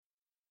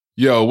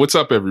Yo, what's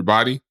up,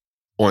 everybody?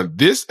 On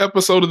this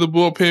episode of the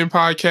Bullpen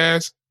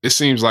Podcast, it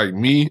seems like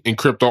me and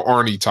Crypto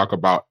Arnie talk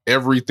about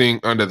everything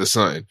under the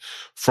sun,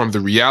 from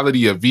the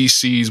reality of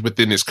VCs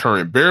within this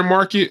current bear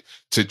market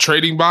to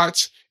trading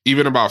bots,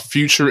 even about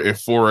future and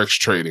Forex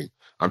trading.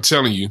 I'm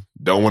telling you,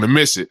 don't want to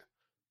miss it.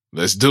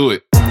 Let's do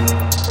it.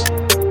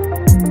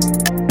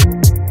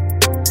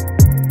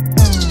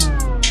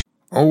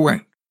 Oh,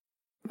 wait.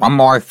 One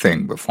more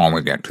thing before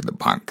we get to the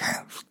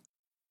podcast.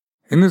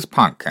 In this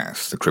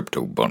podcast, The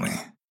Crypto Bully,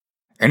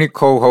 any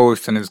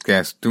co-host and his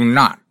guests do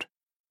not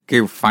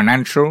give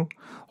financial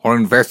or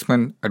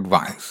investment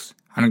advice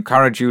and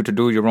encourage you to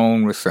do your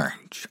own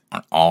research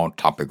on all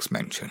topics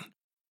mentioned.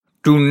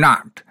 Do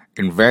not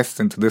invest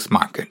into this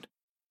market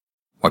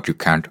what you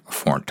can't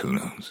afford to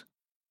lose.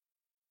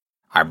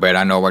 I bet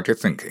I know what you're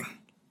thinking.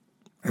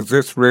 Is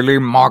this really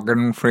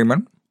Morgan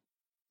Freeman?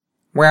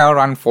 Well,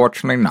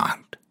 unfortunately not.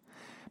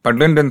 But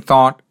Lyndon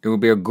thought it would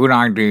be a good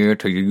idea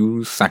to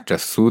use such a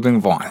soothing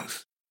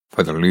voice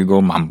for the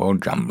legal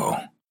mumbo-jumbo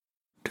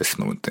to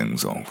smooth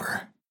things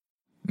over.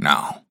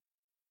 Now,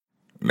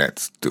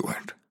 let's do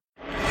it.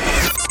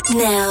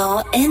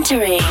 Now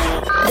entering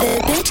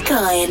the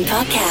Bitcoin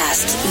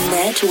Podcast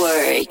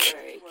Network.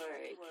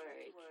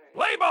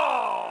 Play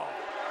ball!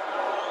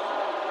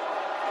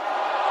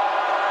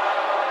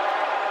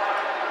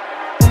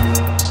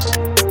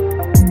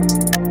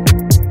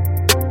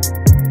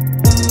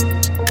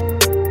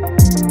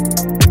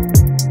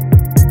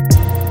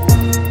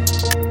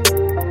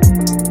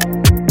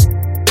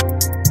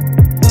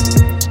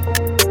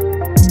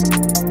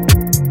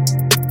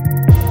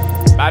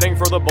 Batting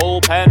for the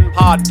Bullpen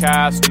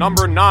Podcast,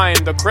 number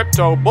 9, the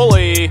Crypto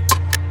Bully.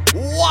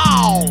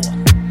 Wow!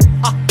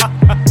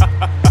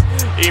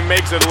 He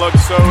makes it look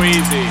so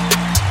easy.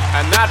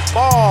 And that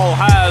ball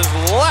has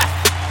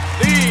left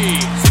the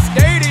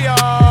stadium.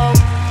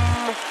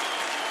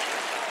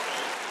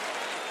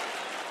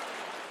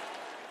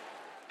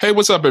 Hey,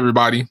 what's up,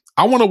 everybody?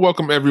 I want to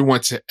welcome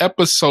everyone to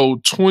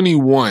episode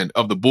 21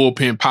 of the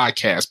Bullpen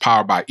Podcast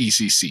powered by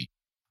ECC.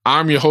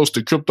 I'm your host,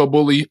 the Crypto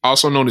Bully,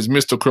 also known as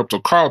Mr. Crypto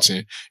Carlton.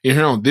 And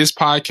here on this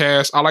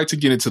podcast, I like to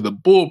get into the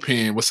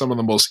bullpen with some of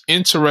the most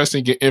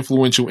interesting and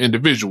influential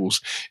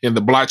individuals in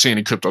the blockchain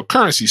and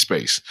cryptocurrency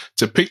space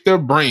to pick their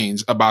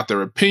brains about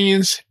their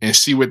opinions and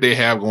see what they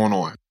have going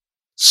on.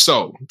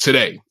 So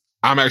today,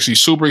 I'm actually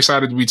super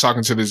excited to be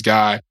talking to this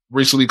guy.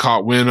 Recently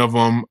caught wind of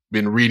him,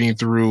 been reading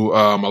through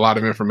a lot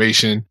of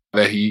information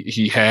that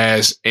he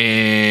has,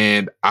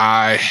 and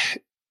I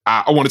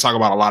want to talk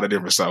about a lot of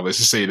different stuff. Let's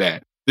just say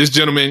that. This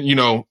gentleman,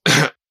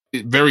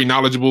 very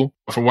knowledgeable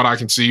from what I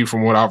can see,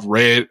 from what I've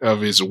read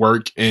of his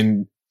work.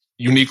 And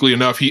uniquely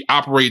enough, he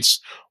operates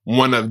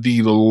one of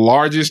the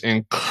largest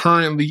and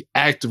currently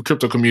active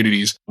crypto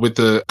communities with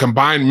a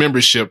combined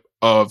membership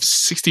of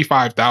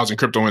 65,000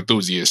 crypto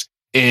enthusiasts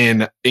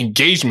and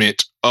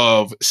engagement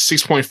of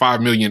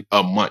 6.5 million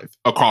a month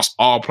across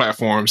all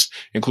platforms,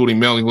 including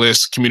mailing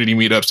lists, community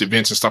meetups,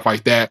 events, and stuff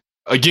like that.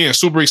 Again,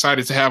 super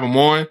excited to have him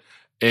on.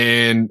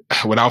 And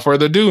without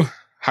further ado,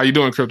 how you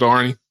doing, Crypto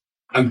Arnie?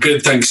 I'm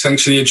good, thanks.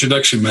 Thanks for the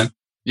introduction, man.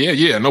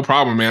 Yeah, no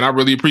problem, man. I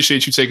really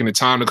appreciate you taking the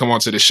time to come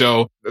onto the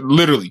show.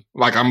 Literally,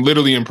 I'm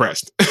literally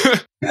impressed.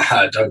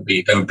 Don't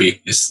be.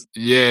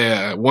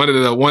 Yeah,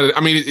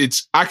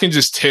 I can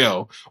just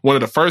tell one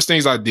of the first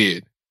things I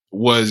did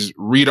was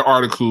read an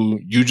article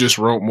you just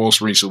wrote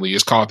most recently.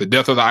 It's called The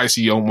Death of the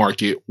ICO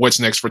Market, What's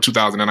Next for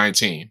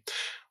 2019.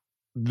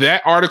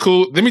 That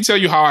article, let me tell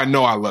you how I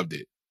know I loved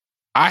it.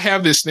 I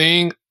have this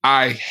thing.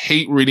 I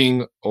hate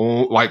reading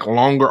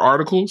longer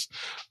articles.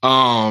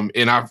 And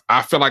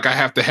I feel like I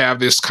have to have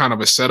this kind of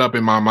a setup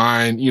in my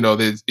mind,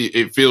 that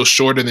it feels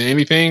shorter than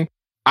anything.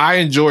 I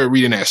enjoy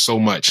reading that so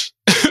much.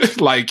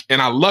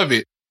 And I love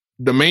it.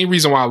 The main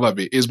reason why I love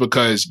it is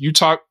because you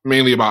talk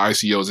mainly about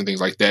ICOs and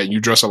things like that. And you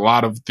address a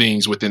lot of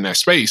things within that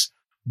space.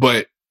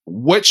 But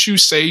what you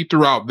say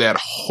throughout that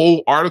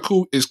whole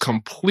article is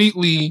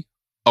completely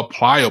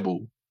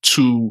applicable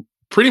to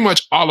pretty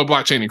much all of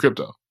blockchain and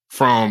crypto.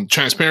 From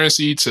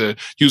transparency to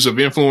use of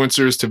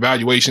influencers to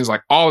valuations,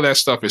 all of that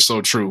stuff is so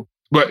true.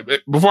 But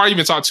before I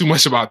even talk too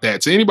much about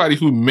that, to anybody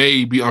who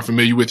may be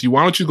unfamiliar with you,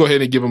 why don't you go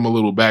ahead and give them a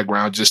little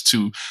background, just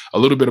to a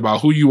little bit about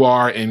who you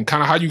are and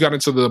kind of how you got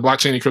into the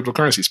blockchain and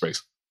cryptocurrency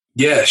space?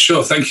 Yeah,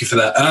 sure. Thank you for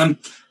that.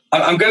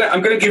 I'm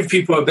gonna give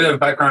people a bit of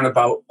background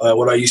about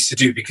what I used to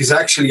do, because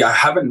actually I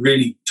haven't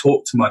really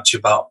talked much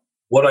about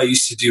what I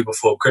used to do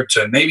before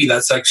crypto. And maybe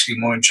that's actually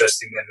more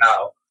interesting than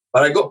now.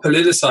 But I got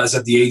politicized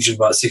at the age of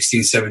about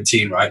 16,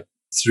 17, right?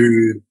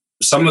 Through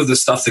some of the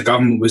stuff the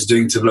government was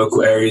doing to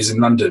local areas in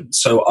London.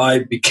 So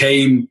I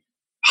became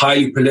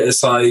highly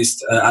politicized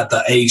at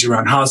that age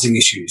around housing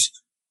issues.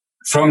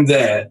 From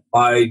there,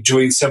 I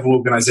joined several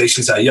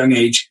organizations at a young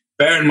age.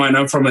 Bear in mind,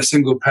 I'm from a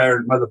single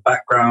parent mother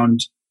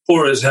background,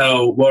 poor as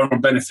hell, war on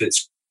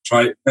benefits,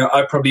 right?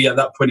 I probably at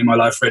that point in my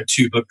life read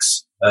 2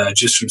 books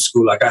just from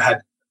school.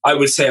 I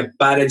would say a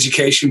bad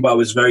education, but I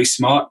was very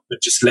smart,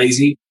 but just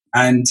lazy.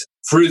 And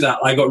through that,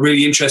 I got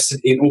really interested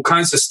in all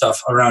kinds of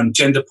stuff around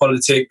gender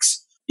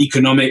politics,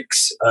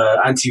 economics,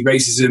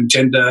 anti-racism,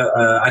 gender,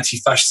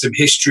 anti-fascism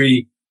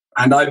history.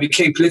 And I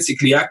became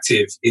politically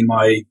active in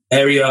my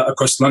area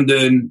across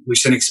London,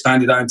 which then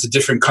expanded out into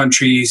different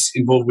countries,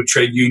 involved with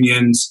trade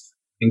unions,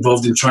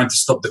 involved in trying to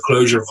stop the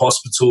closure of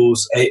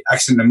hospitals,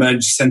 accident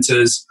emergency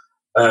centres,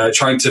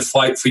 trying to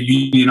fight for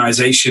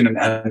unionization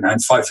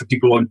and fight for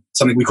people on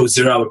something we call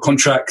zero-hour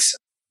contracts.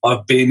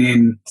 I've been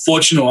in,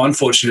 fortunately or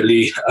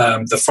unfortunately,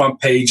 the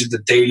front page of the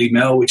Daily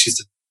Mail, which is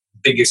the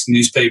biggest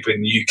newspaper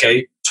in the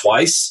UK,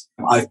 twice.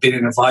 I've been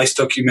in a Vice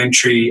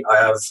documentary. I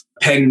have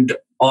penned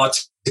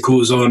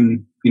articles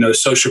on,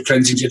 social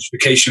cleansing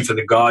gentrification for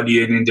The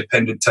Guardian,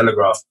 Independent,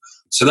 Telegraph.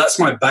 So that's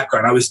my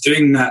background. I was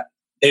doing that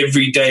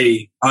every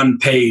day,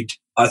 unpaid.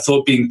 I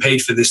thought being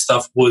paid for this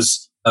stuff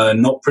was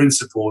not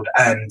principled.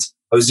 And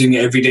I was doing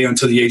it every day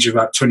until the age of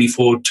about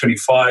 24,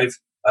 25,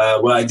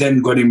 where I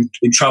then got in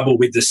trouble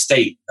with the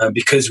state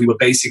because we were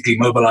basically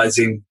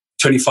mobilizing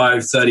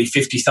 25, 30,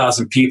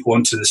 50,000 people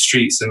onto the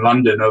streets in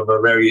London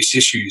over various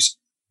issues.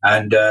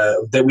 And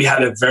that we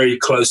had a very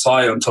close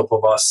eye on top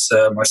of us,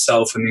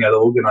 myself and the other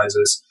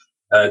organizers,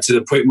 to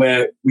the point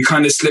where we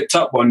kind of slipped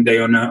up one day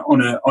on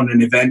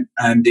an event,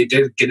 and it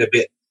did get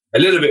a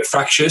little bit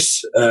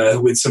fractious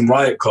with some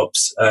riot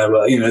cops.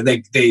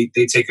 They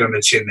take it on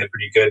the chin. They're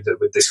pretty good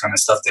with this kind of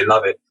stuff. They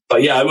love it.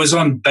 But yeah, I was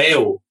on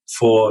bail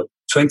for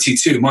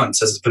 22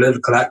 months as a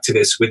political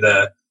activist with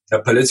a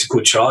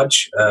political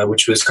charge,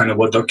 which was kind of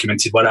what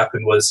documented what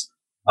happened. Was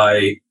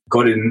I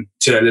got into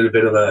a little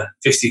bit of a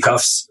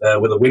fisticuffs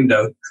with a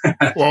window.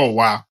 Oh,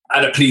 wow.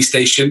 At a police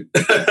station.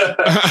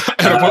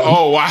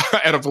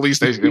 At a police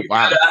station.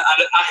 Wow.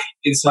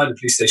 Inside the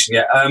police station,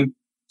 yeah.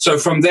 So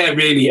from there,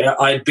 really,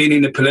 I'd been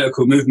in the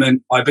political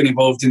movement. I've been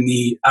involved in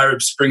the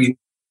Arab Spring in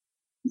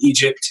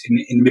Egypt,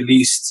 in the Middle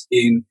East,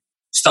 in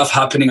stuff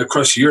happening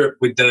across Europe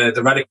with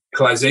the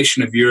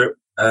radicalization of Europe.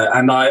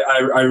 And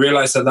I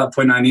realized at that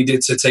point I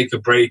needed to take a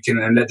break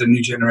and let the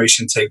new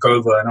generation take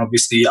over. And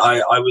obviously,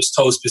 I was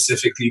told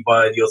specifically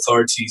by the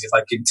authorities if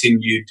I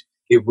continued,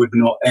 it would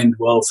not end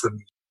well for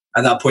me.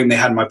 At that point, they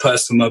had my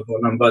personal mobile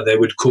number. They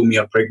would call me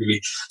up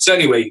regularly. So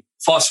anyway,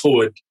 fast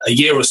forward a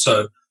year or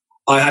so,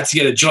 I had to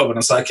get a job. And I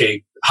was like,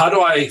 okay, how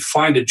do I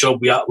find a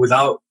job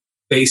without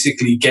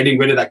basically getting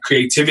rid of that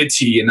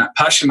creativity and that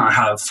passion I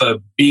have for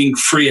being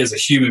free as a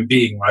human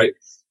being, right?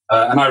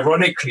 And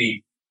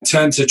ironically,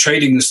 turned to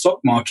trading the stock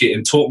market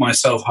and taught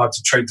myself how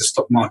to trade the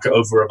stock market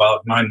over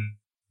about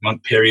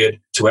 9-month period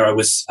to where I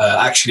was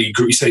actually,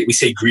 we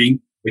say green,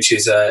 which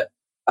is at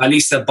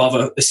least above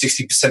a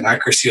 60%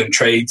 accuracy on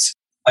trades.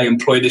 I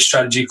employed a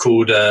strategy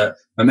called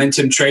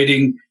momentum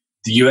trading.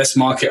 The US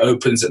market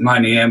opens at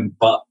 9 a.m.,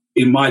 but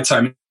in my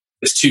time,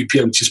 it's 2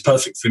 p.m., which is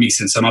perfect for me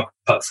since I'm up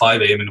at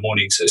 5 a.m. in the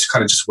morning. So it's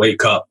kind of just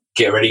wake up,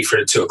 get ready for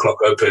the 2 o'clock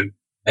open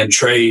and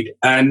trade.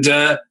 And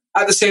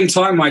at the same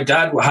time, my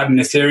dad had an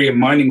Ethereum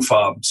mining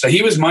farm. So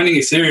he was mining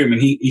Ethereum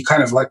and he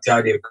kind of liked the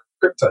idea of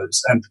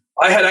cryptos. And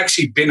I had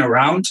actually been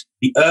around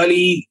the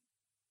early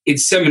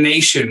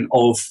insemination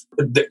of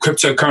the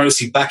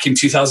cryptocurrency back in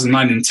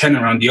 2009 and 10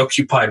 around the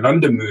Occupy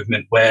London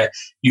movement, where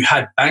you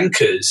had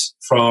bankers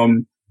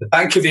from the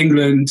Bank of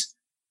England,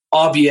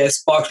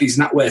 RBS, Barclays,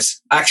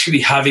 NatWest actually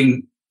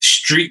having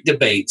street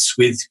debates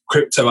with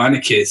crypto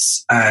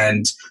anarchists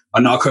and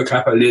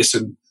anarcho-capitalists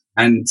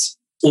and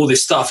all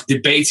this stuff,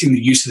 debating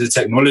the use of the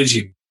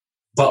technology.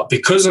 But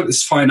because of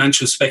this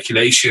financial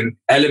speculation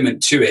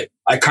element to it,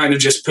 I kind of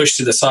just pushed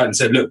to the side and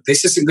said, look,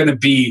 this isn't going to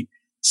be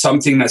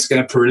something that's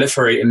going to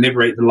proliferate and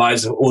liberate the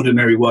lives of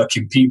ordinary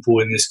working people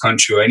in this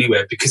country or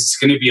anywhere, because it's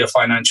going to be a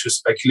financial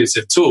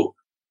speculative tool.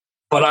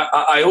 But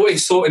I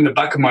always thought in the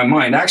back of my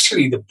mind,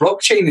 actually, the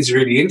blockchain is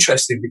really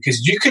interesting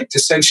because you could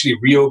essentially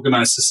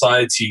reorganize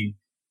society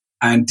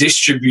and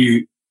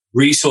distribute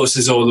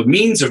resources or the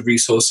means of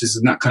resources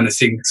and that kind of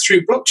thing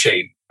through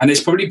blockchain. And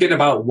there's probably been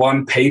about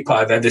one paper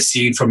I've ever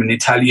seen from an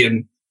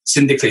Italian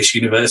syndicalist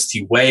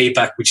university way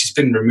back, which has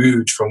been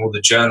removed from all the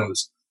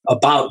journals,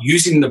 about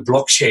using the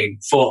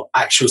blockchain for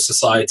actual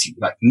society,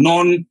 like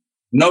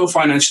no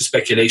financial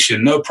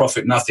speculation, no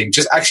profit, nothing,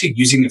 just actually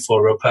using it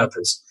for a real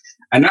purpose.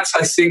 And that's,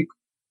 I think,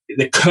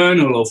 the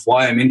kernel of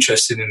why I'm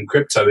interested in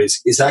crypto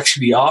is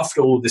actually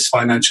after all this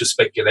financial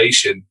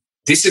speculation,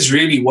 this is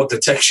really what the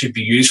tech should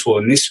be used for.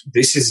 And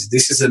this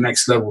is the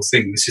next level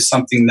thing. This is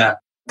something that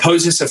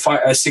poses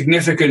a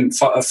significant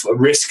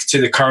risk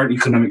to the current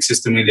economic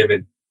system we live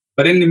in.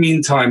 But in the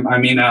meantime,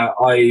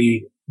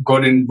 I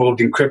got involved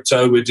in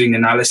crypto. We're doing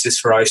analysis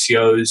for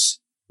ICOs,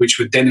 which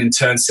would then in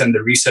turn send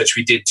the research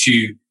we did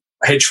to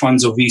hedge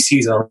funds or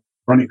VCs,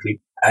 ironically.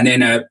 And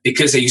then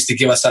because they used to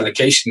give us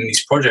allocation in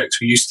these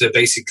projects, we used to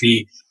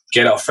basically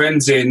get our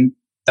friends in.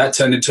 That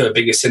turned into a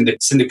bigger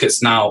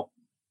syndicates now,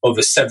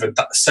 over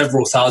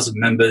several thousand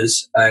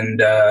members.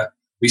 And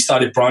we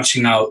started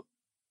branching out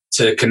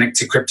to connect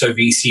to crypto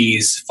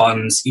VCs,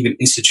 funds, even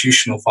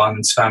institutional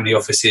funds, family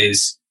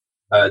offices,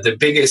 the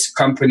biggest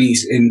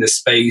companies in the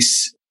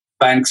space,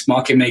 banks,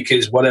 market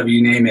makers, whatever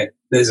you name it.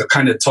 There's a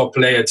kind of top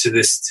layer to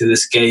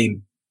this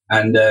game.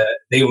 And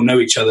they all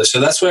know each other. So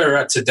that's where we're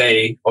at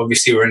today.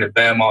 Obviously, we're in a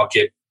bear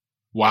market.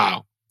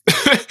 Wow.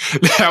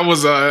 that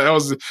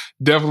was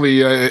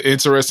definitely an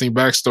interesting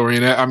backstory,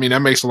 and that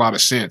makes a lot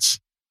of sense.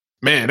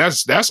 Man,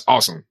 that's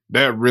awesome.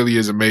 That really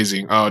is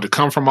amazing. To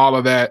come from all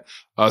of that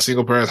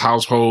single parent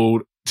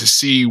household to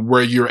see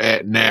where you're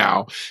at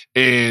now,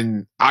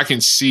 and I can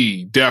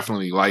see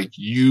definitely like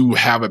you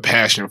have a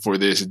passion for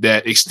this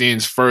that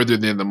extends further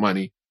than the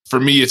money. For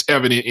me, it's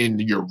evident in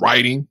your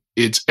writing.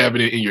 It's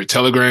evident in your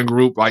Telegram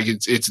group. Like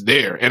it's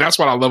there. And that's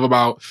what I love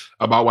about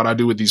what I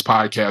do with these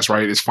podcasts,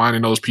 right? Is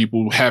finding those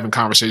people, having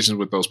conversations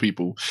with those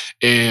people.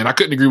 And I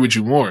couldn't agree with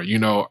you more. You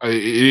know,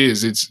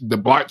 it's the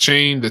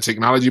blockchain, the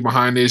technology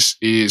behind this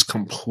is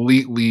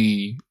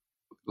completely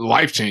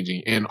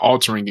life-changing and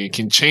altering and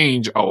can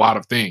change a lot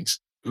of things.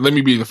 Let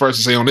me be the first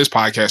to say on this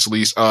podcast, at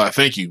least,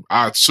 thank you.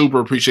 I super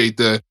appreciate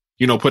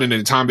putting in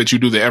the time that you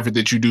do, the effort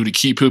that you do to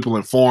keep people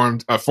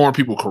informed, inform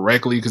people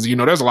correctly. Cause,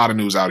 there's a lot of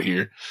news out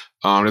here.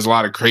 There's a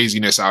lot of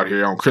craziness out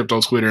here on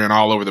crypto Twitter and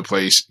all over the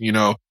place,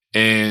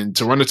 and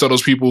to run into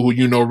those people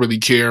who, really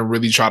care and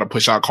really try to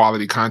push out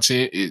quality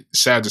content. It's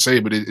sad to say,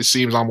 but it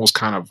seems almost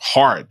kind of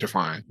hard to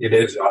find. It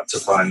is hard to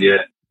find. Yeah.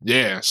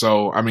 Yeah.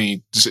 So,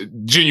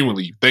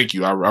 genuinely, thank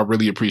you. I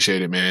really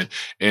appreciate it, man.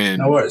 And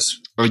no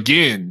worries.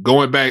 Again,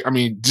 going back,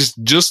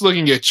 just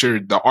looking at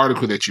the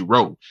article that you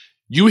wrote,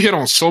 you hit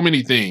on so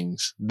many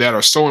things that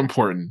are so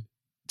important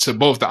to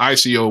both the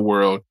ICO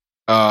world.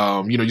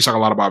 You talk a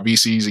lot about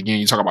VCs. Again,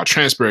 you talk about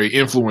transparency,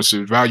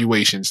 influencers,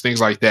 valuations, things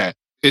like that.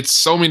 It's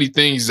so many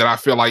things that I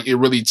feel like it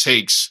really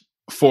takes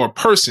for a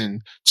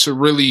person to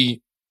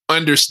really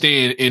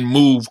understand and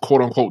move,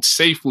 quote unquote,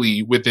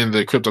 safely within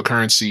the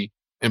cryptocurrency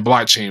and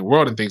blockchain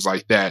world and things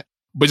like that.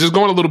 But just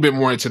going a little bit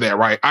more into that,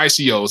 right?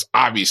 ICOs,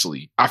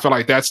 obviously, I feel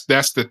like that's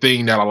the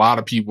thing that a lot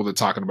of people are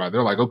talking about.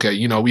 They're like,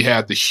 okay, we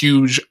had the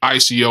huge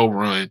ICO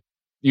run,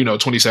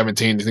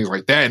 2017 and things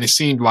like that. And it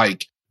seemed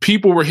like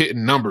people were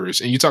hitting numbers,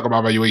 and you talk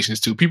about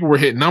valuations too. People were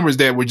hitting numbers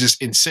that were just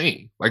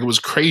insane. Like it was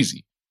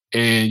crazy.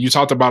 And you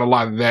talked about a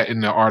lot of that in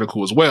the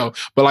article as well.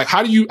 But like,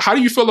 how do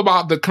you feel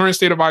about the current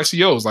state of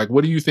ICOs? Like,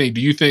 what do you think? Do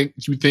you think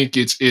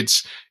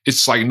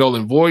it's like null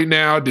and void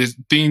now? This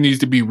thing needs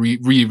to be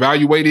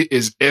reevaluated?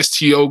 Is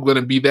STO going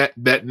to be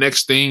that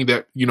next thing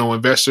that,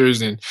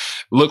 investors and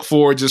look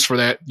for just for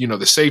that,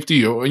 the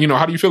safety, or,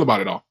 how do you feel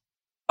about it all?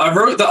 I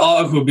wrote the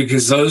article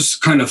because those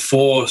kind of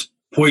 4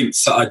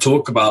 points that I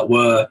talk about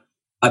were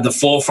at the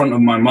forefront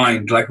of my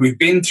mind. Like we've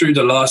been through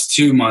the last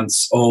 2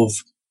 months of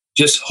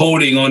just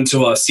holding on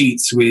to our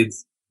seats with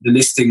the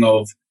listing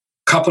of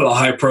a couple of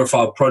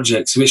high-profile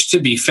projects, which, to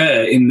be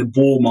fair, in the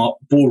bull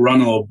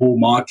run or bull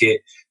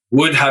market,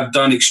 would have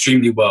done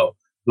extremely well.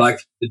 Like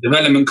the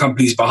development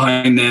companies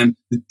behind them,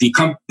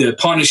 the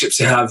partnerships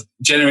they have,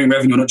 generating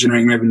revenue or not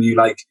generating revenue,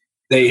 like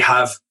they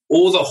have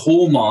all the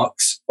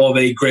hallmarks of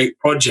a great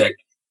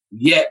project.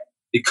 Yet,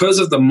 because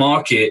of the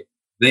market,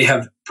 they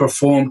have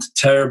performed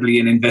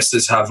terribly and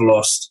investors have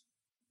lost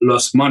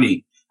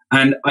money.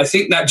 And I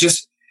think that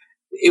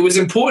it was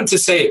important to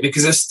say it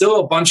because there's still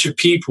a bunch of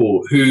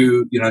people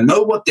who,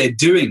 know what they're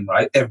doing,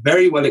 right? They're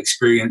very well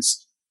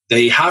experienced.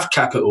 They have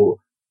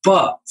capital,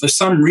 but for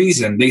some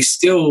reason, they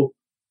still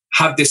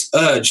have this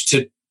urge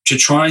to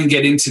try and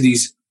get into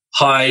these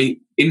high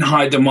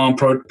demand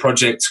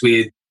projects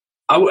with,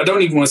 I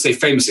don't even want to say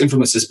famous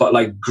influencers, but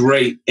like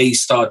great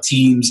A-star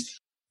teams,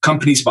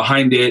 companies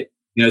behind it.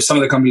 Some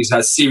of the companies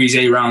had Series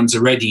A rounds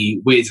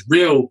already with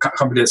real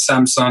companies like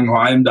Samsung or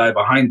Hyundai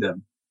behind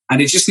them.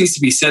 And it just needs to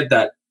be said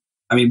that,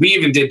 we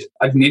even did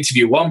an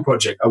interview one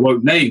project, I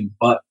won't name,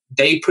 but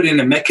they put in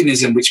a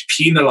mechanism which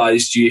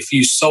penalized you if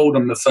you sold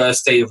on the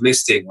first day of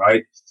listing,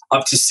 right?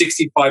 Up to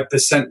 65%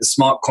 the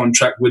smart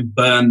contract would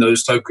burn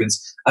those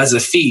tokens as a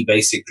fee,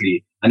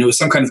 basically. And it was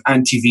some kind of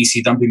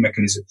anti-VC dumping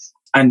mechanism.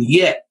 And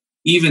yet,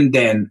 even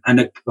then, and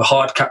the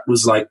hard cap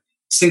was like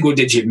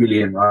single-digit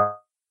million,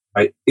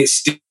 right? It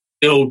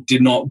still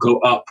did not go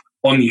up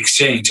on the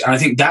exchange. And I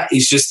think that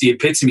is just the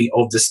epitome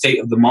of the state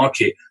of the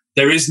market.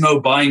 There is no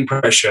buying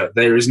pressure.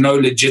 There is no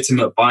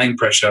legitimate buying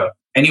pressure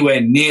anywhere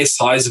near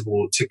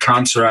sizable to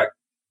counteract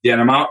the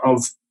amount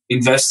of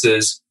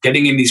investors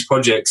getting in these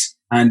projects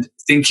and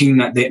thinking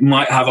that they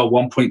might have a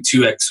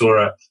 1.2x or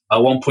a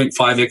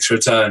 1.5x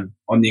return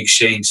on the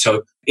exchange.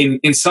 So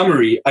in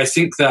summary, I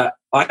think that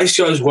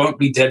ICOs won't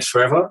be dead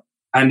forever,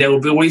 and there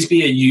will always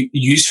be a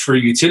use for a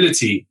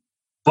utility.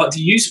 But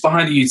the use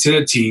behind a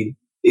utility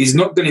is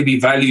not going to be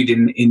valued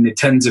in the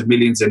tens of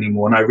millions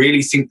anymore. And I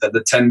really think that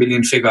the 10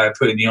 million figure I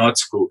put in the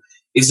article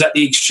is at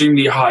the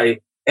extremely high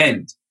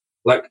end.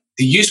 Like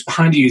the use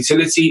behind the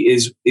utility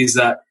is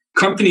that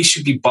companies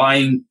should be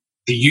buying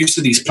the use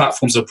of these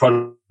platforms or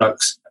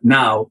products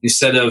now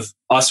instead of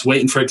us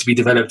waiting for it to be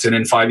developed and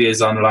then 5 years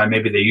down the line,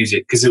 maybe they use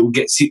it because it will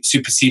get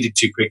superseded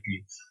too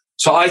quickly.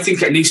 So I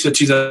think at least for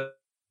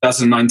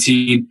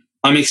 2019,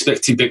 I'm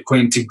expecting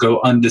Bitcoin to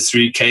go under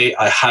 3K.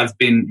 I have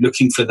been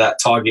looking for that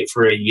target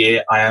for a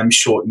year. I am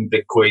short in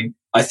Bitcoin.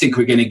 I think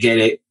we're going to get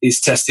it.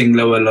 It's testing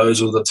lower lows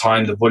all the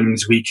time. The volume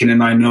is weakening.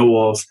 And I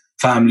know of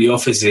family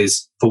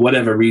offices, for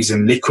whatever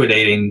reason,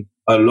 liquidating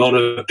a lot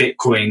of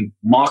Bitcoin,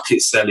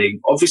 market selling,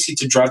 obviously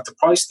to drive the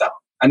price down.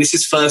 And this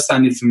is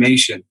first-hand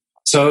information.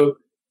 So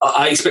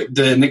I expect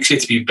the next year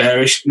to be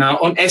bearish. Now,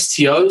 on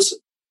STOs,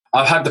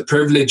 I've had the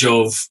privilege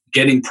of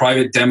getting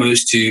private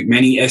demos to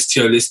many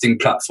STO listing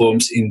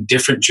platforms in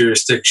different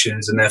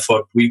jurisdictions. And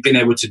therefore, we've been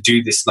able to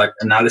do this like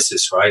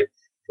analysis, right?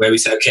 Where we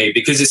say, okay,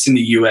 because it's in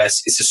the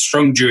US, it's a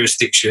strong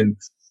jurisdiction.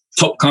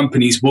 Top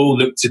companies will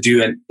look to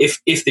do, and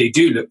if they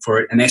do look for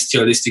it, an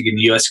STO listing in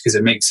the US because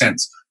it makes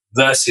sense,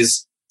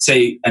 versus,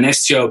 say, an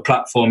STO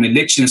platform in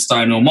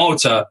Liechtenstein or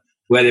Malta,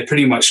 where they're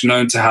pretty much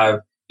known to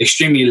have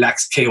extremely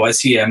lax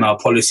KYC AML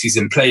policies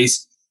in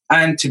place.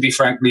 And to be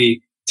frank with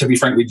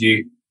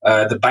you,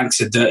 the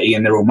banks are dirty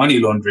and they're all money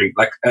laundering.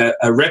 Like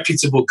a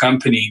reputable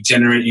company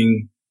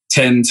generating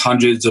tens,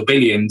 hundreds, or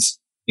billions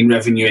in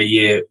revenue a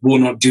year will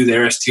not do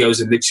their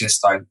STOs in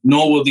Liechtenstein,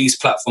 nor will these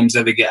platforms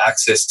ever get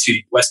access to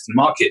Western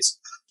markets.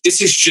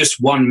 This is just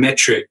one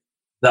metric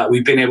that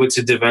we've been able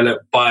to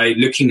develop by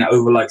looking at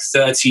over like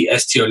 30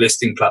 STO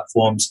listing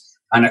platforms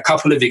and a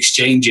couple of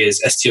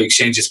exchanges, STO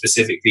exchanges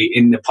specifically,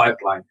 in the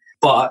pipeline.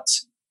 But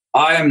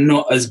I am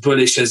not as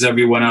bullish as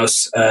everyone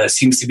else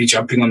seems to be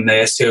jumping on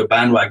the STO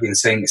bandwagon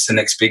saying it's the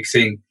next big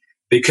thing,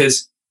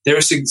 because there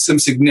are some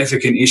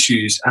significant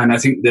issues. And I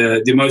think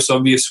the most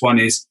obvious one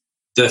is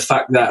the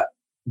fact that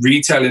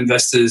retail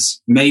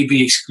investors may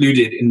be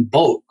excluded in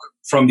bulk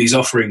from these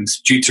offerings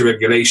due to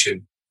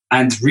regulation.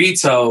 And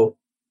retail,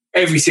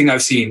 everything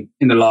I've seen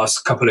in the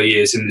last couple of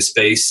years in this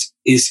space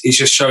is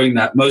just showing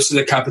that most of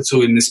the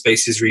capital in this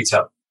space is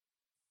retail.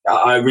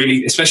 I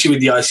really, especially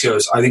with the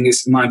ICOs, I think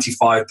it's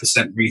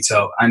 95%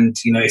 retail. And,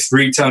 if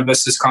retail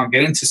investors can't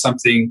get into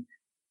something,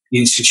 the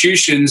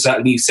institutions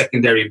that need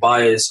secondary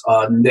buyers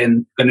are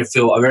then going to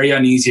feel very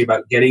uneasy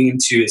about getting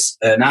into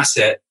an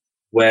asset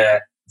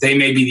where they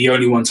may be the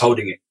only ones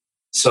holding it.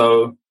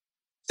 So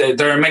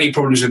there are many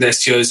problems with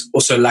STOs,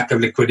 also lack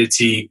of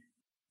liquidity.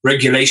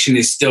 Regulation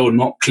is still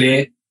not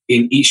clear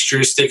in each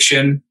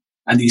jurisdiction,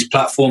 and these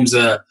platforms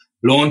are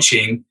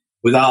launching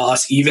without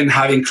us even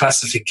having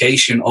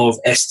classification of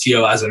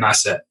STO as an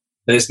asset.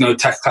 There's no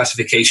tax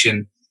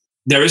classification.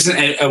 There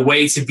isn't a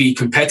way to be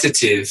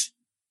competitive.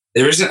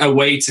 There isn't a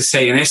way to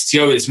say an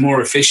STO is more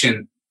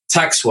efficient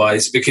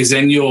tax-wise, because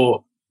then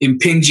you're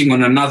impinging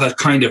on another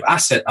kind of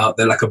asset out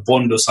there, like a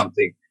bond or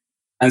something.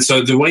 And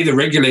so the way the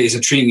regulators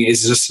are treating it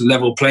is just a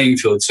level playing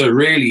field. So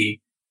really,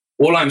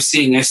 all I'm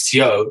seeing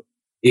STO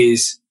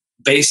is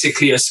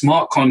basically a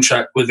smart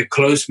contract with a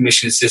closed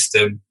permission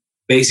system,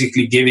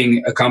 basically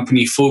giving a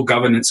company full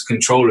governance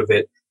control of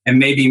it, and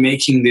maybe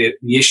making the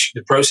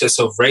process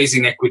of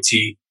raising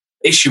equity,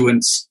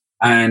 issuance,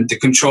 and the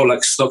control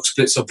like stock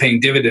splits or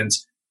paying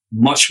dividends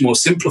much more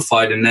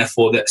simplified, and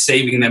therefore they're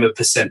saving them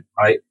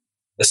right?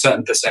 A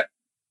certain percent.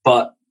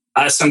 But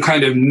as some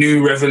kind of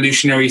new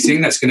revolutionary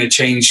thing that's going to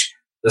change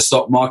the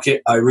stock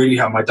market, I really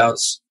have my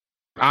doubts.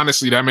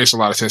 Honestly, that makes a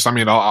lot of sense. I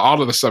mean,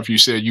 all of the stuff you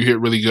said, you hit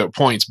really good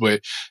points,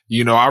 but,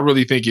 I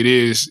really think it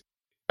is.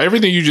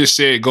 Everything you just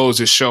said goes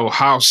to show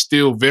how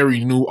still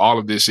very new all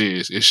of this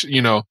is.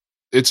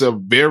 It's a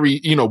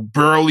very,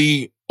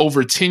 burly,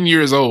 over 10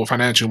 years old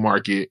financial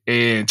market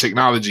and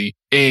technology.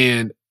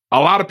 And a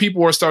lot of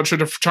people are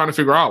trying to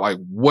figure out, like,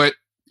 what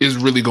is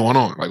really going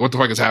on? Like, what the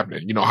fuck is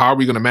happening? How are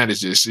we going to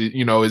manage this?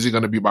 Is it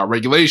going to be about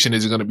regulation?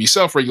 Is it going to be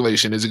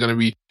self-regulation? Is it going to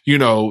be,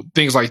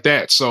 things like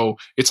that? So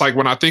it's like,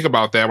 when I think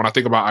about that, when I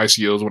think about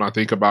ICOs, when I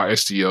think about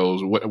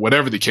STOs,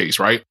 whatever the case,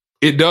 right?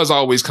 It does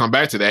always come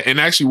back to that.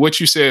 And actually what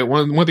you said,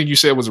 one thing you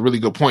said was a really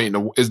good point,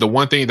 is the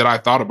one thing that I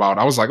thought about.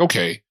 I was like,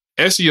 okay,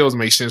 STOs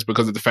make sense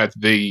because of the fact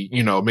that they,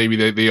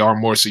 maybe they are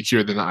more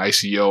secure than the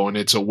ICO, and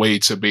it's a way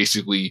to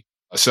basically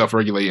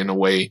self-regulate in a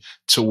way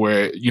to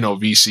where,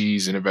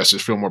 VCs and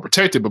investors feel more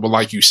protected. But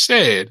like you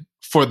said,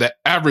 for the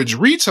average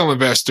retail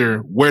investor,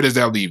 where does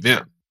that leave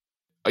them?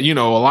 A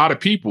lot of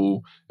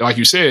people, like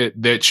you said,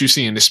 that you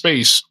see in the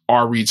space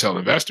are retail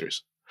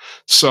investors.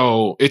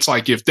 So it's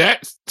like, if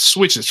that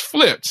switch is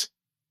flipped,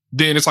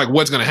 then it's like,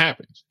 what's going to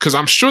happen? Because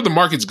I'm sure the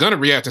market's going to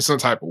react in some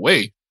type of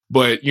way,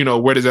 but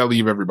where does that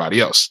leave everybody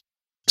else?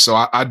 So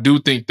I do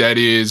think that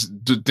is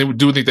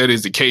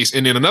the case.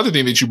 And then another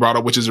thing that you brought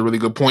up, which is a really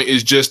good point,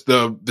 is just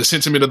the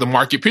sentiment of the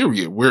market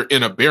period. We're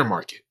in a bear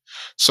market.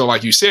 So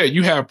like you said,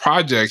 you have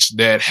projects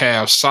that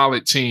have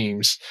solid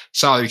teams,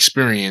 solid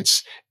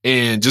experience,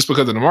 and just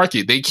because of the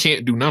market, they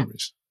can't do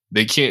numbers.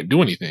 They can't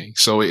do anything.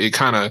 So it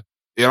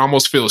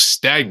almost feels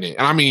stagnant.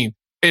 And I mean,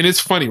 and it's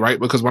funny, right?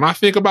 Because when I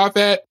think about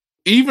that,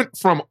 even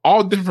from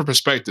all different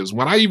perspectives,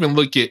 when I even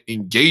look at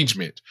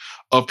engagement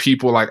of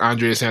people like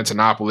Andreas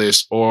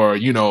Antonopoulos or,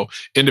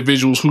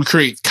 individuals who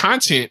create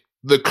content,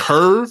 the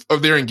curve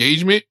of their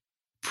engagement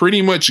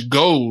pretty much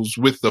goes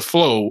with the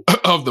flow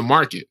of the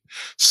market.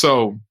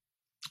 So,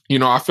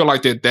 I feel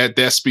like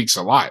that speaks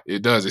a lot.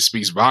 It does. It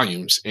speaks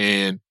volumes.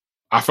 And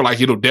I feel like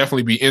it'll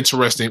definitely be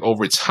interesting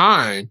over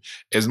time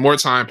as more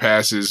time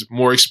passes,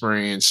 more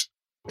experience,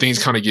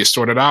 things kind of get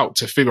sorted out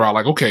to figure out,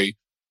 like, okay,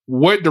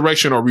 what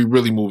direction are we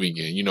really moving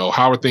in?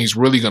 How are things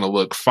really going to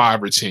look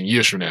 5 or 10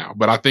 years from now?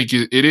 But I think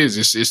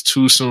it's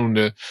too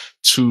soon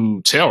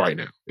to tell right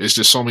now. It's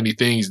just so many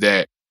things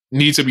that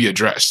need to be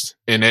addressed.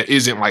 And that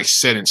isn't like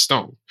set in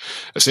stone,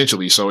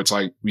 essentially. So it's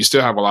like we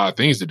still have a lot of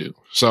things to do.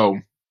 So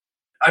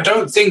I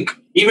don't think,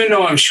 even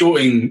though I'm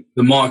shorting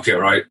the market,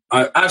 right,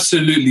 I'm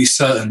absolutely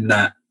certain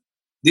that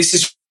this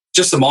is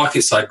just a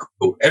market cycle.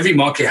 Every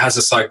market has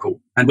a cycle,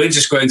 and we're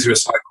just going through a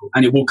cycle,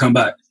 and it will come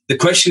back. The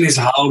question is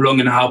how long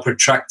and how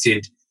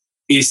protracted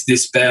is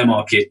this bear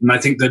market? And I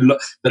think the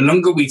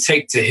longer we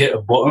take to hit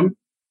a bottom,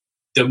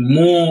 the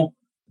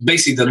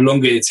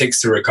longer it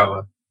takes to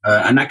recover.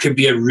 And that could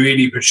be a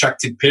really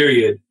protracted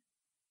period.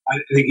 I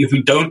think if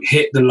we don't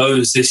hit the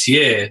lows this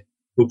year,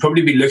 we'll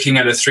probably be looking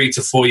at a 3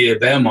 to 4 year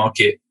bear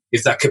market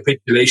if that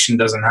capitulation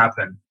doesn't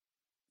happen.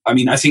 I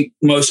mean, I think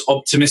most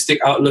optimistic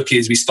outlook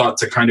is we start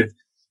to kind of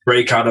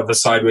break out of a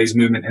sideways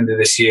movement into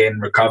this year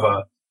and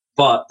recover.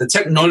 But the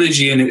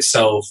technology in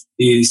itself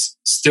is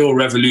still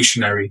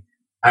revolutionary,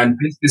 and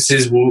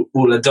businesses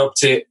will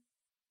adopt it.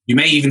 You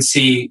may even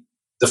see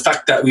the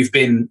fact that we've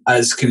been,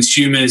 as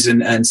consumers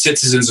and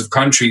citizens of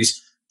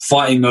countries,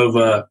 fighting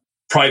over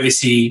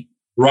privacy,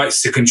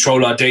 rights to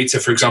control our data,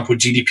 for example,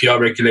 GDPR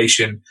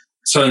regulation,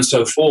 so on and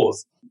so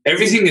forth.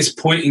 Everything is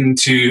pointing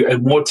to a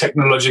more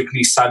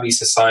technologically savvy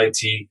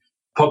society,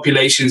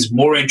 populations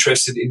more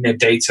interested in their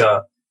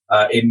data,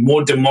 in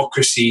more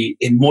democracy,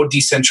 in more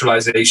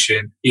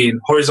decentralization, in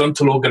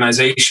horizontal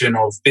organization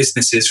of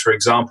businesses, for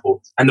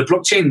example. And the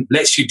blockchain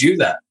lets you do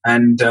that.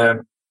 And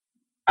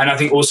I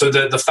think also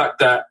the fact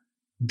that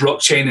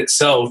blockchain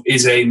itself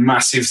is a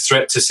massive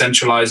threat to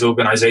centralized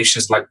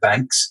organizations like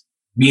banks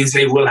means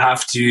they will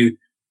have to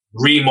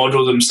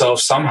remodel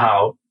themselves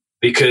somehow,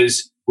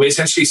 because we're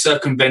essentially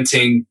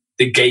circumventing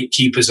the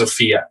gatekeepers of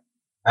fiat.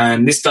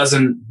 And this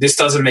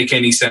doesn't make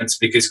any sense,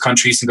 because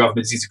countries and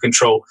governments need to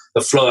control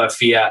the flow of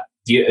fiat,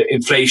 the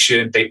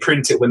inflation. They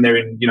print it when they're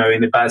in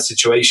the bad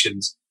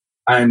situations.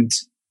 And,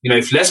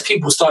 if less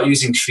people start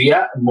using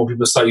fiat and more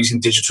people start using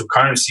digital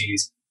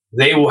currencies,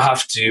 they will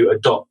have to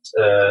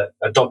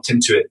adopt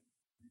into it.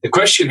 The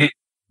question is,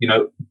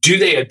 do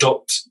they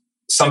adopt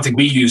something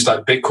we use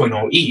like Bitcoin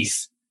or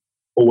ETH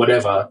or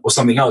whatever, or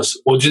something else?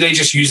 Or do they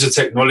just use the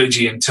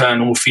technology and turn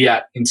all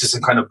fiat into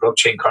some kind of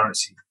blockchain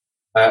currency?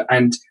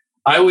 And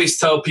I always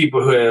tell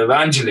people who are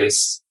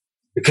evangelists,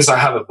 because I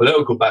have a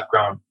political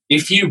background,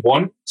 if you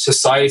want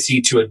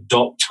society to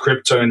adopt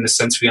crypto in the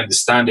sense we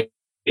understand it,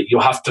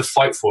 you'll have to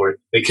fight for it,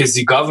 because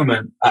the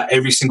government at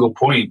every single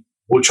point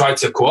will try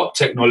to co-opt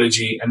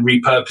technology and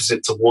repurpose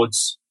it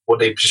towards what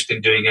they've just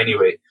been doing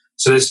anyway.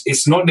 So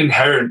it's not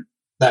inherent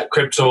that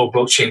crypto or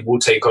blockchain will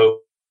take over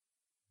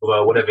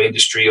whatever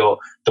industry or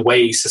the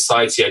way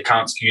society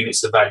accounts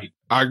units of value.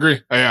 I agree.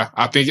 Yeah,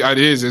 I think it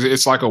is.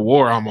 It's like a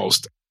war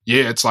almost.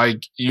 Yeah, it's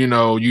like,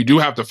 you do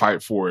have to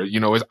fight for it.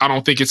 I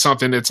don't think it's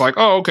something that's like,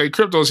 oh, okay,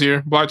 crypto's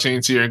here,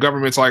 blockchain's here, and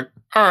government's like,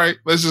 all right,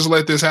 let's just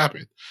let this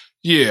happen.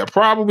 Yeah,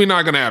 probably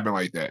not going to happen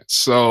like that.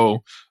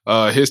 So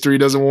history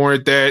doesn't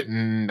warrant that,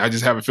 and I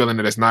just have a feeling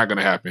that it's not going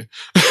to happen.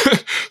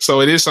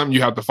 So it is something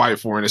you have to fight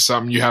for, and it's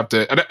something you have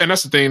to, and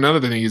that's the thing.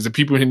 Another thing is the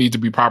people who need to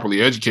be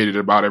properly educated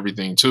about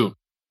everything too,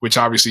 which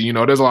obviously,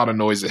 there's a lot of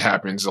noise that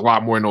happens. A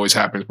lot more noise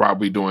happens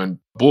probably during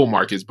bull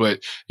markets.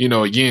 But,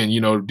 again,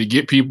 to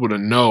get people to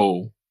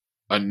know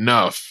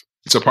enough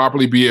to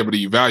properly be able to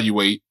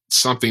evaluate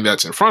something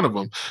that's in front of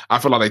them, I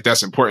feel like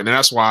that's important. And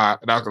that's why,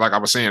 like I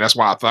was saying, that's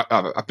why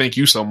I thank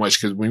you so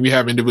much, because when we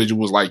have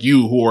individuals like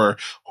you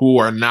who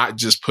are not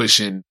just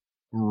pushing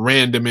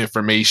random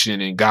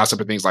information and gossip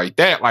and things like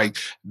that, like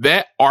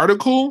that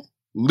article,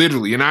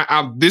 literally, and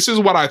I this is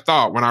what I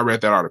thought when I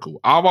read that article.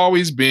 I've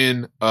always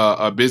been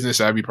a business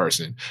savvy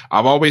person.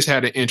 I've always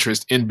had an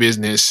interest in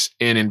business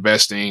and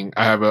investing.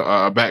 I have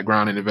a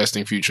background in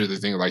investing futures and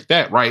things like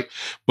that, right?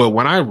 But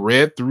when I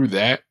read through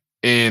that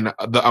and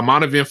the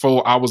amount of info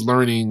I was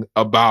learning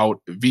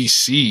about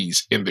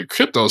VCs in the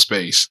crypto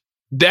space,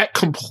 that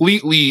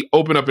completely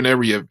opened up an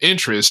area of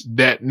interest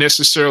that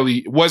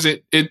necessarily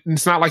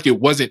it's not like it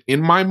wasn't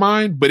in my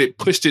mind, but it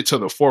pushed it to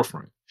the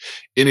forefront.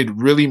 And it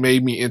really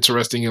made me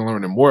interested in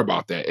learning more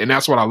about that. And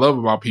that's what I love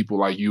about people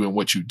like you and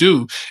what you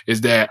do,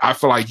 is that I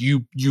feel like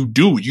you're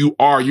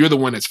the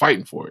one that's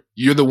fighting for it.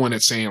 You're the one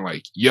that's saying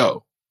like,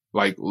 yo,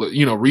 like,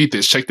 read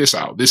this, check this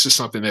out. This is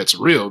something that's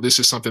real. This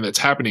is something that's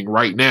happening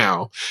right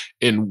now.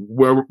 And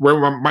where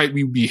might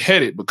we be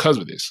headed because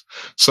of this?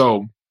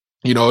 So,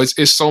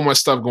 it's so much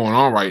stuff going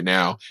on right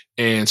now,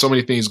 and so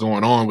many things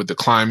going on with the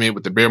climate,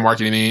 with the bear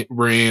market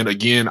we're in.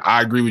 Again,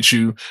 I agree with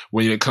you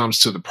when it comes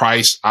to the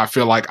price. I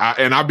feel like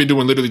I've been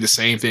doing literally the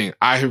same thing.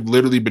 I have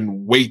literally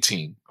been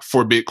waiting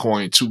for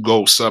Bitcoin to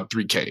go sub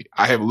 3K.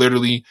 I have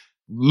literally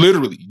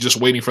just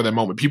waiting for that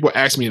moment. People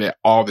ask me that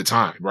all the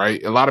time,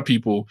 right? A lot of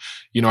people,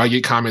 I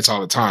get comments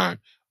all the time.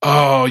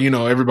 Oh,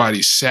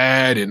 everybody's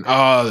sad, and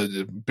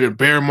the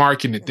bear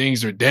market and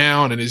things are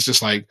down. And it's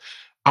just like,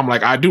 I'm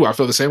like, I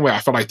feel the same way. I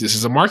feel like this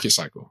is a market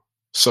cycle.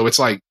 So it's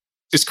like,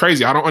 it's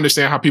crazy. I don't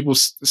understand how people,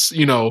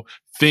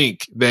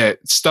 think that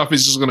stuff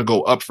is just going to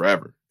go up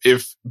forever.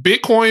 If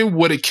Bitcoin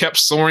would have kept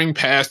soaring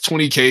past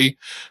 20K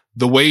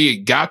the way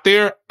it got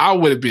there, I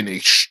would have been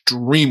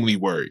extremely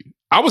worried.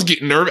 I was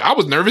getting nervous. I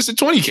was nervous at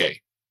 20K.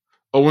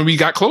 or when we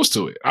got close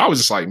to it. I was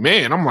just like,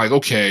 man, I'm like,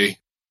 okay.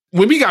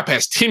 When we got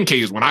past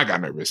 10K is when I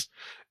got nervous.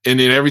 And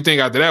then everything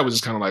after that was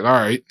just kind of like, all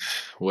right,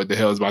 what the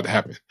hell is about to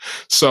happen?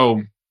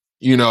 So,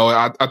 you know,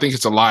 I think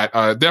it's a lot,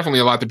 definitely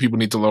a lot that people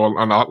need to learn,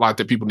 a lot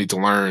that people need to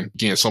learn.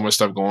 Again, so much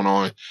stuff going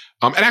on.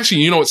 And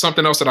actually, you know, it's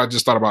something else that I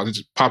just thought about, it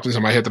just popped into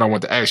my head that I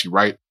want to ask you,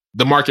 right?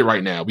 The market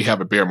right now, we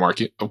have a bear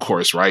market, of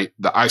course, right?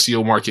 The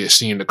ICO market is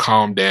seeming to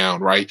calm down,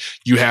 right?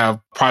 You have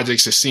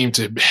projects that seem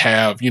to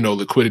have, you know,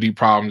 liquidity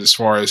problems as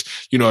far as,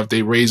 you know, if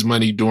they raise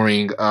money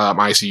during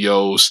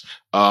ICOs,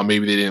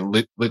 maybe they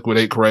didn't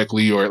liquidate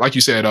correctly, or like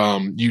you said,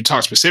 you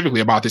talked specifically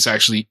about this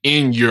actually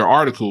in your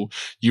article.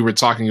 You were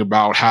talking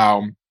about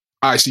how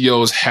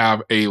ICOs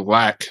have a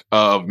lack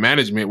of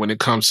management when it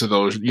comes to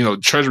those, you know,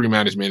 treasury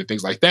management and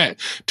things like that,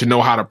 to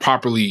know how to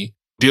properly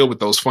deal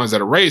with those funds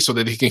that are raised so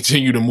that they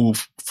continue to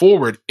move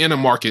forward in a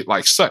market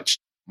like such.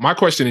 My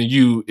question to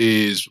you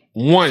is,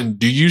 one,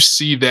 do you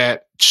see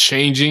that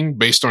changing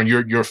based on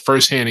your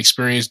firsthand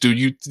experience? Do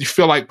you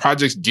feel like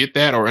projects get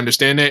that or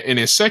understand that? And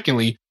then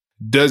secondly,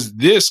 does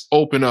this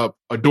open up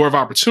a door of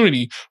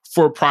opportunity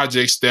for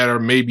projects that are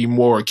maybe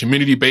more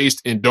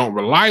community-based and don't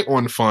rely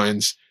on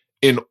funds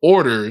in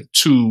order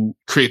to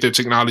create their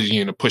technology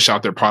and to push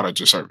out their product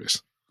or service?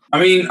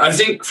 I mean, I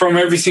think from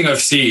everything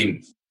I've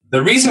seen,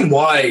 the reason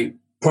why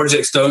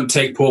projects don't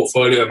take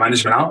portfolio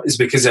management out is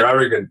because they're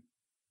arrogant.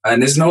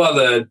 And there's no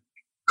other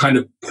kind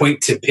of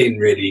point to pin,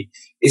 really.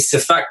 It's the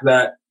fact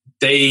that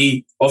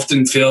they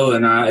often feel,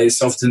 and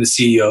it's often the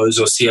CEOs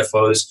or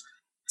CFOs,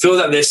 feel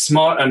that they're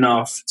smart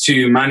enough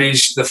to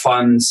manage the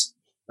funds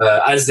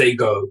as they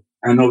go.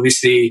 And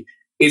obviously,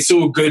 it's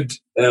all good,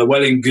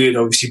 well and good,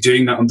 obviously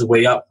doing that on the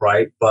way up,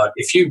 right? But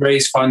if you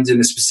raise funds in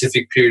a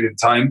specific period of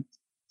time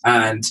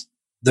and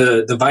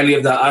the value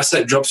of that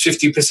asset drops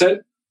 50%,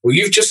 well,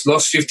 you've just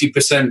lost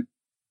 50%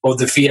 of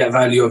the fiat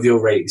value of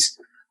your raise.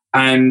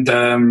 And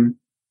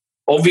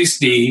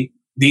obviously,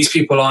 these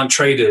people aren't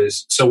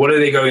traders. So what do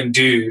they go and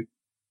do?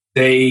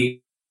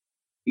 They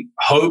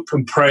hope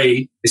and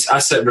pray this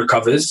asset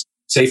recovers.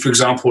 Say, for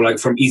example, like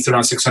from ETH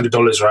around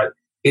 $600, right?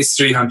 It's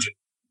 300.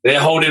 They're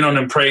holding on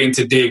and praying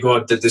to dear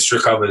God that this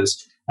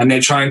recovers. And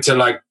they're trying to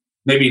like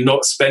maybe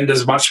not spend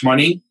as much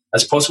money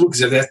as possible,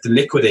 because if they have to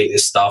liquidate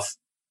this stuff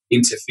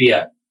into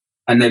fiat,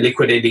 and they're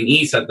liquidating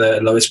ETH at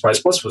the lowest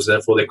price possible, so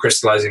therefore they're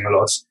crystallizing a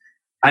loss.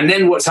 And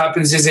then what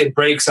happens is it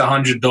breaks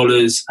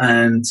 $100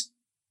 and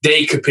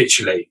they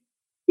capitulate,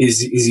 is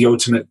the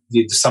ultimate,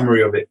 the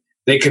summary of it.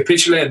 They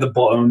capitulate at the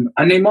bottom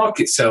and they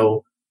market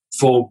sell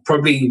for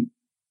probably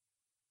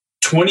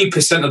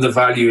 20% of the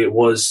value it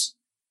was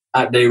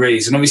at their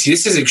raise. And obviously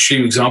this is an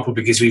extreme example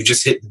because we've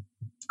just hit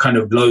kind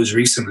of lows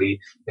recently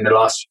in the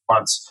last few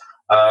months.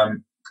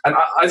 And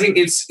I think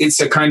it's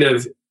a kind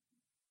of,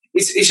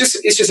 it's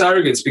just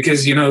arrogance,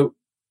 because, you know,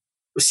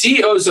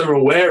 CEOs are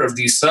aware of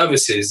these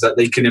services that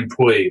they can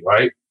employ,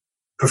 right?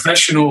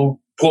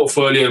 Professional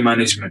portfolio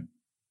management.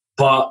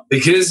 But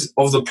because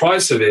of the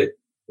price of it,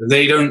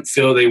 they don't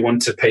feel they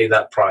want to pay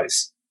that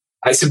price.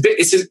 It's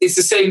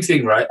the same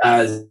thing, right?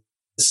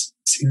 It's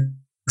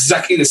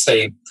exactly the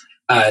same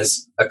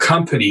as a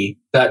company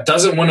that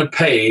doesn't want to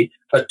pay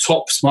a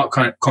top smart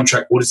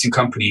contract auditing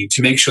company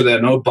to make sure there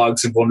are no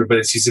bugs and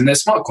vulnerabilities in their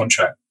smart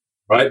contract.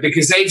 Right,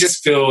 because they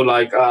just feel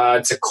like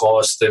it's a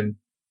cost, and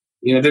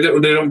you know they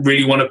don't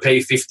really want to pay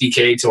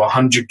 50K to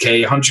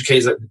 100K. 100K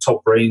is like the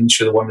top range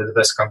for one of the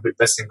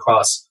best in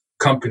class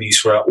companies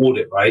for our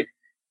audit. Right,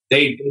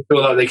 they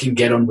feel like they can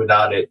get on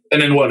without it.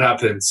 And then what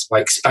happens?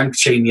 Like Spank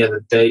Chain the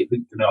other day,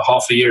 you know,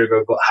 half a year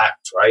ago, got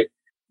hacked. Right,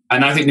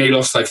 and I think they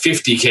lost like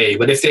 50K.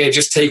 But if they had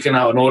just taken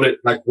out an audit,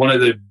 like one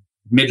of the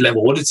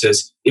mid-level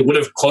auditors, it would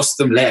have cost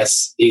them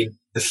less in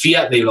the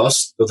fiat they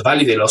lost or the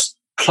value they lost,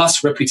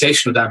 plus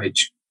reputational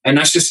damage. And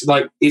that's just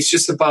like, it's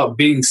just about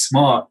being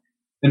smart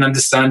and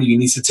understanding you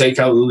need to take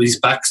out all these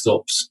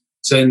backstops.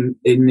 So in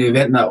the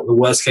event that the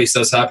worst case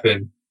does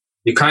happen,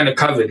 you're kind of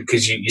covered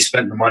because you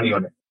spent the money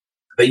on it.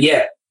 But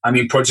yeah, I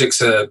mean,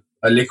 projects are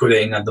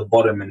liquidating at the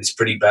bottom, and it's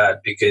pretty bad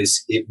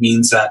because it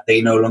means that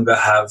they no longer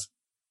have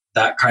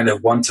that kind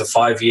of 1 to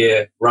 5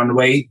 year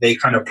runway they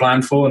kind of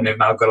planned for. And they've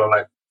now got a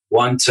like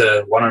 1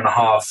 to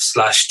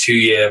 1.5/2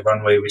 year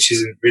runway, which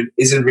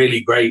isn't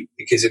really great,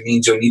 because it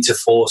means you'll need to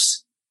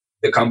force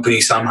the company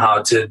somehow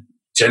to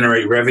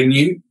generate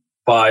revenue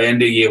by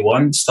end of year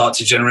one, start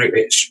to generate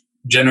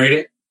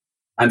it.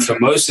 And for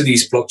most of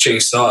these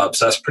blockchain startups,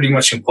 that's pretty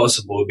much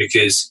impossible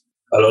because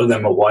a lot of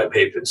them are white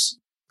papers.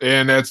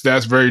 And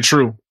that's very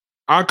true.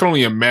 I can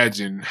only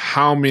imagine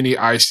how many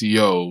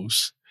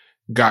ICOs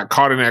got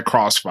caught in that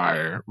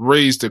crossfire,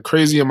 raised a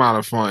crazy amount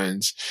of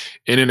funds,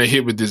 and then they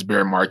hit with this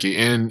bear market.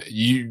 And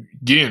you,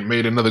 again,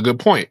 made another good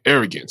point,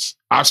 arrogance.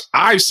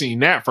 I've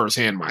seen that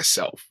firsthand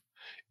myself.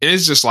 And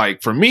it's just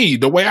like, for me,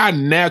 the way I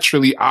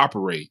naturally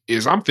operate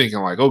is I'm thinking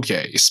like,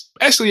 okay,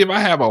 especially if I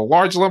have a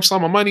large lump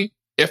sum of money,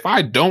 if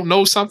I don't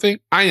know something,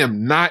 I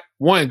am not,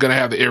 one, going to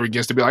have the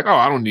arrogance to be like, oh,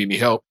 I don't need any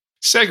help.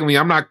 Secondly,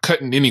 I'm not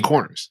cutting any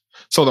corners.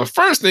 So the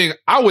first thing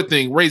I would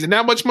think raising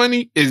that much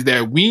money is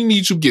that we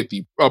need to get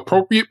the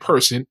appropriate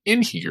person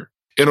in here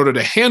in order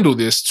to handle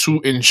this, to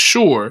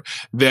ensure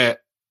that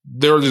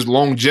there is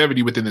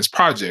longevity within this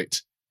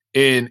project.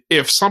 And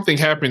if something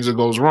happens or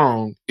goes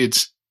wrong,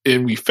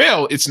 and we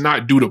fail, it's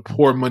not due to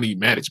poor money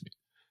management.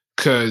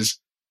 Cause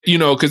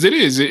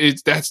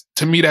that's,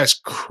 to me, that's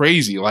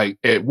crazy. Like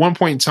at one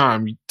point in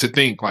time to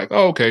think like,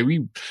 oh, okay,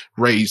 we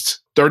raised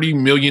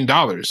 $30 million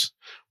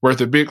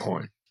worth of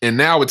Bitcoin. And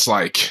now it's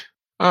like,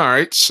 all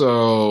right,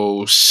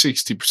 so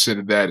 60%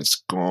 of that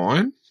is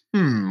gone.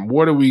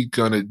 What are we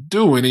going to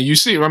do? And then you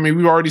see, I mean,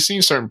 we've already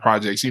seen certain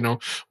projects,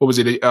 what was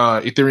it?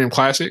 Ethereum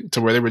Classic,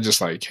 to where they were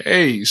just like,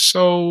 hey,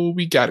 so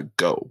we got to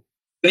go.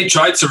 They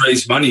tried to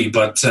raise money,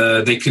 but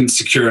they couldn't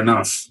secure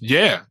enough.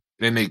 Yeah.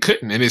 And they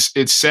couldn't. And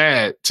it's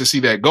sad to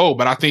see that go.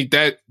 But I think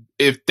that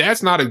if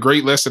that's not a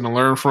great lesson to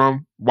learn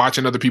from,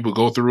 watching other people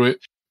go through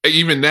it,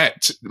 even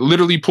that,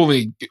 literally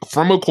pulling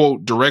from a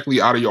quote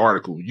directly out of your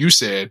article, you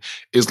said,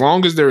 as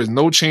long as there is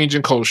no change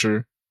in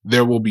culture,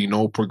 there will be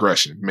no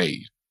progression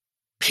made.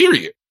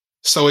 Period.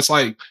 So it's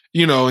like,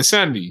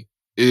 insanity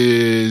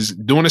is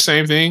doing the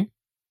same thing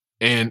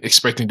and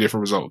expecting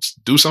different results.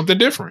 Do something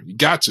different. You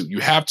got to. You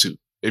have to.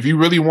 If you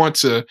really want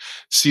to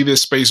see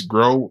this space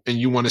grow and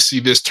you want to see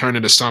this turn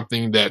into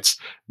something that's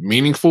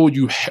meaningful,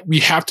 we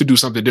have to do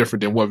something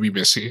different than what we've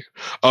been seeing.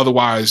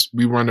 Otherwise,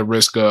 we run the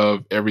risk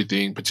of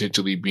everything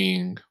potentially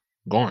being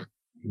gone.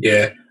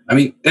 Yeah. I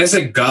mean, there's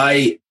a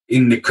guy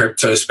in the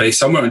crypto space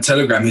somewhere on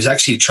Telegram who's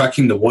actually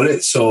tracking the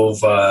wallets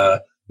of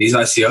these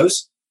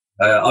ICOs.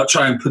 I'll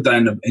try and put that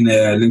in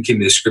a link in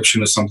the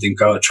description or something.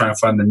 I'll try and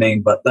find the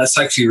name. But that's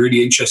actually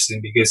really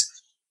interesting because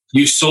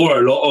you saw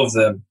a lot of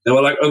them. There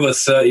were like over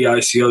 30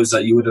 ICOs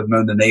that you would have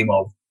known the name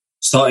of,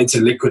 starting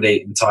to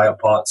liquidate entire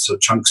parts or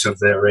chunks of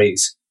their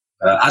raise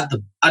at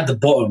the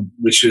bottom,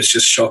 which was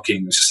just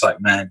shocking. It's just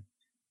like, man,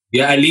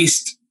 yeah, at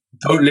least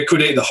don't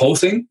liquidate the whole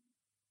thing.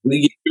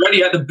 You're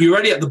already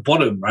at the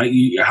bottom, right?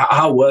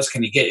 How worse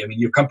can it get? I mean,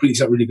 your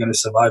company's not really going to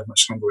survive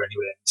much longer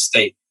anyway in the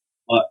state.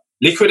 But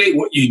liquidate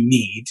what you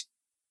need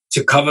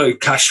to cover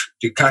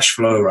the cash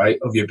flow, right,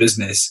 of your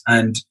business,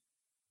 and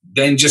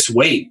then just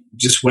wait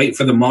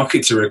for the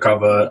market to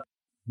recover.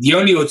 The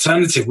only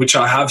alternative, which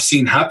I have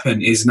seen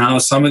happen, is now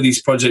some of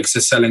these projects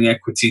are selling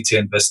equity to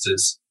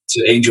investors,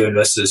 to angel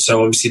investors.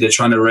 So obviously they're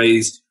trying to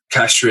raise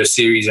cash for a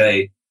Series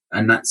A,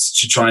 and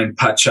that's to try and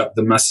patch up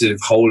the massive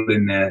hole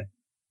in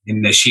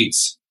their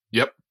sheets.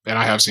 Yep. And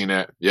I have seen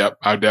that. Yep.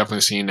 I've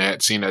definitely seen that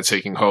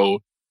taking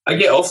hold. I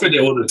get offered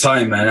it all the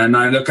time, man. And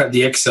I look at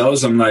the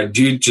Excels, I'm like,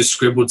 dude, just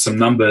scribbled some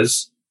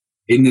numbers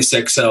in this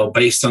Excel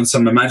based on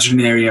some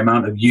imaginary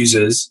amount of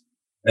users,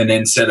 and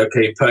then said,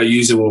 okay, per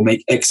user will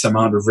make X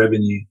amount of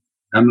revenue.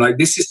 I'm like,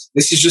 this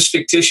is just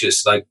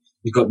fictitious. Like,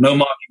 you've got no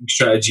marketing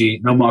strategy,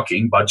 no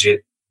marketing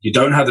budget. You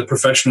don't have the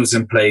professionals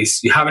in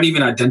place. You haven't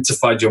even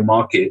identified your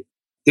market.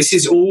 This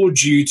is all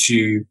due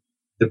to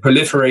the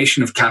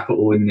proliferation of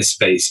capital in this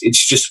space.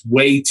 It's just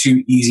way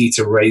too easy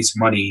to raise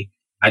money.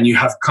 And you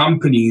have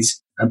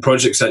companies and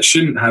projects that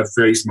shouldn't have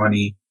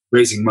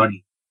raising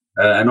money.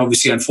 And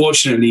obviously,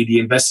 unfortunately, the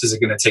investors are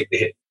going to take the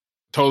hit.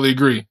 Totally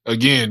agree.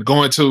 Again,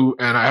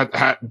 and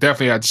I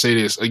definitely had to say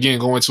this, again,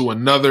 going to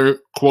another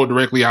quote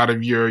directly out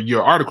of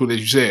your article that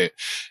you said.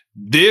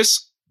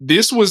 This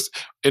was,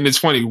 and it's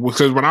funny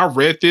because when I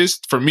read this,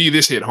 for me,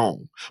 this hit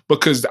home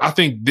because I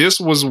think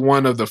this was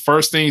one of the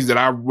first things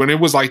that when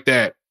it was like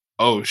that,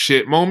 oh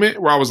shit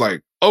moment where I was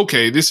like,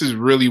 okay, this is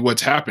really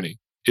what's happening,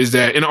 is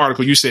that in the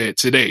article you said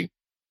today,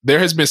 there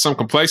has been some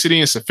complexity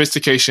and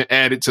sophistication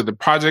added to the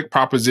project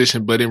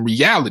proposition, but in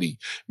reality,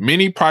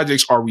 many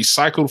projects are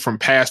recycled from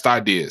past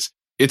ideas.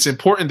 It's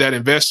important that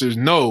investors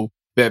know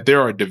that there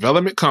are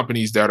development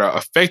companies that are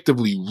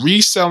effectively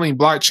reselling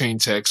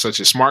blockchain tech, such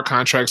as smart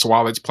contracts,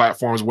 wallets,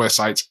 platforms,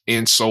 websites,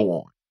 and so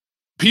on.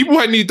 People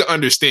need to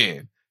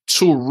understand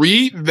to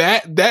read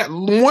that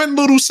one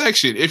little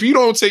section. If you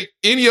don't take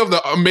any of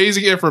the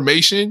amazing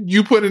information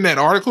you put in that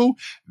article,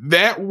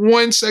 that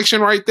one section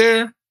right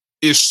there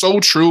is so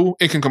true.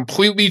 It can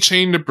completely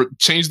change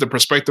the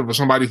perspective of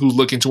somebody who's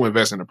looking to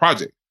invest in a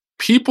project.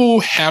 People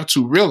have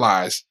to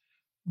realize,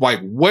 like,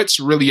 what's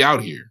really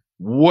out here.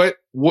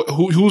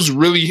 Who's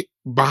really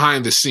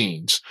behind the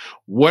scenes?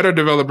 What are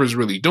developers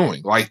really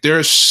doing? Like,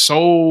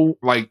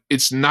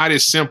 it's not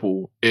as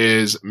simple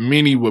as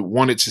many would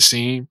want it to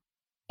seem,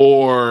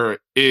 I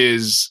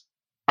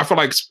feel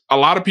like a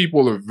lot of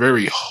people are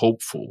very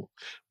hopeful,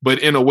 but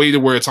in a way to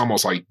where it's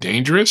almost like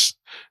dangerous.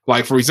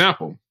 Like, for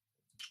example,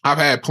 I've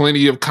had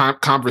plenty of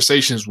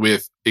conversations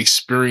with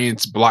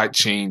experienced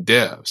blockchain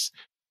devs.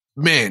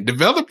 Man,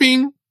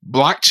 developing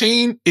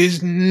blockchain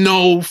is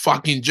no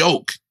fucking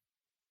joke.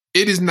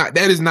 That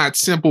is not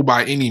simple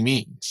by any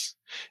means.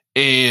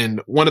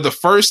 And one of the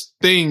first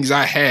conversations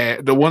I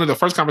had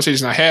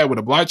with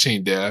a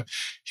blockchain dev,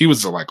 he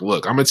was like,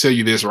 look, I'm going to tell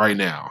you this right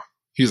now.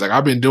 He's like,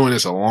 I've been doing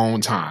this a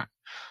long time.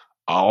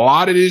 A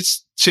lot of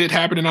this shit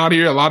happening out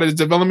here, a lot of this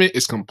development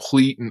is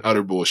complete and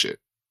utter bullshit.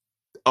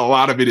 A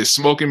lot of it is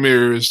smoke and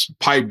mirrors,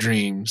 pipe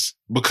dreams,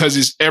 because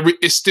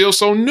it's still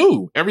so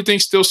new.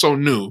 Everything's still so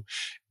new,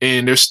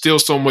 and there's still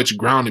so much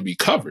ground to be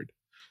covered.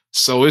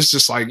 So it's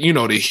just like,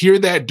 to hear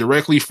that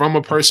directly from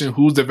a person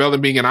who's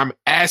developing and I'm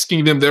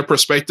asking them their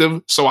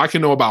perspective so I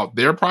can know about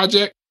their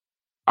project.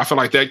 I feel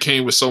like that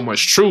came with so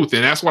much truth.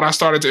 And that's what I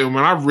started to,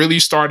 when I really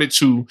started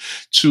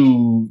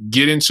to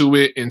get into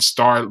it and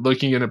start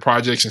looking into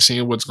projects and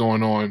seeing what's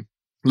going on,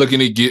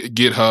 looking at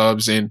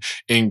GitHubs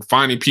and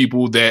finding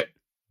people that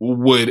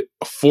would,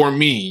 for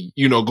me,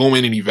 go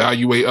in and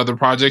evaluate other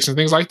projects and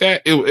things like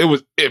that.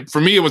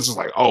 For me, it was just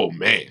like, oh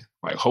man,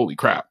 like, holy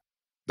crap.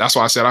 That's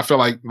why I said, I feel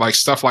like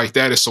stuff like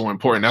that is so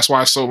important. That's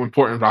why it's so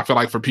important. I feel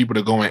like for people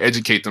to go and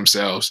educate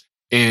themselves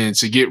and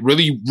to get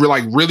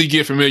really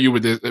get familiar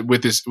with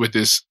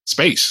this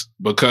space,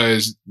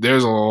 because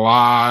there's a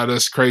lot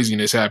of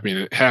craziness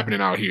happening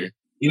out here.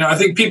 I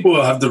think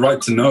people have the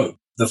right to know.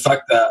 The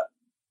fact that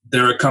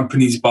there are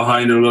companies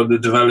behind a lot of the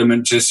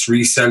development just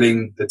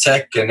reselling the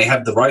tech and they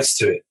have the rights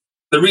to it.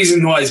 The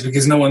reason why is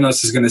because no one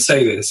else is going to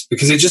say this,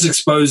 because it just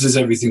exposes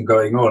everything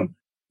going on.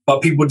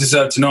 But people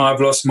deserve to know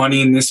I've lost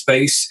money in this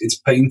space. It's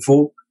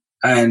painful.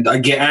 And I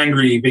get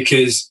angry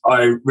because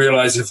I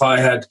realize if I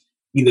had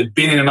either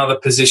been in another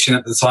position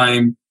at the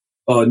time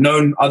or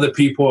known other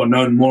people or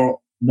known more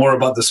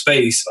about the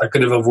space, I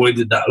could have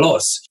avoided that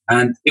loss.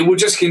 And it will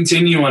just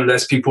continue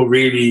unless people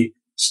really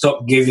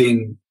stop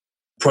giving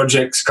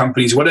projects,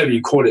 companies, whatever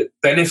you call it,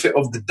 benefit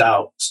of the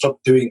doubt, stop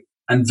doing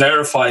and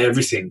verify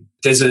everything.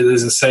 There's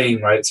a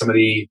saying, right? Some of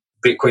the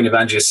Bitcoin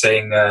evangelists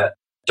saying,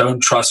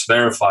 don't trust,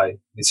 verify.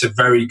 It's a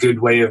very good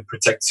way of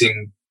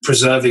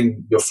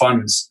preserving your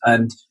funds.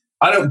 And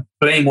I don't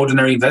blame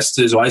ordinary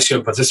investors or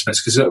ICO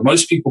participants, because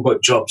most people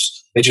got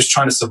jobs. They're just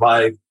trying to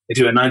survive. They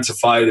do a 9 to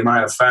 5. They might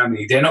have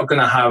family. They're not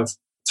going to have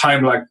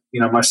time like,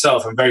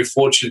 myself. I'm very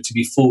fortunate to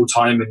be full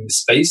time in this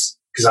space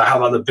because I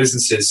have other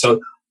businesses.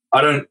 So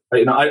I don't,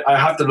 I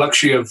have the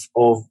luxury of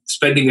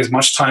spending as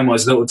much time or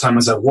as little time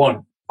as I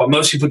want. But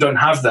most people don't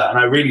have that. And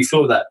I really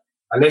feel that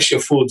unless you're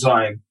full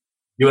time,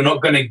 you're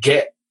not going to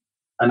get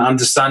and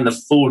understand the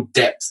full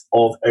depth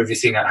of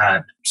everything at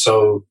hand.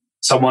 So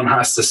someone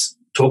has to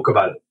talk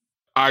about it.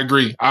 I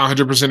agree. I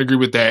 100% agree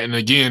with that. And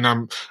again,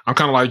 I'm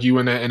kind of like you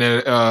in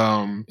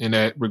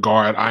that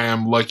regard. I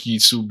am lucky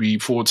to be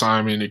full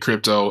time in the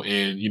crypto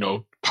and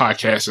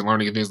podcasts and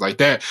learning and things like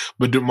that.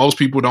 But most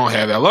people don't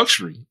have that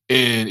luxury,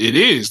 and it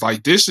is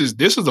like this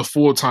is a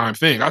full time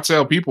thing. I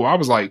tell people, I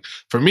was like,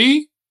 for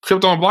me,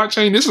 crypto and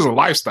blockchain, this is a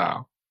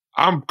lifestyle.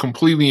 I'm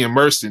completely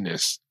immersed in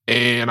this,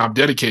 and I'm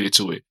dedicated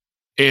to it.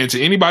 And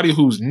to anybody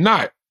who's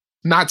not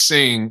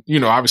saying,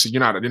 obviously you're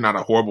not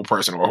a horrible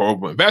person or a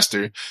horrible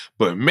investor,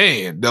 but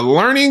man, the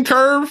learning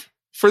curve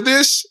for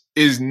this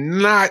is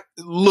not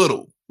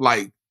little.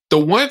 Like, the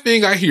one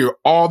thing I hear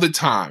all the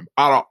time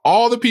out of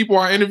all the people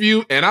I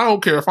interview, and I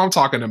don't care if I'm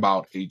talking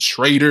about a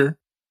trader,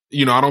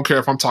 I don't care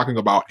if I'm talking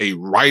about a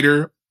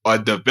writer, a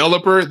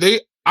developer,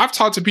 I've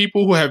talked to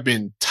people who have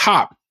been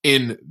top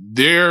in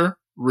their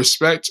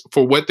respect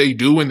for what they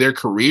do in their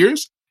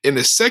careers. And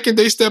the second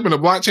they step into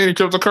blockchain and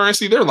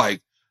cryptocurrency, they're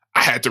like,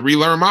 I had to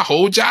relearn my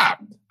whole job.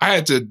 I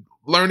had to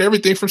learn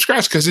everything from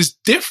scratch because it's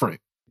different.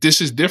 This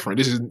is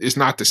different. It's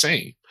not the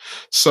same.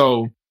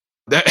 So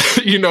that,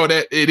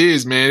 that it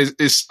is, man.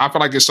 I feel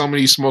like there's so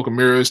many smoke and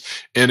mirrors.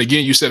 And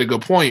again, you said a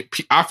good point.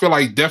 I feel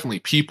like definitely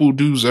people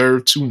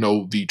deserve to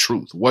know the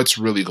truth. What's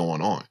really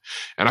going on?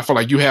 And I feel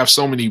like you have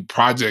so many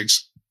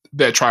projects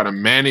that try to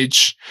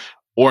manage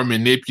or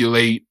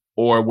manipulate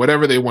or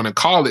whatever they want to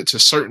call it to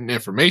certain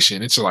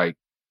information. It's like,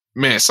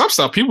 man, some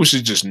stuff people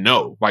should just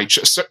know. Like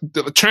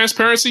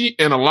transparency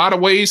in a lot of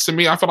ways, to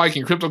me, I feel like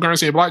in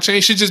cryptocurrency and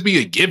blockchain should just be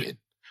a given.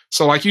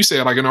 So like you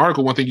said, like in the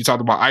article, one thing you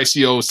talked about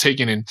ICOs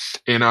taking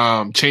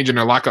and changing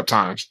their lockup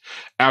times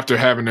after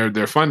having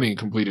their funding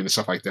completed and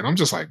stuff like that. I'm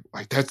just like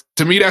that,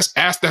 to me,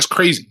 that's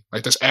crazy.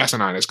 Like, that's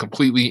asinine. That's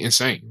completely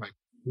insane. Like,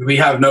 we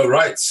have no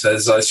rights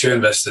as ICO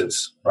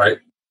investors, right?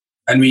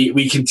 And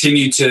we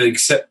continue to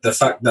accept the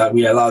fact that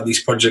we allow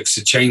these projects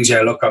to change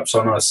their lockups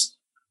on us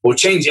or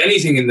change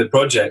anything in the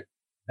project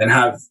and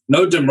have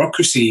no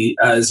democracy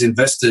as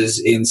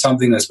investors in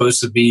something that's supposed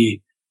to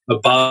be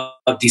about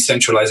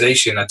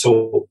decentralization at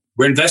all.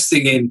 We're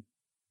investing in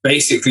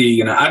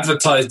basically,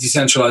 advertised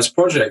decentralized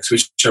projects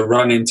which are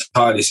run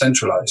entirely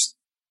centralized.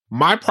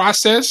 My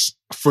process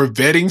for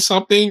vetting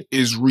something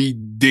is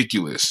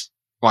ridiculous.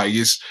 Like,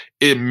 it's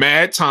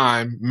mad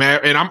time,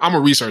 and I'm a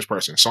research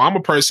person. So I'm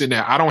a person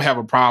that I don't have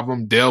a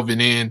problem delving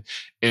in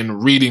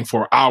and reading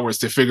for hours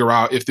to figure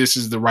out if this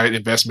is the right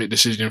investment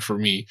decision for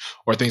me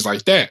or things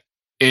like that.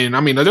 And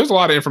I mean, there's a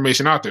lot of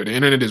information out there. The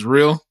internet is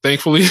real,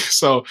 thankfully.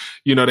 So,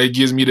 that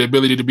gives me the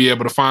ability to be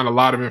able to find a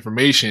lot of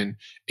information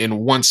in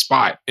one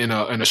spot in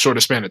a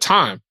shorter span of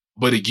time.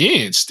 But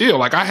again, still,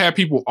 like, I have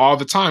people all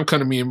the time come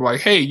to me and be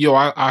like, hey, yo,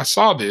 I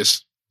saw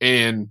this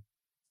and,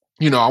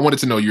 I wanted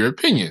to know your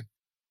opinion.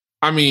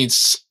 I mean,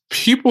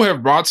 people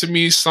have brought to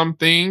me some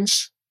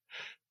things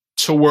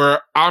to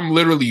where I'm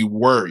literally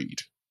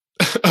worried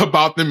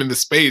about them in the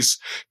space.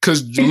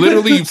 Cause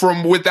literally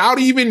from without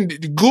even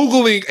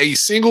Googling a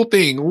single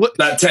thing.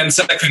 That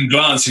 10-second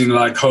glance, you're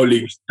like,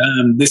 holy,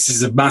 this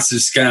is a massive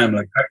scam.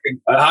 Like,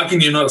 how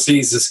can you not see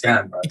it's a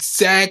scam? Right?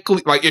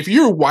 Exactly. Like if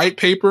your white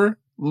paper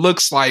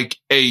looks like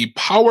a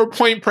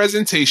PowerPoint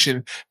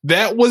presentation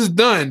that was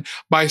done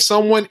by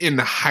someone in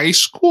high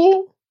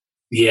school.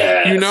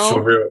 Yeah. You know?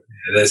 For real.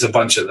 There's a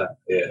bunch of that.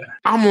 Yeah.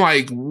 I'm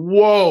like,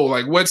 whoa,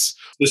 like what's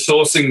the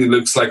sourcing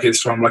looks like it's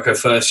from like a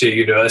first year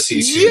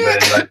university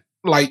student,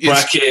 like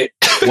bracket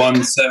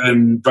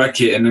 1-7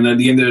 bracket, and then at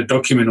the end of the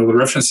document all the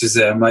references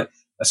there. I'm like,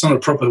 that's not a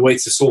proper way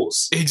to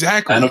source.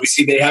 Exactly. And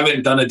obviously they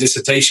haven't done a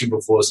dissertation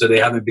before, so they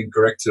haven't been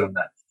corrected on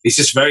that. It's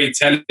just very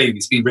telling.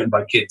 It's been written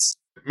by kids.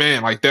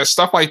 Man, like that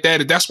stuff like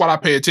that, that's what I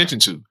pay attention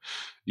to.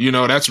 You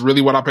know, that's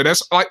really what I pay.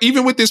 That's like,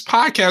 even with this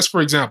podcast,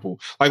 for example,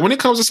 like when it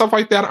comes to stuff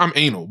like that, I'm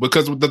anal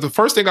because the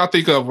first thing I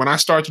think of when I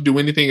start to do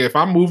anything, if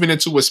I'm moving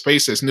into a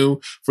space that's new,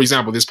 for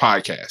example, this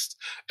podcast,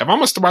 if I'm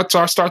going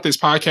to start this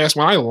podcast,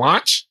 when I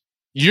launch,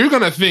 you're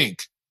going to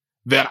think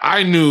that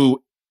I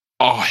knew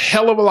a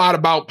hell of a lot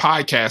about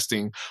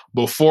podcasting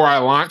before I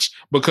launch,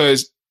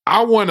 because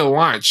I want to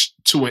launch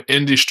to an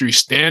industry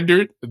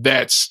standard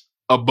that's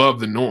above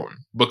the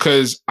norm,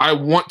 because I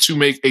want to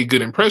make a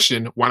good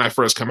impression when I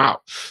first come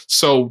out.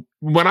 So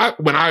when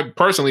I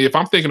personally, if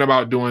I'm thinking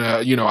about doing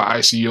a, you know, an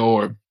ICO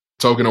or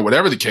token or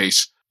whatever the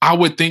case, I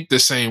would think the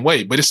same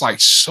way. But it's like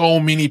so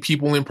many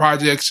people in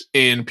projects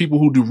and people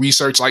who do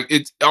research, like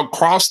it's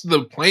across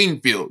the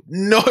playing field.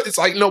 No, it's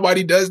like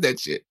nobody does that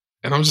shit.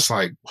 And I'm just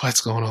like, what's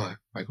going on?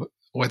 Like,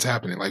 what's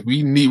happening? Like,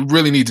 we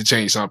really need to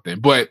change something.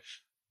 But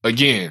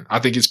again, I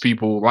think it's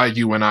people like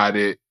you and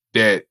I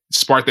that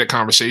spark that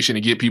conversation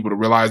and get people to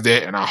realize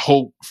that. And I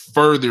hope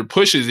further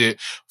pushes it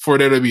for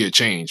there to be a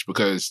change,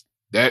 because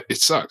that it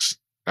sucks.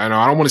 I know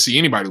I don't want to see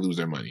anybody lose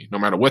their money, no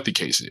matter what the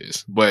case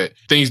is. But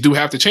things do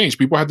have to change.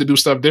 People have to do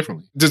stuff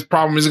differently. This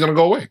problem isn't going to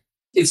go away.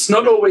 It's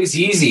not always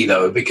easy,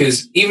 though,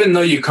 because even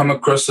though you come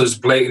across those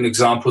blatant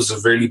examples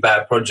of really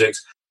bad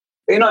projects,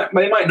 they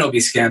might not be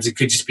scams. It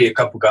could just be a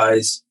couple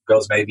guys,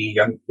 girls maybe,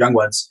 young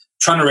ones,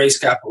 trying to raise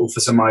capital for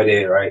some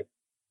idea, right?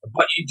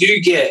 But you do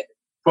get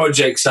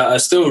projects that are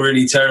still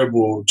really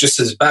terrible, just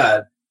as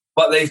bad,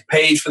 but they've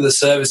paid for the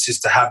services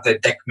to have their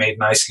deck made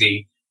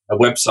nicely, a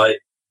website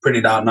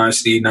printed out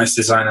nicely, nice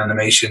design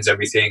animations,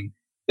 everything.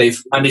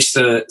 They've managed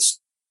to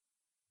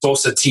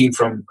source a team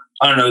from,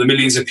 I don't know, the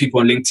millions of people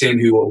on LinkedIn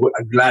who will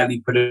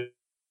gladly put it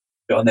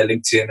on their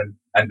LinkedIn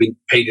and being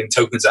paid in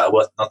tokens that are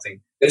worth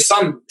nothing. There's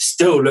some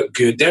still look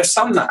good. There's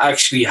some that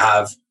actually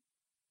have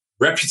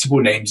reputable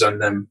names on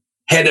them.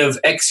 Head of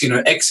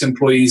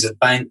ex-employees of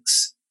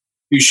banks,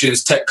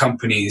 institutions, tech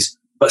companies,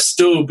 but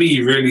still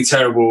be really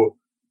terrible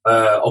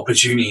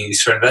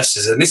opportunities for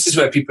investors. And this is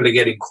where people are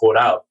getting caught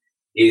out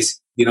is,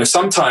 you know,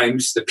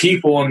 sometimes the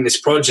people on this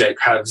project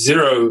have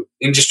zero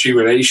industry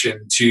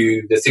relation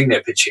to the thing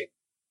they're pitching.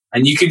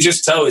 And you can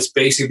just tell it's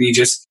basically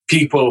just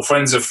people,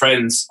 friends of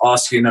friends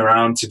asking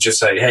around to just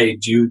say, hey,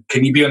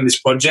 can you be on this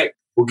project?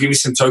 We'll give you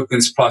some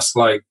tokens plus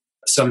like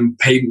some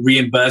paid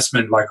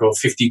reimbursement, like or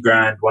 50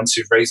 grand once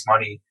you've raised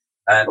money.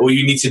 And all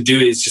you need to do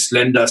is just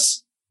lend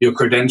us your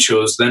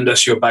credentials, lend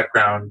us your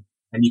background,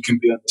 and you can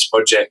be on this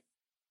project.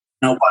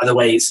 Now, by the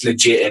way, it's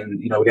legit,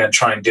 and you know we're going to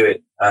try and do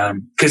it.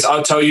 Because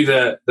I'll tell you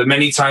the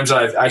many times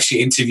I've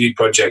actually interviewed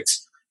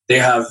projects, they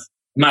have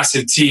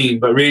massive team,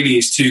 but really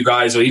it's two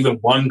guys or even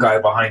one guy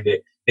behind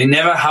it. They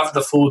never have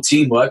the full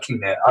team working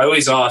there. I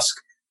always ask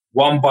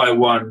one by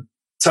one,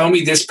 tell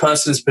me this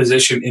person's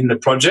position in the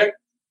project,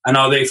 and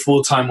are they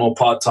full-time or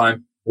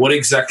part-time? What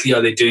exactly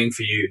are they doing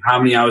for you? How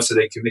many hours are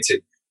they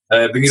committed?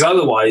 Because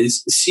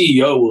otherwise, the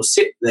CEO will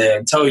sit there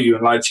and tell you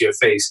and lie to your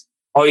face,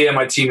 oh yeah,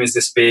 my team is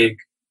this big.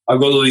 I've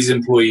got all these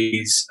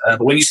employees.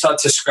 But when you start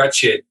to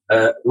scratch it,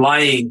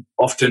 lying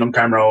often on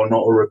camera or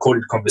not a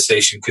recorded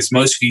conversation, because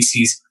most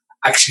VCs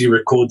actually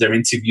record their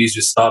interviews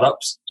with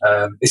startups.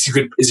 It's a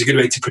good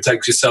way to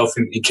protect yourself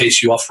in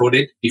case you are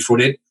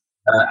defrauded.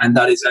 And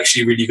that is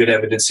actually really good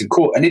evidence in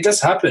court. And it does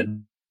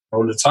happen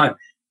all the time.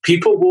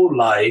 People will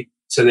lie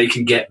so they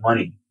can get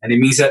money. And it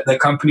means that the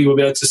company will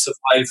be able to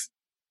survive.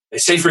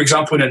 Say, for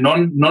example, in a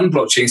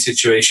non-blockchain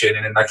situation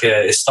and in like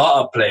a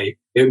startup play,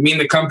 it would mean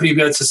the company will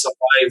be able to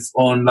survive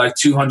on like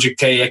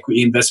 200K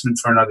equity investment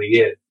for another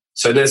year.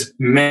 So there's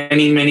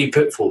many, many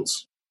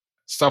pitfalls.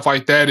 Stuff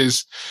like that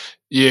is,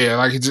 yeah,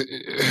 like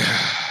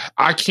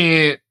I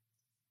can't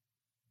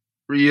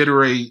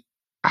reiterate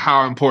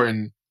how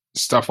important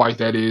stuff like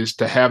that is,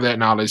 to have that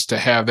knowledge, to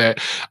have that.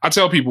 I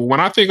tell people,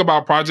 when I think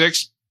about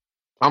projects,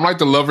 I'm like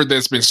the lover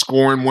that's been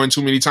scoring one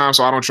too many times,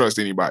 so I don't trust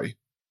anybody.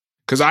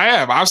 Because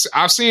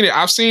I've seen it.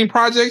 I've seen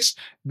projects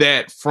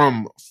that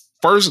from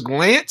first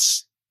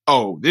glance,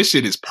 oh, this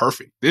shit is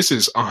perfect. This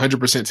is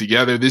 100%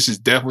 together. This is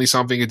definitely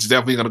something. It's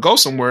definitely going to go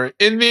somewhere.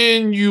 And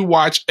then you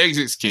watch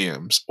exit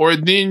scams, or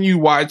then you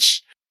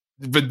watch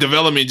the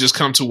development just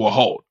come to a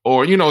halt,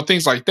 or, you know,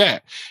 things like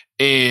that.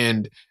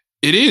 And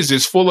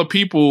it's full of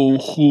people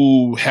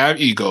who have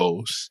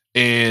egos,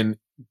 and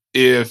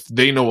if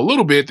they know a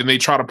little bit, then they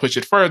try to push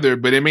it further,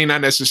 but it may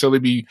not necessarily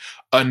be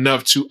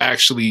enough to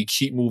actually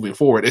keep moving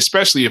forward,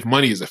 especially if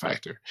money is a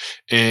factor.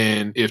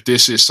 And if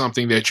this is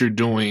something that you're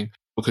doing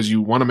because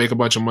you want to make a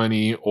bunch of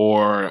money,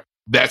 or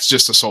that's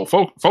just the sole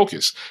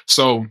focus.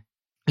 So,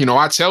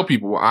 I tell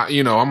people,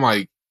 I'm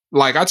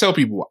I tell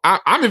people,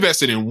 I'm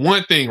invested in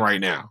one thing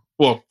right now.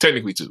 Well,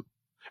 technically two.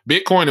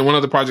 Bitcoin and one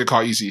other project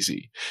called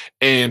ECC.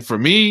 And for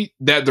me,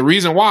 that the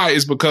reason why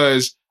is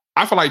because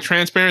I feel like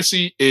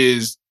transparency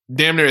is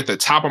damn near at the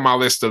top of my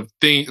list of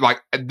things.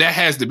 Like, that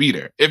has to be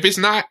there. If it's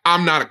not,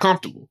 I'm not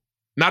comfortable.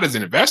 Not as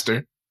an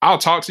investor. I'll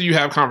talk to you,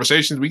 have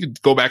conversations. We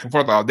could go back and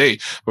forth all day.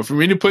 But for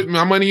me to put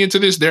my money into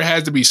this, there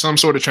has to be some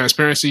sort of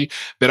transparency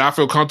that I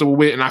feel comfortable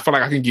with. And I feel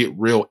like I can get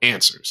real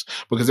answers.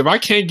 Because if I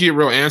can't get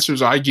real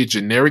answers, or I get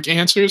generic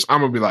answers,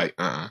 I'm going to be like,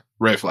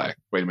 red flag.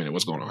 Wait a minute,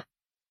 what's going on?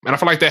 And I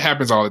feel like that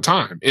happens all the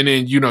time. And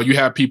then, you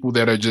have people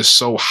that are just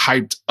so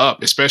hyped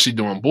up, especially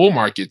during bull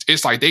markets.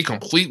 It's like they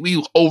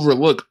completely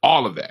overlook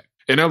all of that.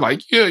 And they're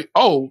like,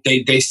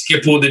 They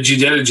skip all the due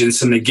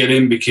diligence and they get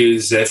in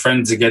because their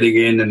friends are getting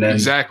in. And then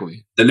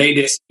exactly, the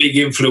latest big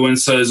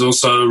influencer is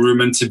also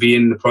rumored to be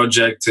in the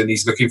project and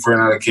he's looking for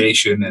an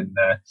allocation. And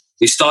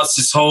it starts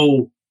this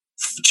whole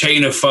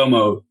chain of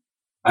FOMO.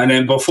 And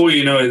then before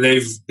you know it,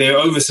 they're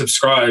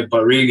oversubscribed.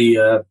 But really,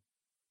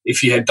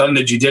 if you had done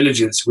the due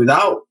diligence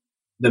without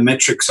the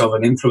metrics of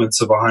an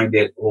influencer behind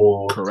it,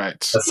 or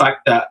correct, the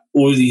fact that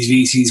all these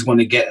VCs want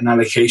to get an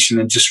allocation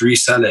and just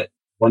resell it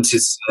once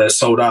it's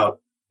sold out.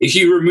 If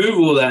you remove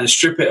all that and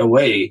strip it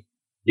away,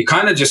 you're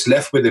kind of just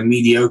left with a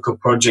mediocre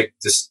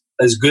project, just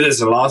as good as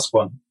the last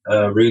one,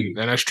 really.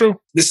 And that's true.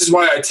 This is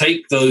why I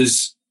take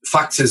those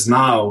factors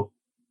now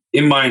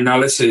in my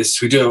analysis.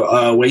 We do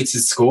a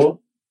weighted score,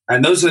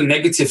 and those are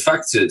negative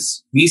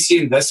factors. VC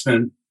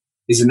investment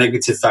is a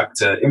negative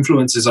factor.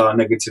 Influencers are a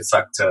negative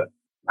factor.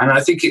 And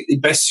I think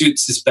it best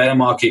suits this bear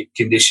market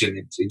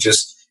condition.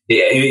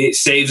 It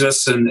saves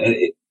us, and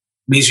it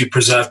means we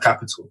preserve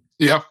capital.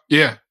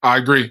 Yeah, I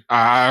agree.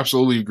 I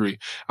absolutely agree.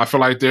 I feel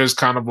like there's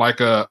kind of like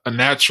a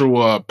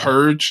natural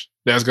purge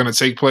that's going to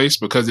take place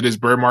because it is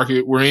bear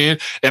market we're in.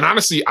 And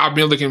honestly, I've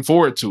been looking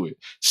forward to it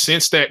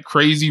since that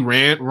crazy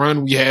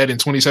run we had in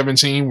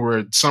 2017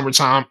 where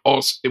summertime,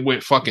 it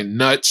went fucking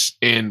nuts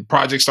and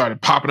projects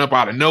started popping up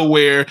out of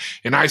nowhere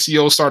and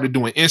ICO started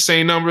doing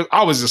insane numbers.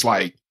 I was just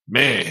like,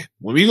 man,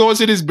 when we go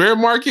into this bear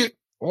market,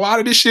 a lot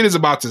of this shit is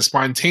about to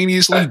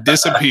spontaneously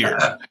disappear.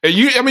 And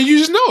you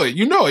just know it.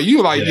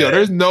 You like,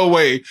 there's no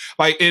way.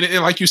 Like,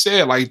 and like you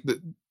said, like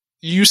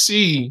you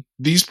see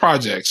these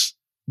projects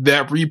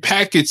that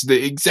repackage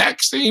the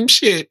exact same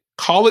shit,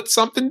 call it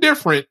something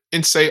different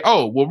and say,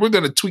 oh, well, we're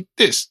going to tweak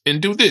this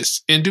and do that.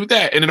 And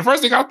then the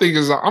first thing I think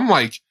is, I'm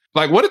like,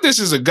 what if this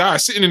is a guy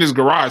sitting in his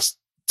garage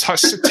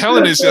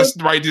telling us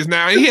just right just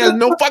now, and he has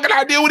no fucking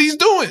idea what he's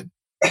doing?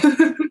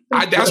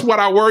 That's what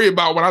I worry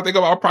about when I think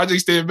about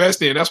projects to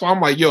invest in. That's why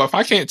I'm like, if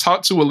I can't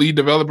talk to a lead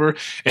developer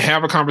and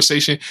have a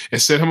conversation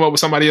and set him up with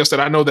somebody else that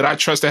I know that I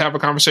trust to have a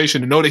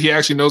conversation to know that he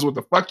actually knows what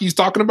the fuck he's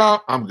talking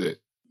about, I'm good.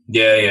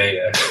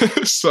 Yeah.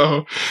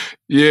 So,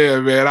 yeah,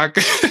 man.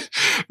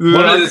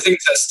 One of the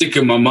things that stick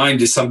in my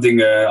mind is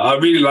something I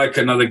really like.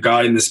 Another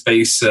guy in the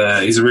space.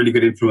 He's a really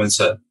good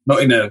influencer,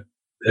 not in a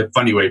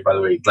funny way, by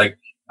the way. Like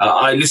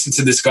I listen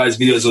to this guy's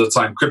videos all the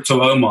time.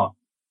 Crypto Omar,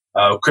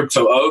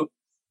 Crypto O.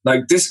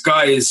 Like, this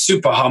guy is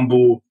super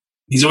humble.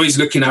 He's always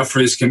looking out for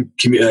his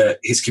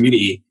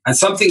community. And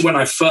something when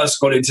I first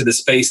got into the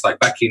space, like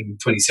back in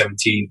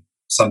 2017,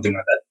 something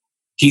like that,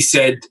 he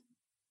said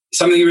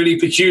something really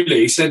peculiar.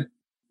 He said,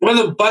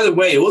 well, by the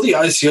way, all the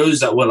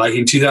ICOs that were like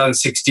in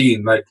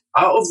 2016, like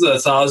out of the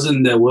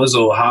 1,000 there was,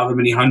 or however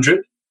many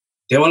hundred,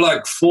 there were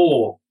like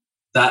 4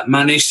 that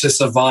managed to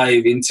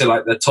survive into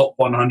like the top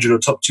 100 or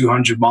top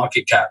 200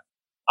 market cap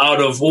out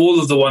of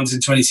all of the ones in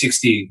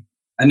 2016.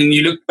 And then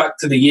you look back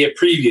to the year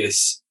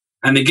previous,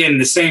 and again,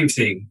 the same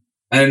thing,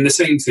 and the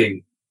same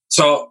thing.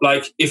 So,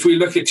 like, if we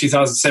look at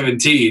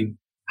 2017,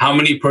 how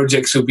many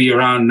projects will be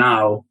around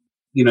now?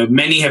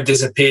 Many have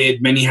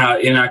disappeared, many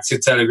have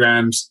inactive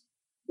telegrams.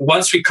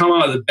 Once we come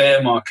out of the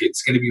bear market,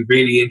 it's going to be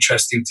really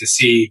interesting to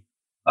see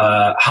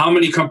how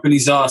many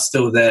companies are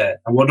still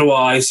there, and what do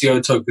our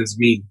ICO tokens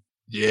mean?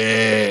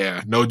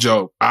 Yeah, no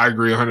joke. I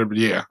agree 100%.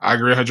 Yeah, I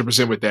agree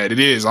 100% with that. It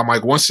is. I'm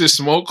like, once this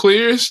smoke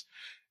clears,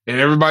 and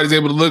everybody's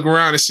able to look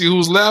around and see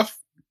who's left,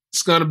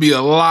 it's going to be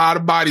a lot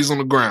of bodies on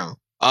the ground.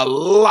 A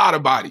lot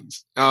of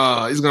bodies.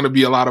 It's going to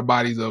be a lot of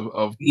bodies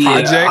of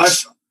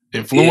projects,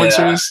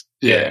 influencers.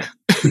 Yeah.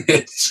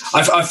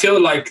 I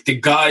feel like the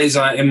guys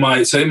are in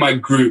my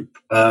group,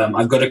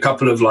 I've got a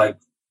couple of like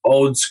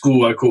old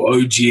school, I call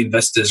OG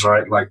investors,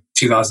 right? Like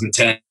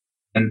 2010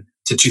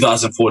 to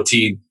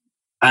 2014.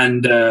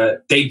 And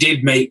they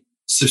did make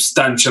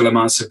substantial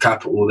amounts of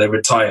capital. They're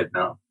retired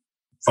now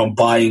from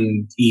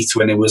buying ETH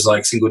when it was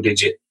like single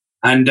digit.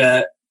 And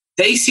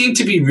they seem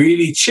to be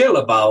really chill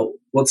about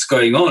what's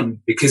going on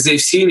because they've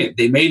seen it.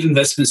 They made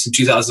investments in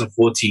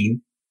 2014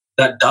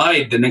 that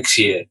died the next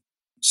year.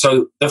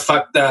 So the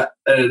fact that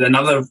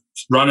another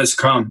run has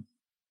come,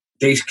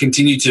 they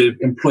continue to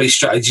employ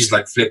strategies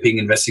like flipping,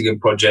 investing in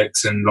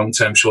projects, and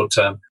long-term,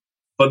 short-term.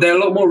 But they're a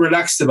lot more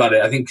relaxed about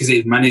it, I think, because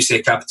they've managed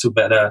their capital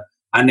better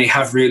and they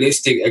have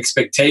realistic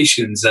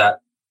expectations that,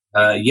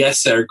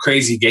 yes, there are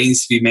crazy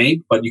gains to be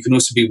made, but you can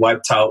also be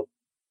wiped out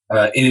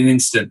in an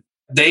instant.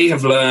 They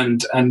have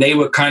learned, and they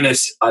were kind of,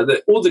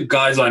 all the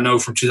guys I know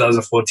from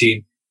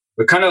 2014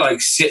 were kind of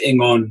like sitting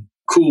on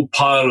cool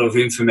pile of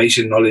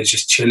information, knowledge,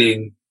 just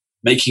chilling,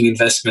 making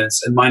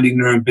investments and minding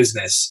their own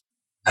business.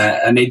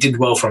 And they did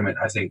well from it,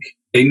 I think.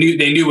 They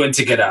knew when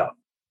to get out.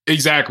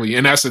 Exactly.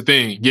 And that's the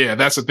thing. Yeah,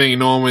 that's the thing.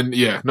 Knowing when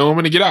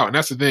to get out. And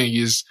that's the thing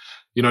is,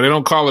 they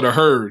don't call it a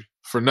herd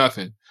for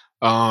nothing.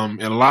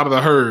 And a lot of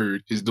the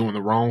herd is doing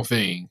the wrong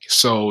thing.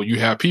 So you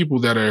have people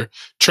that are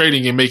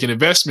trading and making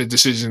investment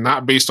decisions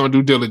not based on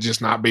due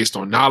diligence, not based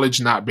on knowledge,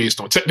 not based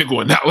on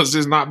technical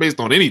analysis, not based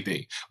on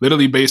anything.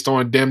 Literally based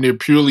on damn near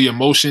purely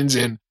emotions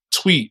and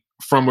tweet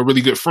from a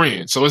really good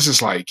friend. So it's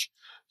just like,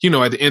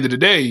 at the end of the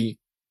day,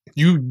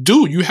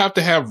 you have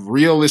to have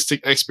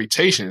realistic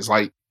expectations.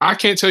 Like, I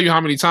can't tell you how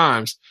many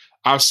times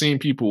I've seen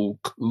people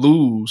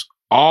lose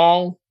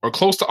all or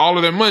close to all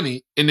of their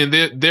money, and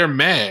then they're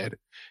mad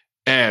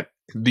at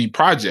the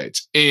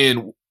project,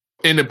 and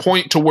in the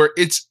point to where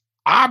it's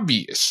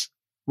obvious,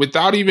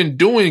 without even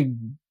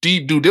doing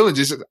deep due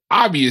diligence, it's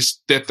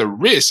obvious that the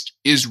risk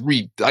is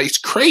it's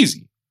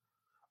crazy.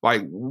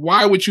 Like,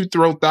 why would you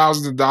throw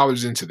thousands of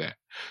dollars into that?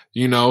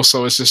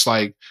 So it's just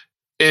like,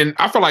 and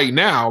I feel like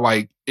now,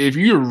 like, if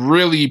you're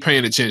really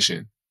paying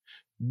attention,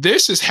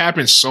 this has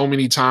happened so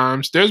many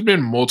times. There's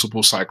been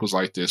multiple cycles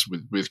like this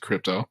with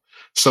crypto.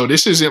 So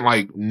this isn't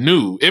like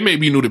new. It may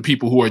be new to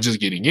people who are just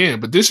getting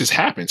in, but this has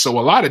happened. So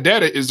a lot of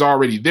data is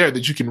already there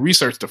that you can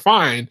research to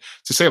find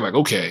to say like,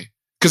 okay,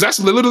 because that's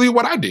literally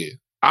what I did.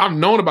 I've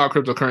known about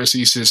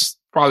cryptocurrency since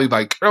probably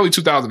like early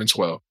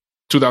 2012,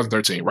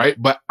 2013, right?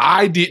 But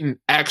I didn't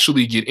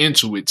actually get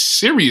into it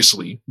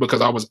seriously because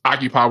I was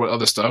occupied with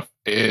other stuff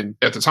and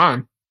at the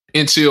time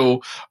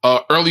until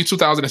early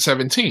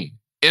 2017.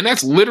 And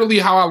that's literally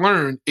how I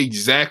learned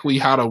exactly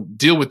how to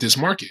deal with this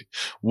market,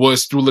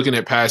 was through looking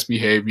at past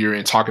behavior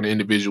and talking to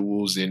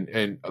individuals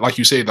and like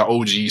you say, the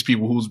OGs,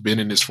 people who's been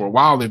in this for a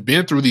while and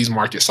been through these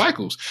market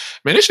cycles.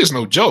 Man, it's just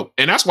no joke.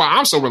 And that's why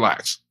I'm so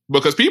relaxed,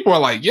 because people are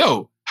like,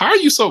 yo, how are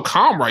you so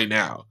calm right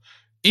now?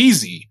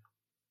 Easy.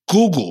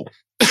 Google.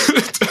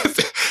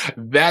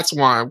 That's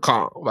why I'm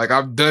calm. Like,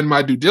 I've done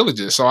my due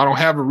diligence, so I don't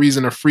have a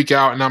reason to freak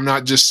out, and I'm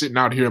not just sitting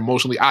out here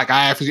emotionally. I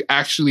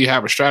actually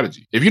have a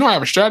strategy. If you don't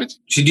have a strategy,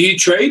 so do you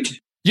trade?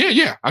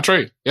 Yeah, I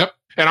trade. Yep,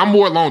 and I'm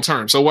more long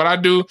term. So what I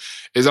do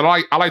is I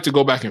like to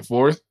go back and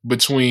forth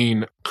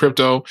between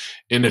crypto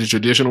and the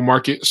traditional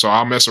market. So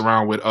I'll mess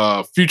around with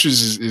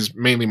futures is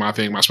mainly my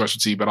thing, my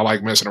specialty, but I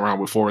like messing around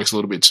with forex a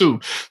little bit too.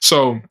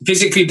 So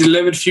physically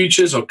delivered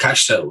futures or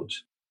cash settled?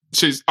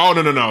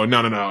 No,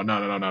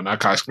 not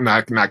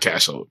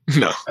cash sold.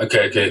 No.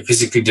 Okay.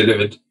 Physically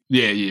delivered.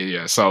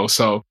 Yeah. So,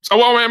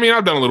 well, I mean,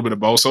 I've done a little bit of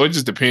both. So it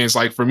just depends.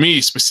 Like, for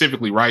me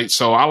specifically, right?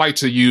 So I like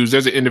to use,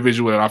 there's an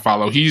individual that I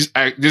follow. This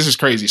is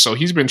crazy. So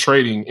he's been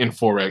trading in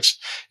forex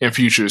and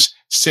futures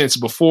since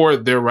before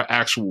there were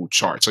actual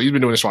charts. So he's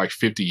been doing this for like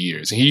 50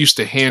 years, and he used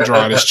to hand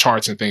draw his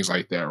charts and things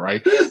like that,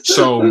 right?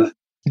 So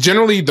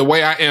generally, the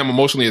way I am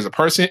emotionally as a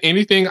person,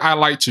 anything I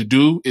like to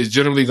do is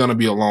generally going to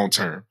be a long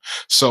term.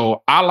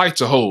 So I like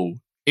to hold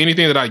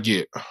anything that I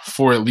get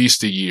for at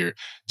least a year,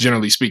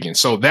 generally speaking.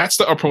 So that's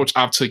the approach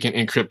I've taken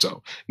in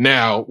crypto.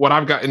 Now, what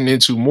I've gotten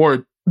into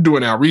more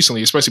doing now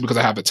recently, especially because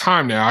I have the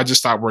time now, I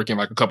just stopped working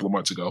like a couple of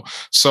months ago.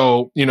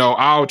 So,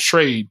 I'll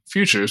trade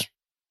futures,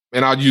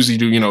 and I'll usually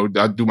do,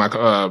 I do my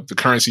the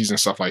currencies and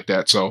stuff like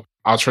that. So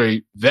I'll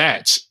trade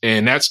that,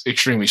 and that's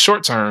extremely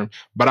short term,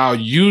 but I'll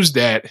use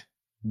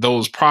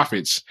those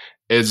profits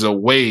as a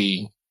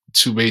way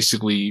to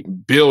basically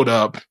build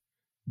up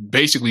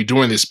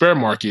during this bear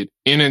market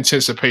in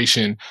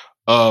anticipation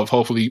of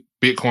hopefully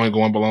Bitcoin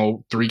going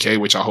below 3K,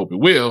 which I hope it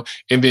will,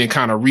 and then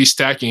kind of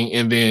restacking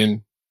and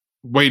then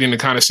waiting to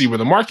kind of see where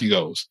the market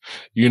goes.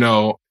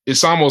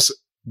 It's almost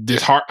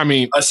disheartening. I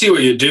mean, I see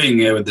what you're doing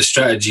here with the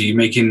strategy. You're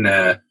making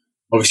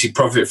obviously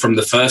profit from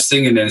the first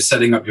thing and then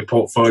setting up your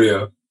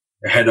portfolio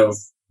ahead of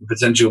a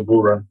potential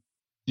bull run.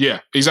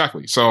 Yeah,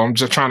 exactly. So I'm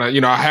just trying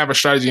to, I have a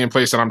strategy in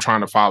place that I'm trying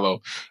to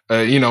follow,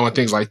 and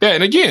things like that.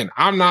 And again,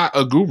 I'm not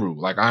a guru.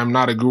 Like, I'm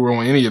not a guru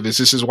on any of this.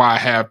 This is why I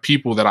have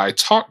people that I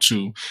talk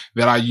to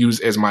that I use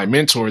as my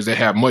mentors that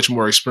have much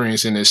more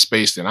experience in this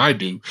space than I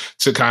do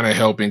to kind of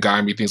help and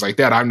guide me, things like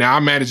that. I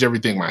manage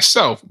everything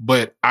myself,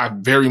 but I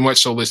very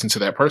much so listen to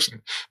that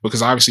person,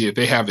 because obviously if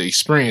they have the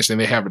experience and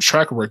they have a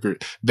track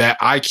record that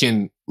I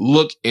can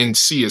look and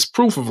see as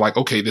proof of like,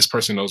 okay, this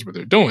person knows what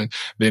they're doing,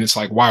 then it's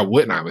like, why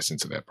wouldn't I listen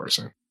to that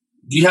person?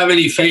 Do you have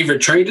any favorite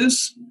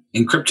traders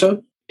in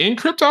crypto? In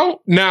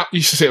crypto? Now,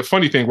 you should say a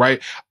funny thing, right?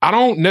 I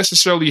don't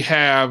necessarily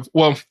have,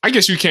 well, I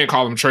guess you can't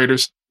call them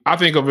traders. I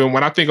think of them,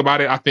 when I think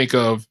about it, I think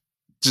of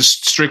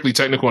just strictly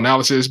technical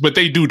analysis, but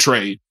they do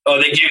trade.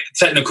 Oh, they give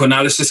technical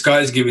analysis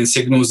guys giving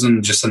signals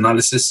and just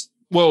analysis?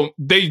 Well,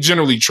 they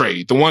generally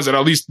trade. The ones that,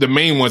 at least the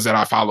main ones that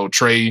I follow,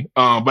 trade.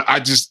 But I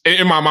just,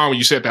 in my mind, when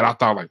you said that, I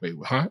thought like, wait,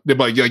 huh? They're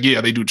like, yeah,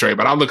 they do trade.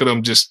 But I look at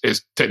them just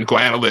as technical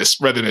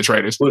analysts rather than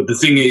traders. Well, the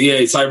thing is,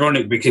 it's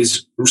ironic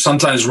because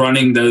sometimes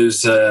running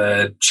those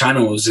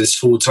channels is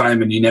full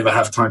time and you never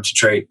have time to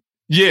trade.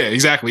 Yeah,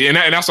 exactly. And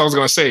that's what I was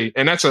going to say.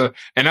 And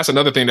that's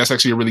another thing that's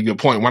actually a really good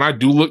point. When I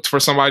do look for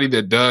somebody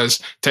that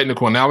does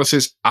technical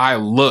analysis, I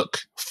look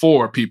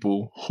for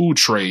people who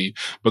trade,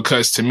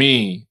 because to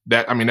me,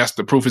 that's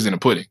the proof is in the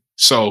pudding.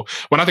 So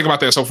when I think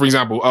about that, so for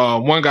example,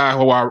 one guy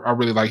who I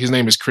really like, his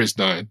name is Chris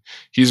Dunn.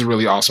 He's a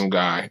really awesome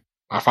guy.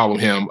 I follow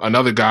him.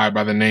 Another guy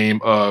by the name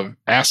of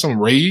Asim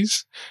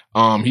Reyes.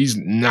 He's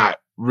not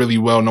really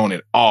well known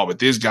at all, but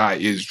this guy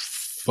is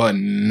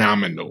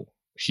phenomenal.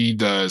 He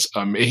does.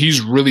 He's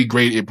really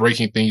great at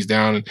breaking things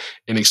down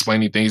and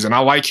explaining things. And I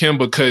like him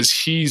because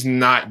he's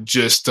not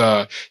just,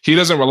 he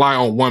doesn't rely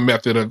on one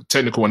method of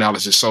technical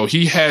analysis. So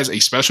he has a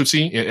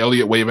specialty in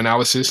Elliott wave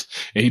analysis,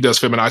 and he does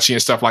Fibonacci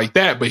and stuff like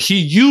that. But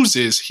he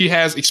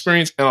has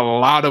experience in a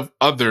lot of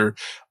other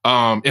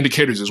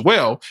indicators as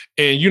well.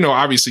 And,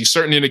 obviously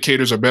certain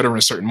indicators are better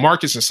in certain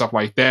markets and stuff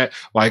like that.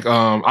 Like,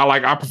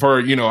 I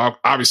prefer,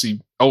 obviously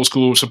old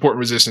school support and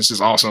resistance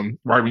is awesome,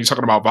 right? When you're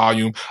talking about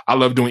volume, I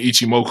love doing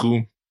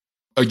Ichimoku.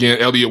 Again,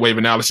 Elliott wave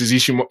analysis,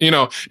 there's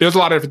a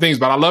lot of different things,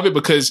 but I love it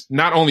because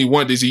not only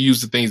one does he use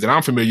the things that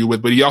I'm familiar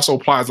with, but he also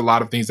applies a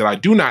lot of things that I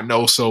do not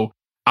know. So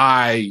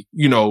I,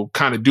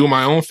 kind of do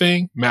my own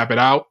thing, map it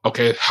out.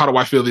 Okay, how do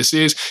I feel this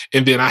is?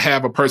 And then I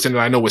have a person that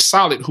I know is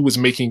solid who is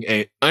making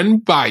an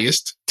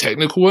unbiased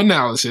technical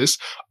analysis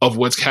of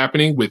what's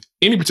happening with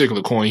any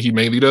particular coin. He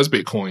mainly does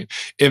Bitcoin.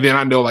 And then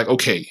I know like,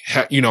 okay,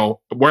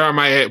 where am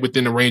I at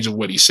within the range of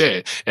what he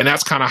said? And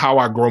that's kind of how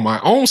I grow my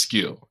own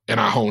skill and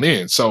I hone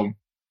in. So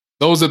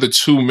those are the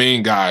two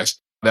main guys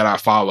that I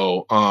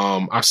follow.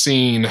 I've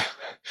seen, and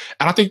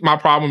I think my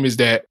problem is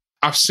that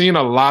I've seen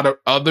a lot of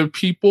other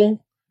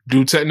people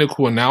do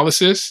technical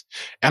analysis,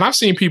 and I've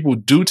seen people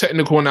do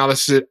technical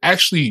analysis that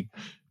actually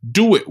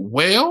do it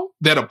well,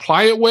 that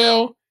apply it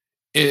well,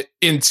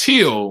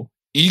 until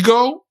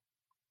ego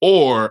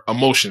or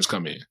emotions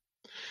come in.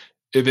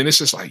 And then it's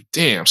just like,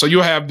 damn. So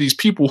you'll have these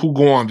people who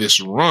go on this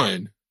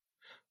run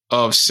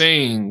of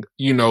saying,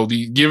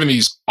 giving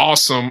these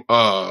awesome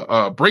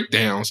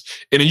breakdowns,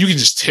 and then you can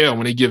just tell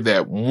when they give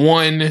that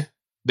one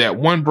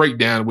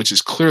breakdown, which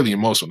is clearly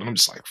emotional. And I'm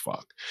just like,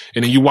 fuck.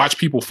 And then you watch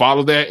people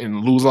follow that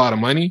and lose a lot of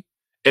money.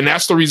 And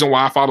that's the reason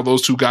why I follow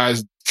those two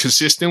guys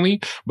consistently,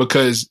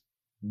 because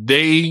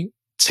they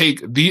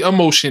take the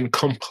emotion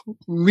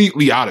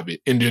completely out of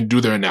it and then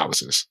do their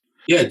analysis.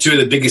 Yeah, two of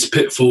the biggest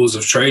pitfalls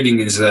of trading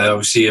is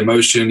obviously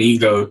emotion,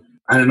 ego.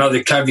 And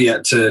another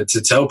caveat to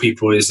tell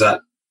people is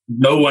that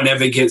no one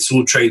ever gets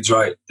all trades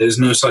right. There's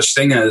no such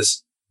thing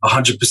as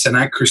 100%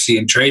 accuracy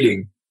in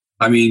trading.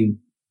 I mean,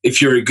 if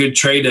you're a good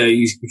trader,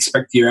 you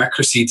expect your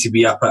accuracy to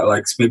be up at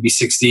like maybe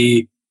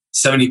 60,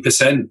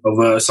 70%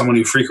 of someone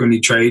who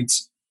frequently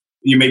trades.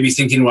 You may be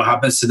thinking, what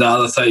happens to the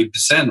other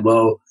 30%?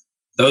 Well,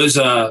 those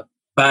are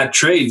bad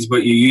trades,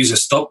 but you use a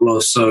stop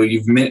loss. So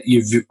you've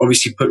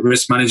obviously put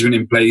risk management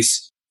in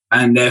place,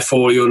 and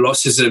therefore your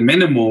losses are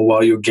minimal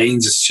while your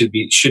gains should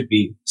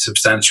be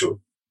substantial.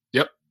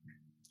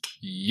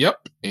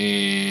 Yep.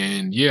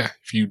 And yeah,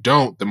 if you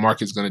don't, the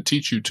market's going to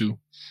teach you to.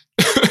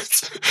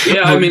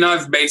 Yeah, I mean,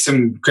 I've made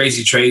some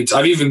crazy trades.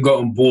 I've even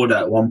gotten bored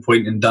at one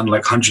point and done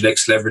like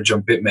 100x leverage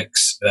on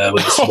BitMEX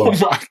with a swap. Oh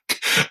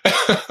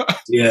my!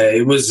 Yeah,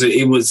 it was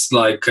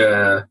like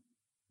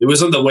it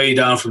was on the way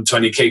down from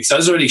 20K because I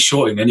was already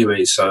shorting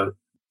anyway. So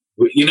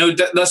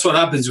that's what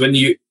happens when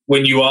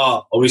you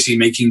are obviously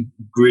making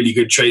really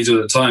good trades all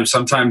the time.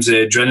 Sometimes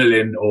the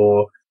adrenaline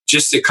or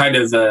just the kind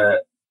of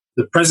the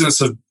presence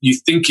of you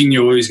thinking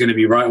you're always going to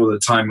be right all the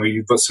time, or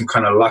you've got some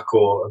kind of luck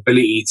or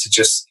ability to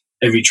just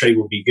every trade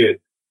will be good.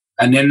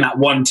 And then that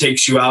one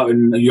takes you out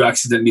and you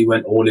accidentally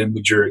went all in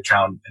with your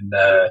account and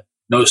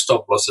no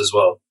stop loss as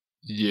well.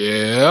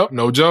 Yeah,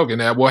 no joke.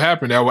 And that will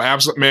happen. That will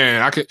absolutely,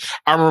 man.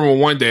 I remember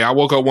one day I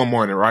woke up one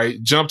morning,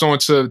 right? Jumped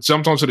onto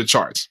the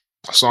charts.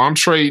 So I'm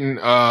trading,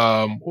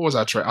 what was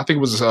I trading? I think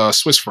it was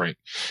Swiss franc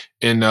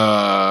in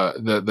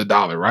the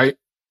dollar, right?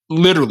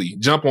 Literally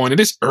jump on it.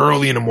 It's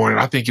early in the morning.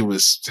 I think it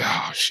was,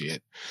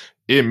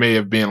 it may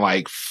have been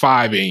like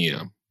 5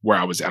 a.m. where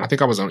I was at. I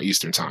think I was on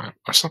Eastern time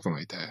or something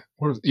like that.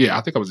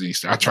 I think I was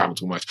Eastern. I travel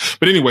too much.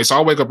 But anyway, so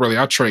I wake up early.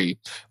 I trade,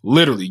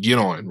 literally get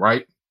on,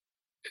 right?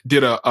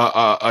 Did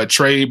a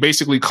trade,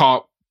 basically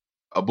caught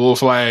a bull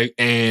flag,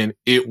 and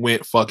it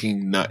went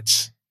fucking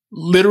nuts.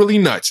 Literally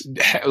nuts.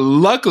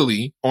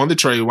 Luckily, on the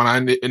trade, when I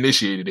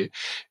initiated it,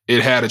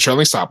 it had a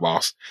trailing stop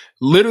loss.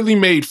 Literally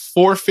made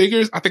 4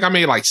 figures. I think I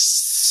made like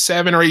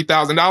 $7,000 or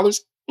 $8,000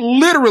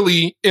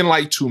 literally in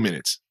like 2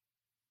 minutes.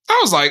 I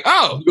was like,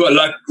 oh. You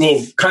got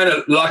kind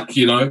of luck,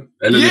 a little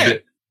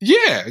bit.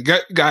 Yeah,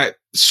 got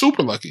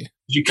super lucky.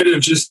 You could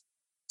have just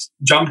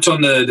jumped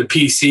on the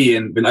PC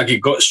and been like, it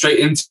got straight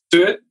into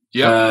it.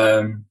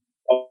 Yeah.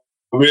 I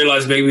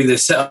realized maybe the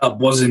setup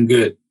wasn't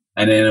good,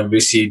 and then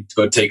obviously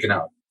got taken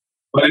out.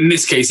 But in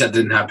this case, that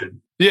didn't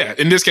happen. Yeah,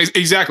 in this case,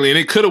 exactly. And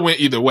it could have went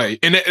either way.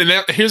 And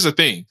here's the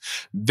thing.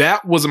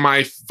 That was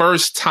my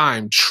first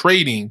time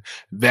trading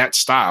that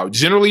style.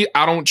 Generally,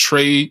 I don't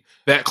trade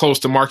that close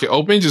to market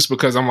open just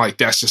because I'm like,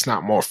 that's just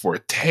not more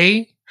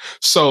forte.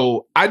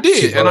 So I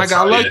did, and I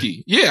got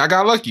lucky. Yeah, I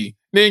got lucky.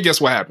 Then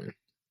guess what happened?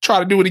 Try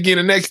to do it again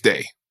the next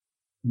day.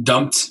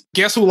 Dumped.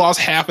 Guess who lost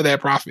half of that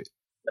profit?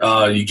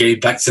 You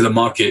gave back to the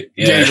market.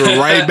 Yeah. Gave it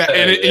right back.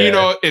 And you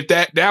know, if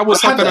that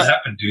was something that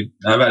happened, dude.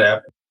 I've had it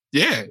happen.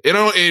 Yeah,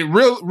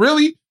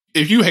 really,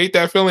 if you hate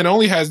that feeling, it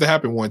only has to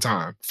happen one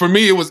time. For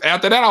me, it was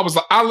after that. I was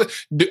like,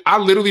 I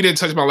literally didn't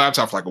touch my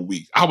laptop for like a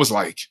week. I was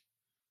like,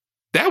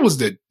 that was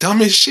the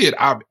dumbest shit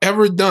I've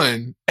ever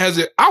done.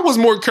 I was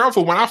more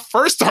careful when I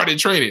first started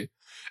trading,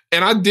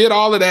 and I did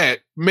all of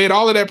that, made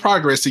all of that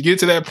progress to get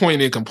to that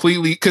point and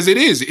completely, because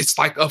it's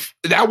like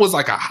that was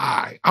like a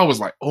high. I was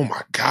like, oh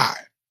my God.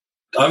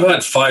 I've had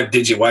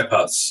 5-digit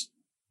wipeouts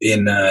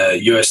in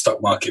US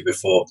stock market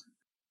before.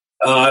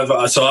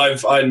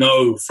 I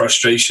know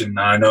frustration.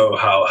 I know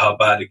how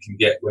bad it can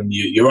get when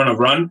you're on a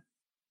run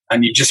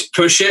and you just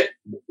push it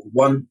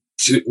one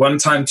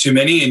time too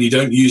many and you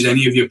don't use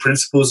any of your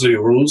principles or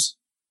your rules.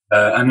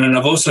 And then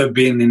I've also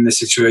been in the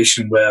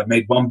situation where I've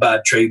made one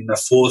bad trade and I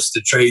forced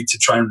the trade to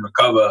try and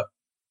recover,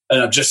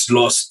 and I've just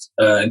lost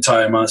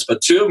entire amounts.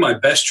 But two of my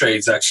best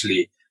trades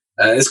actually,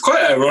 it's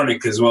quite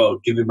ironic as well,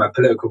 given my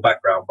political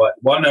background. But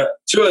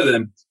two of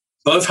them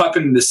both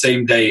happened in the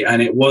same day,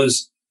 and it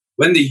was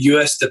when the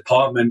US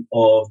Department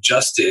of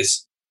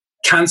Justice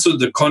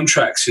canceled the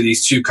contracts for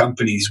these two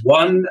companies.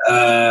 One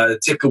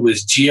ticker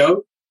was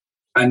GEO,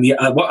 and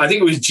I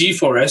think it was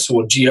G4S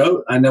or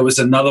GEO, and there was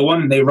another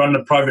one, and they run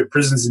the private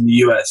prisons in the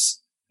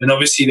US. And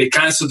obviously they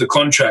canceled the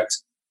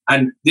contracts.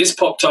 And this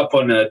popped up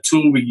on a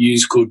tool we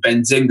use called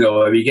Benzinga,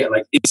 where we get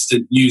like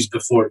instant news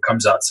before it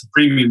comes out. It's a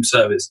premium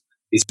service.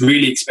 It's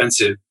really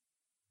expensive.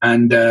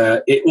 And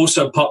it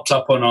also popped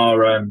up on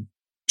our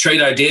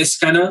trade ideas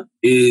scanner,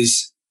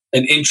 is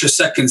an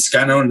intra-second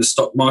scanner on the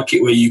stock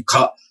market where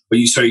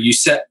you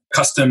set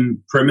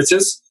custom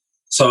parameters.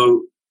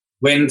 So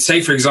when,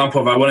 say, for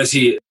example, if I want to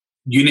see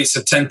units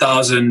of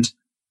 10,000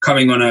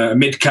 coming on a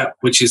mid cap,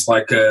 which is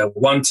like $1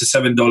 to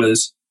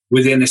 $7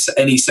 within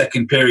any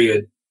second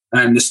period,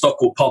 and the stock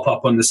will pop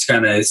up on the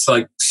scanner. It's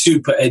like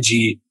super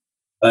edgy.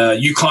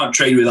 You can't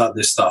trade without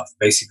this stuff.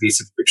 Basically,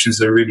 subscriptions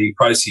are really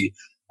pricey.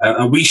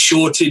 And we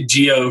shorted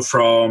Geo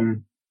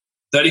from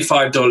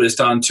 $35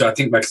 down to, I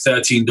think, like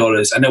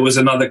 $13. And there was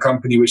another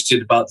company which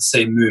did about the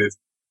same move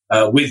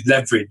with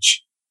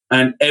leverage.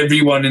 And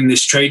everyone in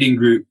this trading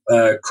group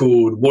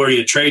called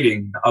Warrior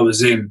Trading, I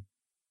was in,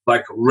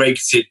 like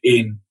raked it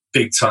in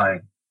big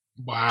time.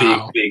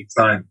 Wow. Big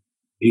time.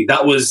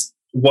 That was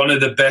one of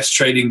the best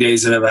trading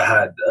days I've ever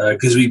had,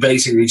 because we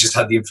basically just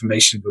had the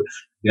information,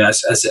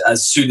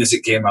 as soon as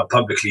it came out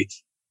publicly.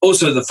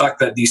 Also, the fact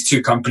that these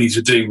two companies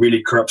were doing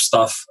really corrupt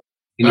stuff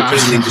in the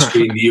prison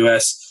industry in the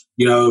US,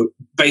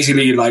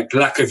 basically like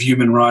lack of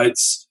human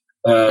rights,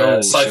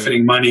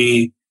 siphoning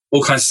money,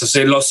 all kinds of stuff. So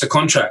they lost the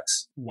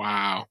contracts.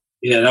 Wow.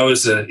 Yeah, that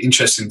was an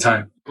interesting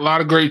time. A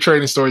lot of great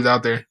trading stories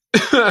out there.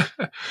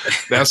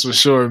 That's for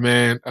sure,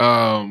 man.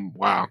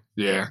 Wow.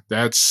 Yeah,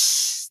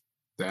 that's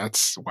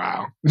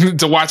wow.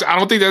 To watch. I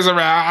don't think there's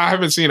I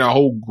haven't seen a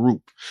whole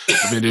group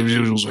of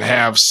individuals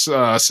have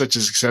such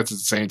a success at the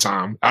same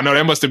time. I know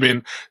that must have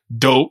been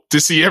dope to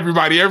see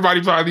everybody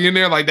probably in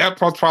there. Like that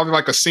was probably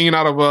like a scene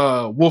out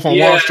of Wolf on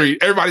Wall Street.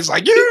 Everybody's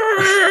like, yeah.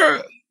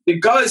 The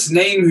guy's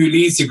name who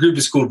leads the group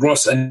is called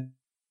Ross, and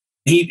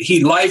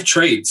he live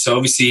trades. So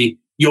obviously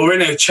you're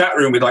in a chat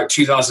room with like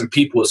 2,000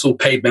 people. It's all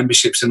paid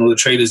memberships and all the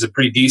traders are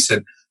pretty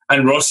decent.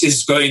 And Ross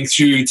is going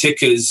through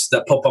tickers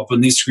that pop up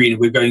on this screen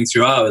and we're going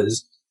through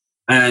ours.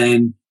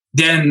 And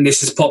then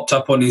this has popped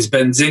up on his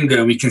Benzinga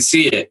and we can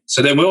see it.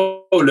 So then we're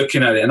all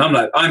looking at it. And I'm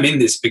like, I'm in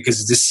this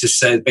because this just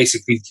said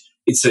basically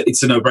it's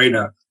a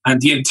no-brainer.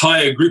 And the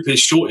entire group is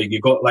shorting.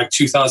 You've got like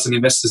 2,000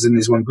 investors in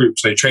this one group.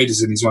 So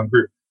traders in this one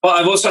group. But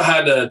I've also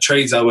had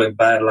trades that went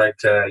bad. Like,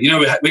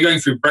 we're going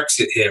through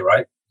Brexit here,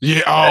 right?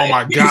 Yeah. Oh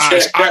my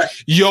gosh.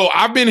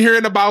 I've been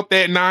hearing about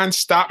that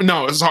nonstop.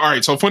 No, it's all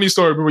right. So funny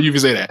story before you even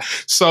say that.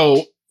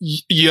 So,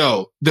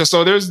 there's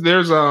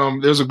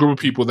a group of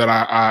people that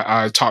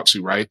I talk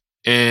to, right?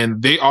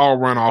 And they all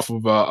run off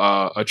of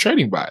a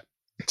trading bot.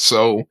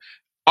 So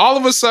all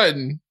of a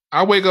sudden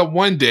I wake up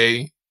one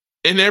day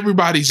and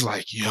everybody's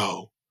like,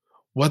 yo,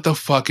 what the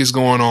fuck is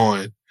going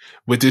on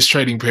with this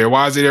trading pair?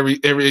 Why is it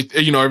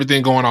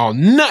everything going all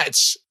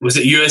nuts? Was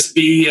it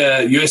USD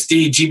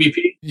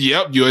GBP?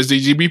 Yep,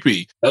 USD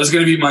GBP. That was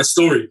going to be my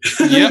story.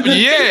 Yep,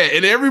 yeah.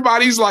 And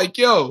everybody's like,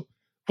 yo,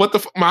 what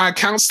the my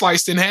account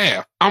sliced in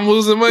half. I'm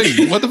losing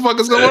money. What the fuck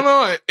is going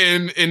on?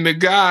 And the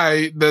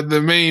guy,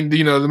 the main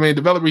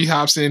developer, he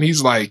hops in,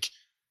 he's like,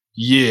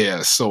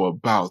 yeah, so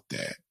about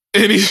that.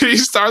 And he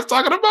starts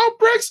talking about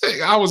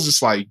Brexit. I was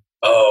just like,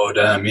 oh,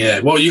 damn, yeah.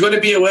 Well, you got to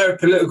be aware of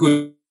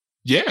political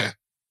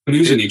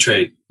news when you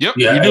trade. Yep,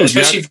 yeah, you do.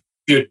 Especially if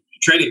you're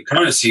trading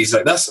currencies.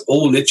 Like, that's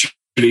all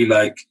literally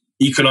like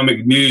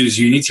economic news.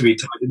 You need to be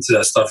tied into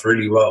that stuff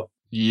really well.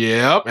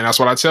 Yep, and that's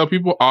what I tell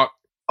people.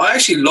 I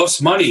actually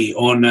lost money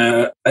on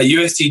a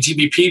USD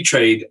GBP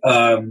trade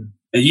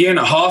a year and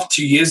a half,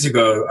 2 years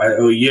ago,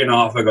 or a year and a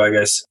half ago, I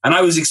guess. And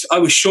I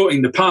was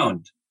shorting the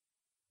pound.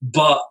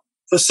 But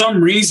for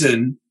some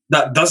reason,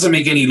 that doesn't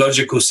make any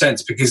logical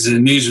sense because the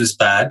news was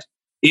bad.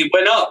 It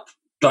went up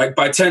like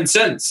by 10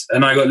 cents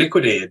and I got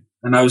liquidated.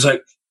 And I was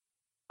like,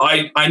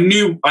 I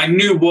knew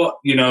what,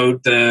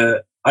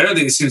 I don't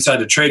think it's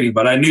insider trading,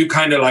 but I knew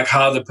kind of like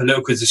how the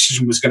political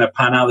decision was going to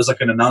pan out as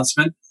like an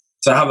announcement.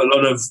 So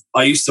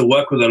I used to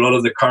work with a lot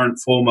of the current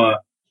former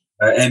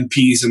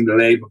MPs in the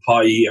Labour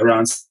Party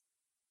around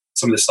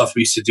some of the stuff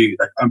we used to do.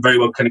 Like, I'm very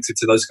well connected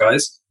to those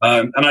guys.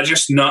 And I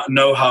just not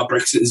know how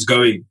Brexit is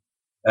going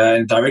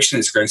and direction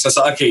it's going. So I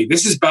said, okay,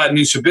 this is bad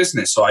news for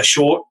business. So I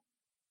short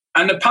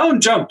and the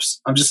pound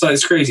jumps. I'm just like,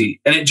 it's crazy.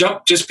 And it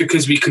jumped just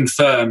because we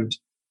confirmed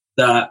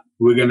that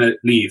we're going to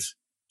leave,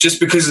 just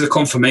because of the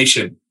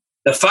confirmation.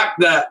 The fact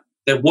that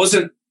there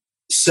wasn't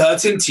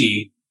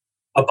certainty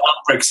about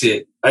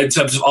Brexit in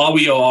terms of are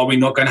we or are we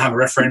not going to have a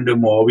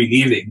referendum or are we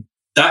leaving,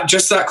 that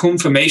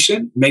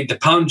confirmation made the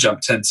pound jump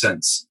 10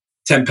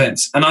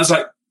 pence. And I was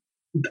like,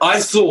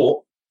 I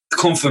thought the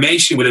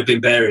confirmation would have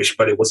been bearish,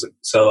 but it wasn't.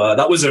 So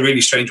that was a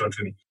really strange one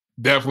for me.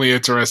 Definitely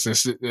interesting.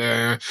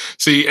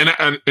 See, and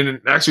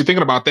actually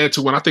thinking about that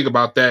too, when I think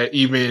about that,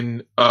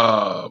 even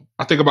I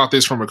think about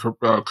this from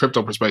a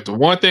crypto perspective.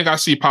 One thing I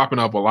see popping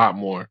up a lot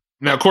more.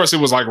 Now, of course, it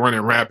was like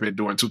running rampant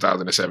during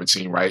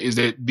 2017, right? Is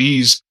that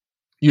these,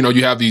 you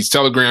have these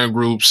Telegram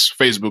groups,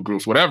 Facebook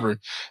groups, whatever,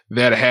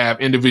 that have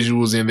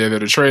individuals in there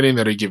that are trading,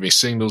 that are giving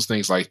signals,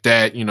 things like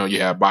that. You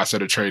have bots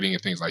that are trading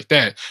and things like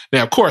that.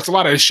 Now, of course, a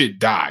lot of this shit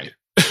died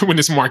when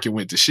this market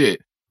went to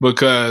shit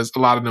because a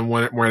lot of them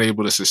weren't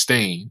able to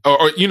sustain.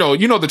 Or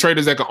the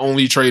traders that can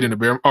only trade in a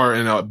bear or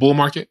in a bull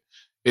market.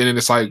 And then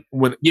it's like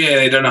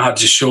they don't know how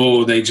to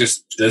show.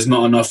 There's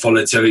not enough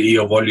volatility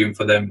or volume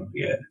for them.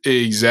 Yeah,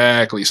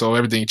 exactly. So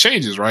everything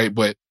changes, right?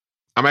 But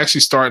I'm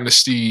actually starting to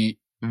see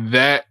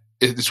that.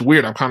 It's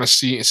weird. I'm kind of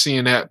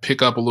seeing that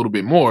pick up a little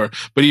bit more.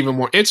 But even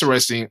more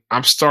interesting,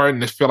 I'm starting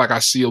to feel like I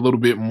see a little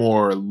bit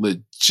more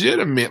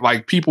legitimate,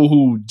 like people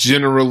who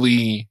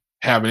generally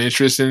have an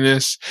interest in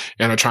this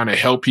and are trying to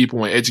help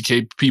people and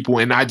educate people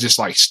and not just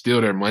like steal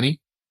their money.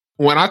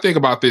 When I think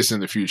about this in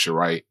the future,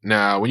 right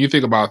now, when you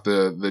think about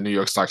the New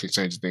York Stock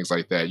Exchange and things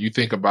like that, you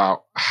think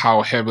about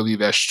how heavily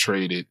that's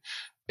traded,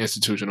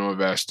 institutional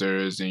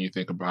investors, and you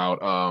think about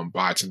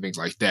bots and things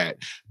like that.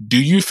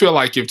 Do you feel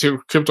like if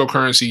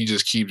cryptocurrency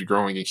just keeps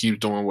growing and keeps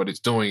doing what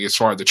it's doing as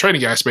far as the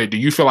trading aspect, do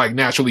you feel like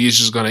naturally it's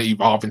just going to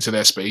evolve into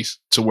that space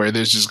to where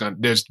that's just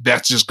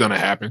going to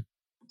happen?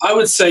 I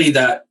would say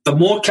that the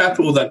more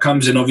capital that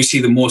comes in, obviously,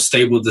 the more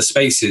stable the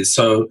space is.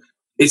 So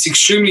it's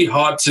extremely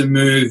hard to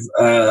move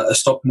a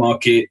stock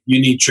market. You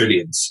need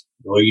trillions,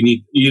 or you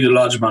need a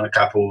large amount of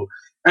capital,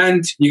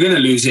 and you're going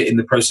to lose it in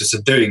the process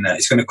of doing that.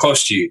 It's going to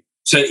cost you.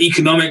 So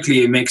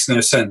economically, it makes no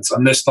sense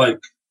unless like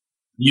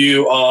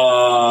you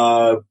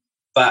are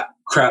that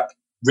crap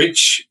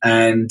rich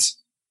and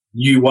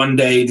you one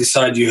day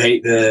decide you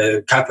hate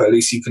the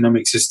capitalist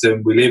economic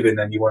system we live in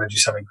and you want to do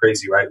something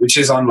crazy, right? Which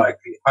is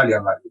unlikely, highly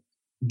unlikely.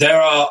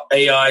 There are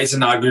AIs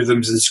and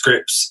algorithms and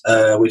scripts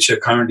which are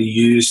currently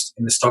used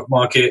in the stock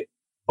market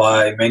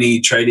by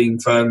many trading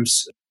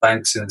firms,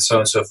 banks, and so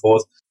on and so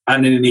forth.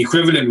 And in the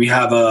equivalent, we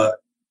have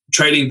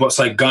trading bots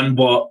like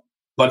Gunbot, a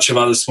bunch of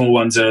other small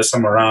ones that are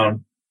some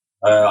around.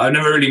 I've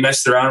never really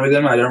messed around with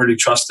them. I don't really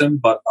trust them,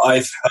 but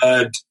I've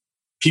heard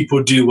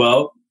people do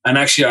well. And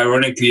actually,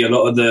 ironically, a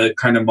lot of the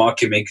kind of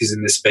market makers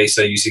in this space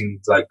are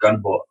using like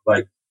Gunbot,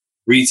 like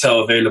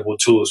retail available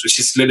tools, which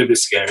is a little bit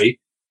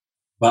scary.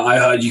 But I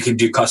heard you can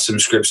do custom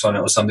scripts on it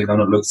or something. I've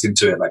not looked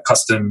into it, like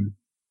custom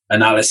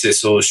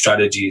analysis or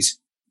strategies.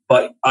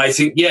 But I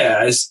think,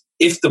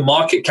 if the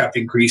market cap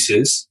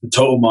increases, the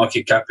total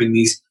market cap in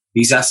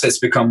these assets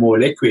become more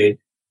liquid,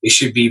 it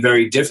should be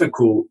very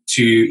difficult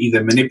to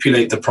either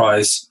manipulate the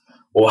price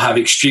or have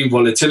extreme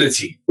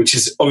volatility, which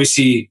is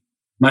obviously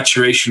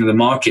maturation of the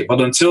market. But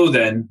until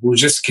then, we'll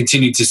just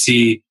continue to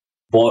see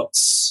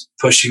bots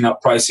pushing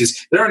up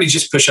prices. They don't only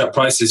just push up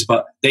prices,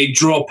 but they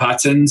draw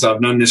patterns.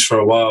 I've known this for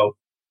a while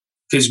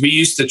because we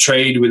used to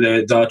trade with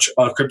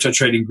our crypto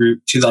trading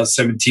group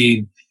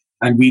 2017,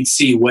 and we'd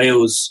see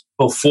whales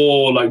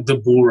before like the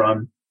bull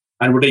run.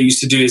 And what they used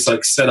to do is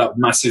like set up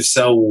massive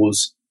sell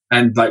walls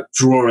and like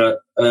draw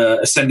a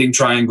ascending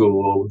triangle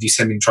or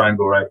descending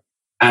triangle, right?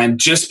 And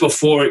just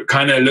before it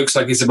kind of looks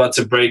like it's about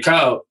to break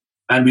out,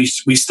 and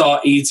we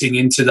start eating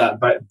into that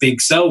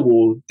big sell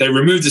wall, they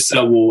remove the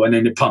sell wall and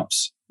then it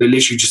pumps. They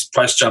literally just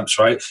price jumps,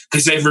 right?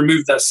 Because they've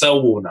removed that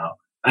sell wall now.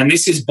 And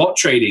this is bot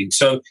trading.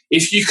 So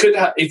if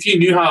you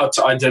knew how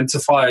to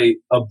identify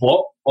a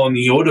bot on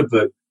the order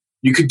book,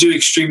 you could do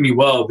extremely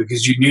well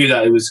because you knew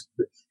that it was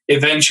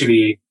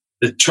eventually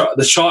the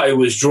chart it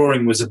was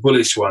drawing was a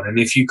bullish one. And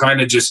if you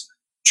kind of just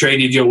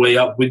traded your way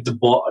up with the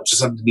bot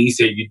just underneath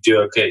it, you'd do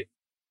okay.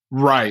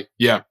 Right.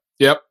 Yeah.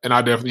 Yep. And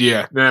I definitely,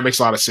 that makes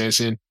a lot of sense.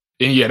 And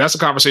And yeah, that's a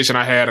conversation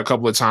I had a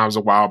couple of times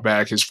a while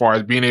back as far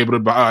as being able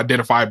to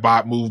identify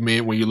bot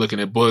movement when you're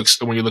looking at books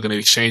and when you're looking at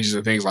exchanges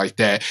and things like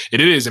that.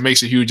 And it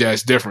makes a huge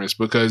ass difference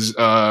because,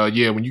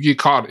 when you get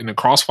caught in the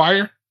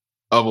crossfire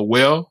of a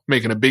whale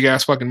making a big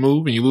ass fucking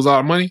move and you lose a lot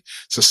of money,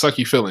 it's a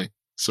sucky feeling.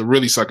 It's a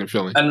really sucking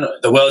feeling. And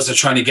the whales are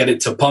trying to get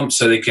it to pump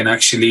so they can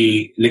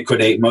actually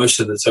liquidate most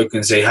of the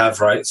tokens they have,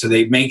 right? So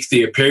they make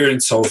the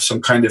appearance of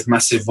some kind of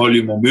massive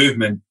volume or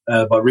movement,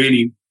 but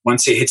really,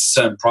 once it hits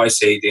a certain price,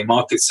 they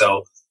market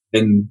sell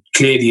and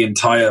clear the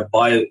entire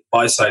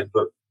buy side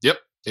book. Yep,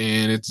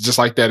 and it's just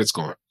like that. It's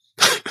gone.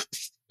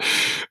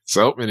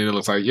 So, and then it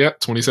looks like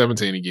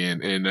 2017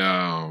 again. And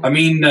I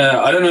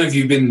don't know if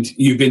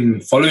you've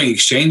been following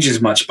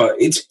exchanges much, but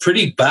it's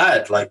pretty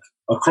bad. Like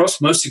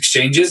across most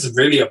exchanges,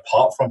 really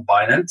apart from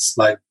Binance,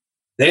 like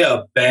they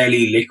are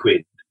barely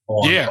liquid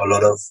on a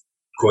lot of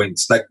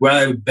coins. Like when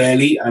I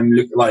barely, I'm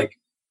like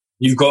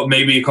you've got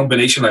maybe a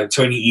combination like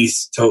 20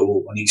 ETH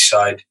total on each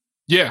side.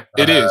 Yeah,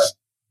 it is.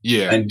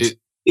 Yeah, and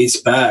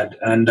it's bad.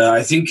 And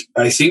I think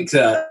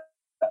that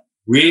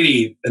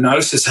really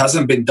analysis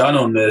hasn't been done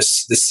on the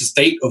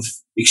state of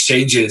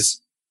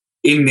exchanges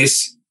in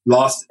this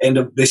last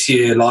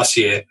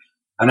year.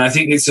 And I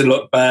think it's a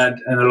lot bad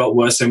and a lot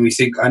worse than we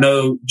think. I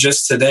know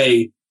just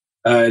today,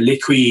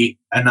 Liqui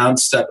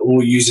announced that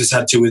all users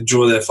had to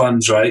withdraw their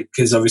funds, right?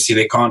 Because obviously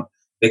they can't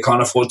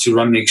afford to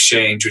run the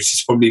exchange, which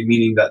is probably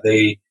meaning that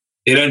they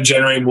don't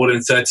generate more than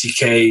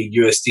 30K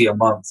USD a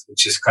month,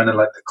 which is kind of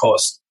like the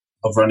cost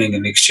of running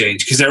an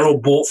exchange, because they're all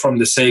bought from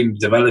the same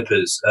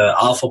developers.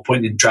 Alpha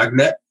Point and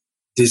Dragnet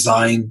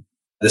design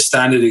the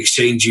standard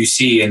exchange you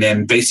see, and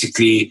then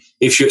basically,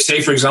 if you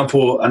say, for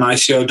example, an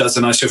ICO does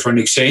an ICO for an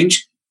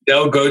exchange,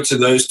 they'll go to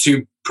those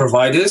two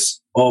providers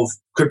of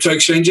crypto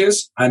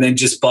exchanges and then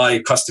just buy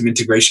custom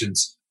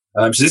integrations.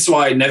 So this is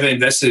why I never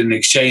invested in an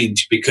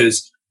exchange,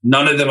 because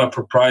none of them are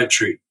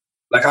proprietary.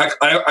 Like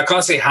I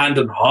can't say hand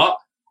on heart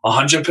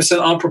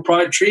 100% are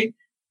proprietary,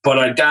 but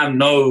I damn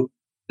know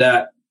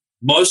that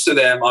most of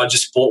them are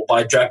just bought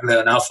by Dragnet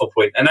and Alpha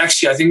Point. And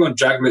actually, I think on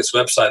Dragnet's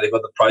website, they've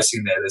got the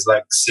pricing there. There's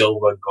like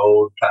silver,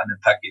 gold, platinum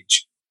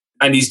package.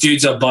 And these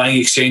dudes are buying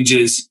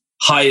exchanges,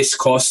 highest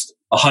cost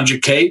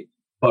 100K,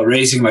 but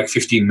raising like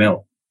 15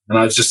 mil. And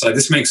I was just like,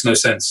 this makes no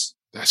sense.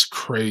 That's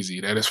crazy.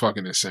 That is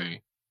fucking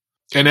insane.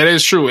 And that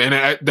is true.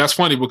 And that's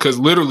funny because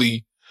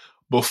literally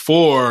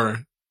before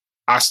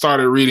I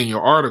started reading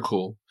your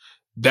article,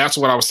 that's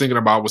what I was thinking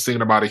about. Was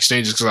thinking about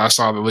exchanges because I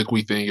saw the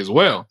Liqui thing as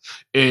well,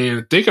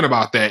 and thinking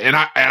about that, and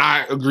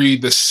I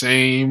agreed the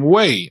same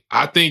way.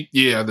 I think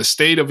the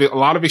state of it, a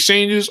lot of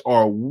exchanges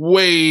are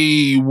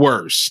way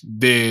worse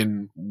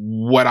than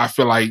what I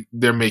feel like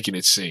they're making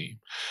it seem.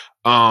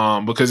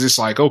 Because it's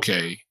like,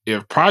 okay,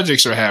 if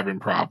projects are having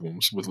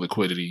problems with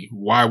liquidity,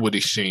 why would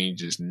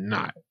exchanges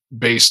not?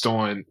 Based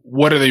on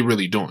what are they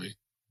really doing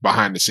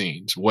behind the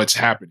scenes? What's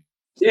happening?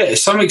 Yeah,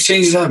 some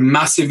exchanges have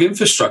massive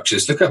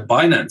infrastructures. Look at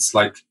Binance,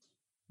 like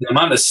the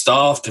amount of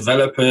staff,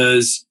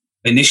 developers,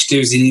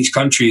 initiatives in each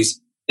country,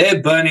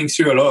 they're burning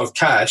through a lot of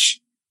cash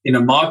in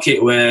a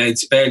market where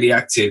it's barely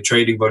active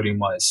trading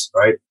volume-wise,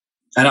 right?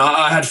 And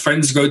I had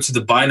friends go to the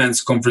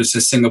Binance conference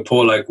in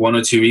Singapore like 1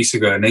 or 2 weeks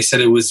ago, and they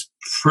said it was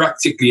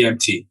practically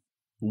empty.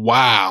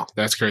 Wow,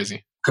 that's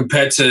crazy.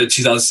 Compared to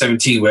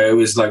 2017, where it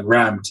was like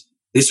rammed.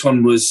 This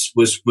one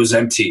was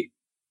empty,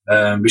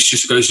 which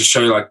just goes to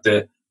show like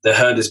the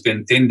herd has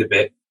been thinned a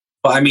bit.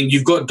 But I mean,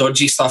 you've got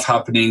dodgy stuff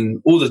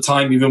happening all the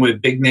time, even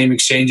with big name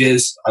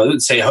exchanges. I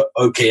wouldn't say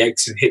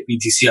OKX and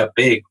HitBTC are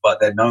big,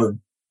 but they're known.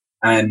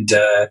 And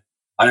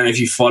I don't know if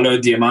you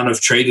followed the amount of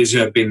traders who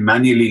have been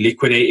manually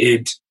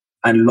liquidated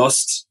and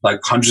lost like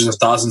hundreds of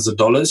thousands of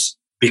dollars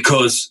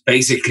because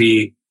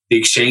basically the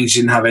exchange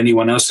didn't have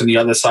anyone else on the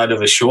other side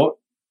of a short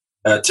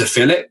to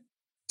fill it.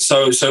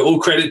 So all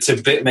credit to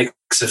BitMEX,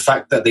 the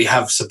fact that they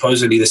have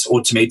supposedly this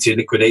automated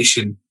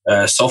liquidation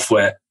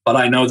software. But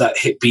I know that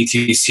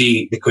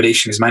HitBTC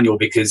liquidation is manual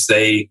because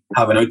they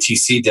have an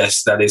OTC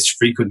desk that is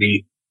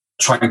frequently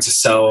trying to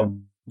sell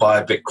and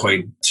buy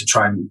Bitcoin to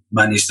try and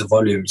manage the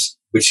volumes,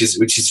 which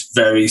is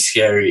very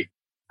scary.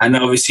 And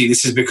obviously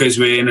this is because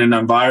we're in an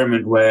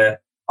environment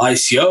where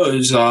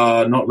ICOs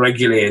are not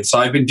regulated. So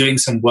I've been doing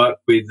some work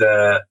with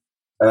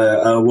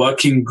a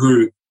working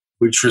group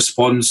which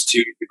responds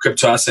to the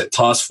Crypto Asset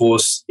Task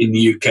Force in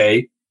the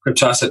UK.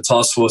 Crypto Asset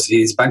Task Force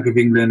is Bank of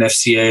England,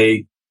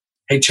 FCA,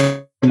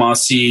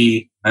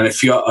 HMRC, and a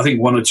few, I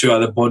think 1 or 2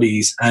 other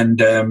bodies.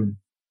 And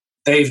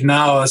they've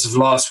now, as of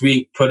last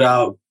week, put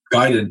out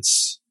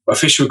guidance,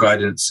 official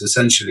guidance,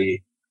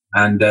 essentially.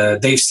 And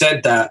they've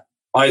said that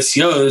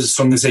ICOs, as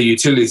long as they're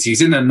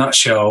utilities, in a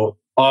nutshell,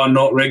 are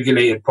not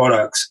regulated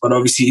products, but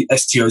obviously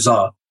STOs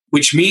are,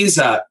 which means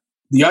that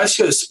the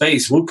ICO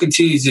space will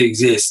continue to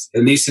exist,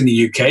 at least in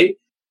the UK,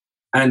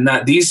 and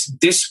that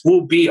this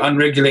will be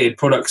unregulated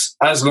products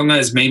as long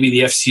as maybe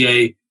the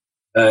FCA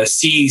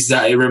sees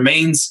that it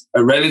remains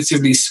a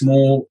relatively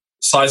small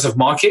size of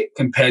market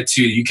compared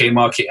to the UK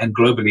market and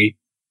globally.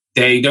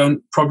 They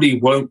probably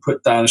won't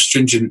put down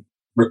stringent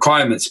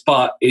requirements,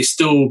 but it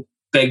still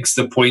begs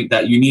the point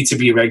that you need to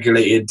be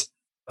regulated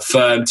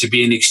firm to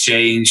be an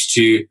exchange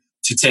to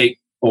take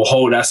or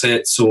hold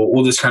assets or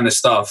all this kind of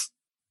stuff.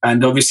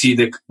 And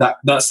obviously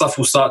that stuff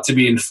will start to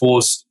be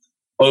enforced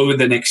over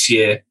the next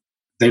year.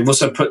 They've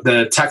also put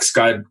the tax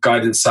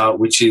guidance out,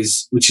 which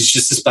is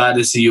just as bad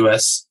as the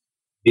US.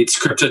 It's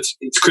crypto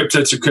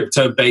to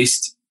crypto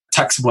based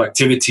taxable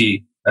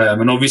activity.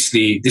 And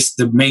obviously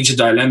the major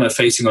dilemma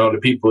facing a lot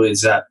of people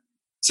is that,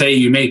 say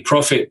you made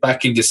profit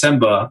back in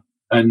December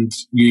and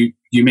you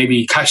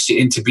maybe cashed it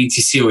into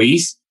BTC or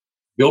ETH,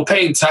 you're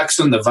paying tax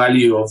on the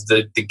value of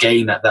the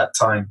gain at that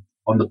time,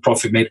 on the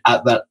profit made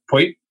at that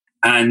point.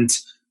 And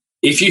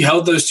if you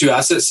held those two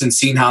assets and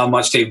seen how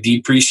much they've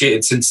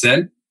depreciated since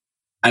then,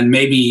 and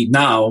maybe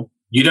now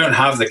you don't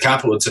have the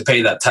capital to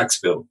pay that tax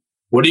bill,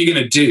 what are you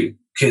going to do?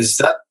 Because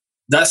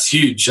that's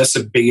huge. That's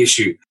a big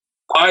issue.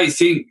 I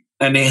think,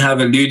 and they have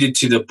alluded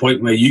to the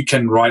point where you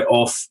can write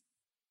off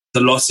the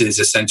losses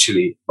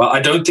essentially. But I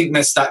don't think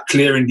that's that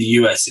clear in the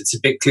US. It's a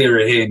bit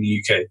clearer here in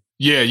the UK.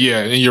 Yeah,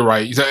 and you're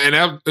right.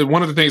 And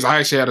one of the things I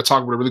actually had to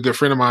talk with a really good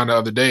friend of mine the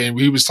other day, and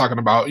he was talking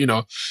about,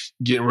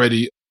 getting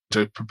ready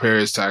to prepare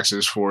his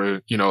taxes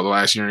for, the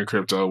last year in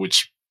crypto,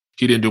 which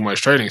he didn't do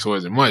much trading, so it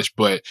wasn't much.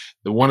 But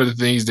one of the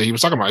things that he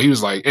was talking about, he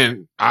was like,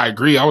 and I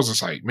agree, I was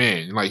just like,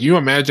 man, like you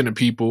imagine the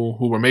people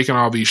who were making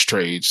all these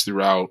trades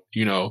throughout,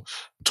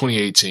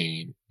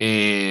 2018,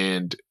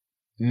 and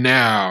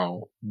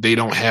now they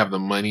don't have the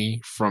money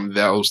from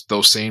those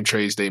same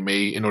trades they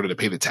made in order to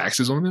pay the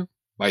taxes on them.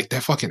 Like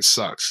that fucking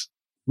sucks.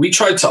 We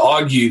tried to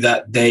argue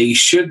that they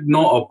should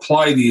not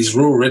apply these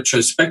rules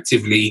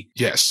retrospectively.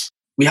 Yes.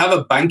 We have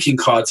a banking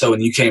cartel in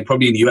the UK and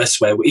probably in the US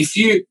where if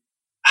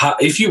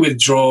you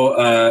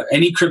withdraw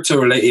any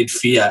crypto-related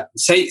fiat,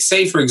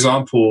 say for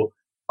example,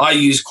 I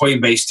use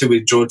Coinbase to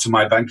withdraw to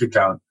my bank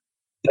account,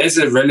 there's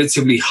a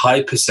relatively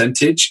high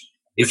percentage,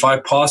 if I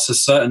pass a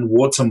certain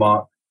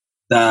watermark,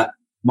 that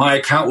my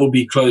account will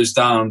be closed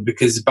down,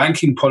 because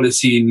banking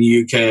policy in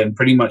the UK and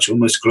pretty much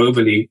almost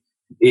globally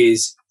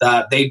is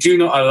that they do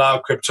not allow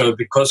crypto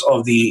because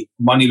of the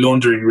money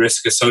laundering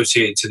risk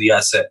associated to the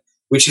asset,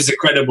 which is a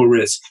credible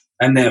risk.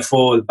 And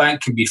therefore, the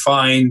bank can be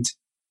fined.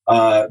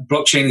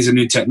 Blockchain is a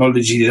new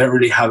technology. They don't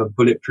really have a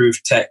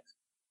bulletproof tech.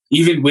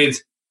 Even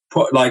with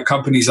like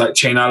companies like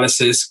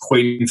Chainalysis,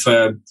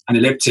 CoinFirm, and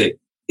Elliptic,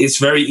 it's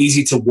very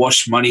easy to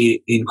wash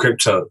money in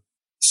crypto.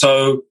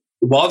 So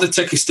while the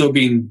tech is still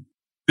being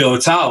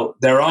built out,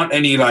 there aren't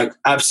any like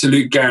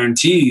absolute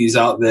guarantees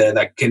out there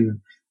that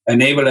can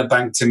enable a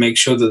bank to make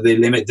sure that they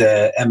limit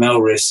their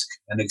ML risk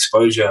and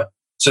exposure.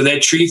 So they're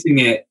treating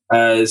it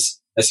as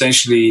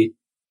essentially,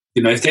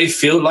 if they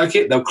feel like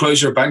it, they'll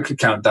close your bank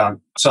account down.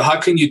 So how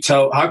can you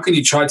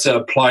try to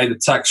apply the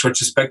tax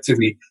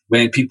retrospectively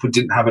when people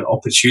didn't have an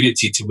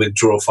opportunity to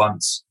withdraw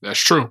funds? That's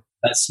true.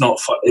 It's not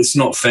fair.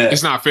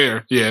 It's not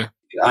fair. Yeah.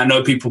 I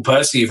know people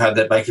personally who've had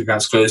their bank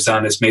accounts closed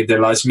down. It's made their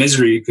lives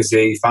misery because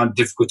they found it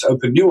difficult to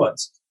open new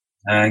ones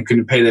and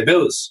couldn't pay their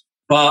bills.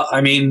 But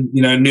I mean,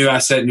 new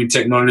asset, new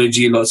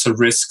technology, lots of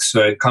risks.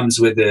 So it comes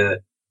with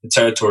the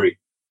territory.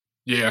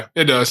 Yeah,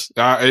 it does.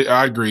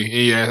 I agree.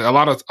 Yeah, a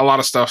lot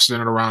of stuff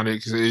centered around it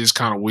because it is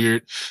kind of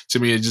weird to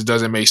me. It just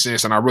doesn't make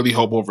sense, and I really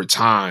hope over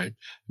time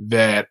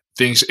that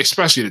things,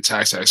 especially the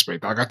tax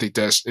aspect, like I think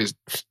that's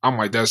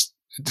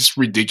just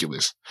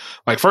ridiculous.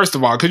 Like, first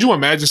of all, could you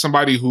imagine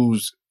somebody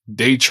who's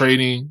day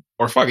trading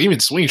or even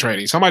swing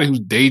trading, somebody who's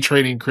day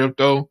trading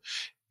crypto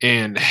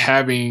and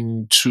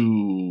having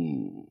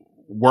to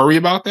worry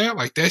about that?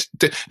 Like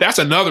that's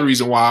another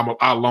reason why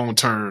I'm long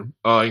term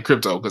in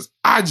crypto, because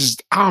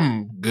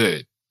I'm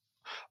good.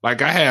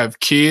 Like I have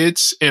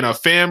kids and a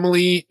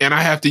family, and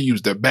I have to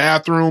use the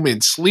bathroom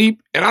and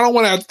sleep, and I don't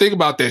want to have to think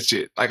about that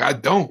shit. Like I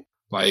don't.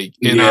 Like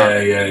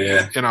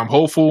yeah. And I'm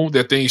hopeful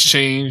that things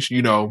change.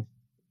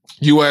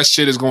 U.S.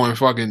 shit is going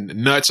fucking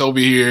nuts over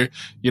here.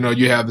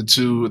 You have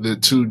the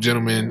two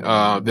gentlemen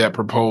that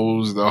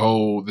proposed the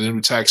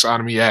new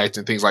Taxonomy Act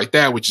and things like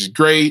that, which is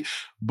great.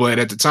 But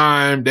at the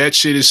time, that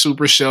shit is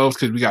super shelved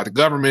because we got the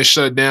government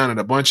shut down and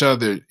a bunch of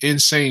other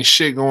insane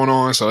shit going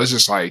on. So it's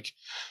just like,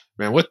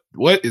 man, what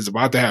is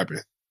about to happen?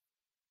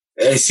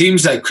 It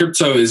seems like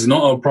crypto is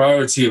not a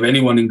priority of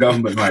anyone in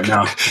government right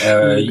now.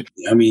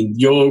 I mean,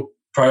 your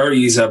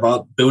priority is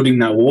about building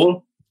that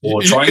wall.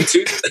 Or trying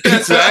to.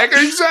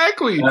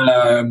 Exactly.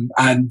 I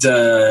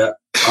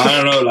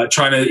don't know, like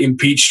trying to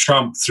impeach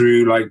Trump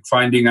through like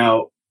finding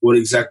out what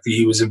exactly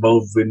he was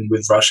involved in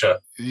with Russia.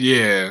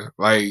 Yeah.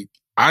 Like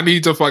I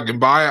need to fucking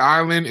buy an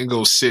island and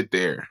go sit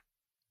there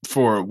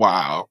for a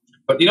while.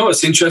 But you know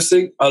what's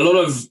interesting? A lot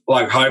of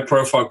like high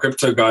profile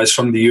crypto guys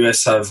from the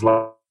US have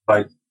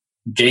like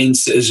gained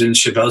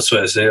citizenship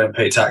elsewhere, so they don't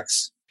pay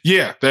tax.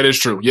 Yeah, that is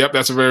true. Yep,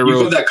 that's a very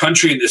real. You've got that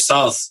country in the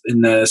south, to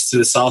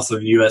the south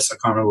of the US. I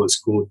can't remember what it's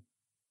called.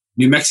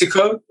 New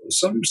Mexico or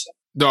something?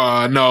 No.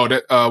 I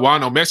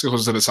know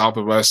Mexico's to the south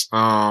of us.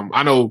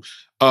 I know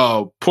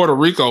Puerto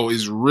Rico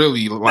is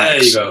really like.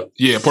 There you go.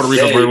 Yeah, Puerto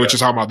Rico, what you're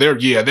talking about. They're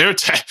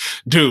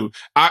dude.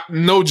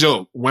 No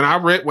joke.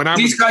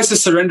 These guys are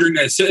surrendering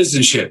their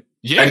citizenship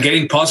and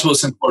getting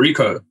passports in Puerto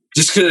Rico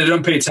just because they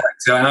don't pay tax.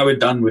 Now we're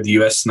done with the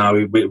US. Now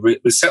we're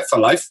set for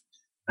life.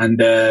 And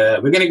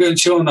we're going to go and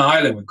chill on the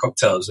island with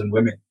cocktails and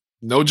women.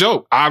 No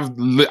joke.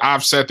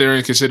 I've sat there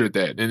and considered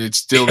that, and it's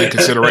still in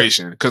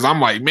consideration because I'm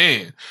like,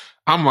 man,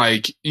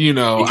 it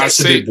gets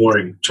a bit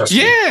boring. Trust me.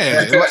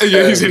 Yeah,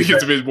 he said it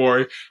gets a bit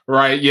boring,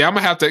 right? Yeah, I'm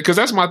gonna have to because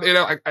that's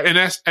and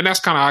that's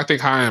kind of I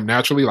think how I am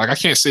naturally. Like I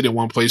can't sit in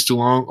one place too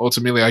long.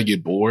 Ultimately, I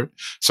get bored,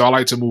 so I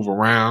like to move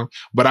around.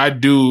 But I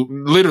do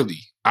literally.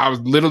 I've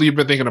literally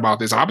been thinking about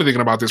this. I've been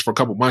thinking about this for a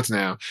couple months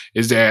now.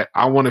 Is that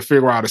I want to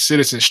figure out a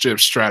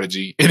citizenship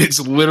strategy, and it's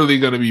literally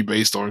going to be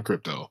based on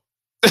crypto.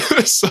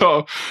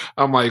 So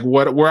I'm like,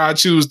 where I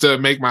choose to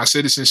make my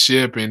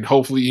citizenship, and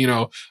hopefully,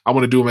 I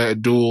want to do a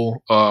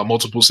dual,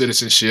 multiple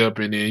citizenship,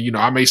 and then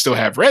I may still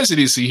have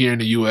residency here in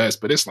the U.S.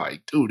 But it's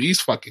like, dude,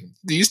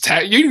 these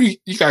tax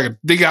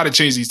they got to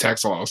change these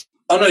tax laws.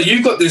 Oh no,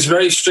 you've got this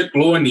very strict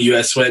law in the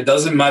US where it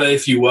doesn't matter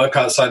if you work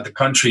outside the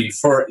country,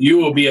 you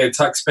will be a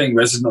tax-paying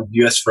resident of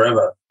the US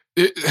forever.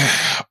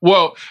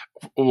 Well,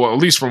 at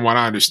least from what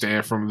I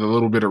understand from the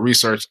little bit of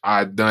research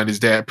I've done, is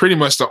that pretty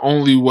much the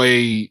only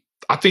way.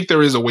 I think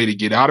there is a way to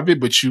get out of it,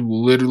 but you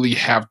literally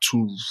have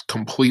to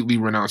completely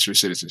renounce your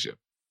citizenship.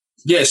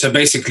 Yeah, so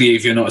basically,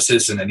 if you're not a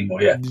citizen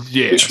anymore,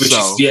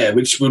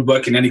 which would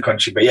work in any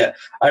country. But yeah,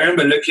 I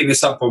remember looking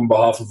this up on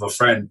behalf of a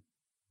friend.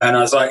 And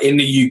I was like, in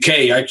the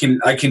UK,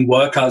 I can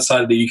work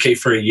outside of the UK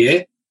for a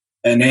year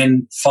and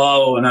then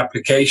file an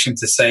application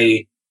to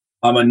say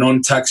I'm a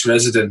non-tax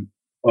resident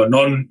or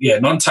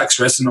non-tax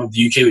resident of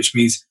the UK, which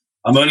means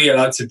I'm only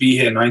allowed to be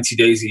here 90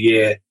 days a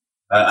year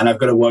and I've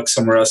got to work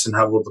somewhere else and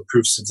have all the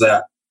proofs of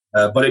that.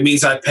 But it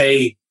means I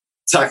pay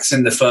tax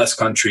in the first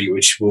country,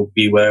 which will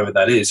be wherever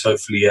that is.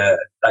 Hopefully,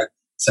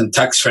 some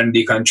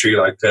tax-friendly country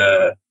like,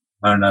 I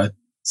don't know,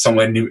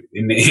 somewhere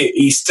in the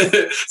east,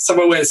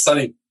 somewhere where it's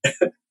sunny.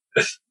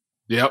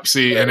 Yep.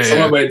 See, and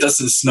somewhere where it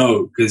doesn't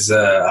snow because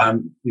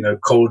I'm,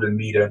 cold and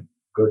me don't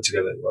go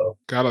together well.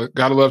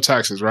 Gotta love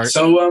taxes, right?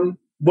 So,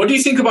 what do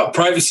you think about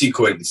privacy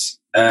coins?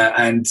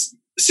 And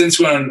since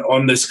we're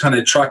on this kind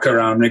of track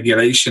around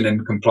regulation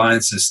and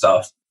compliance and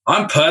stuff,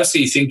 I'm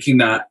personally thinking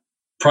that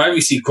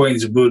privacy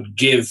coins would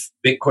give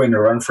Bitcoin a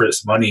run for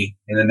its money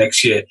in the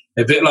next year,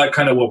 a bit like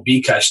kind of what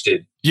Bcash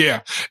did.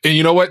 Yeah. And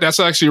you know what? That's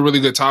actually a really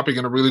good topic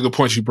and a really good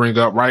point you bring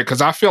up, right?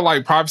 Because I feel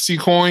like privacy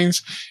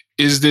coins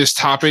is this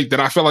topic that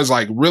I feel is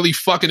like really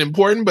fucking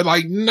important, but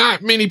like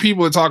not many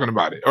people are talking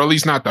about it, or at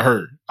least not the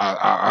herd,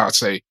 I'd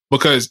say.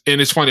 Because,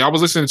 and it's funny, I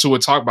was listening to a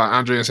talk by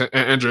Andreas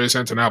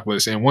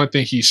Antonopoulos, and one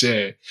thing he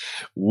said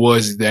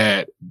was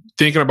that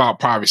thinking about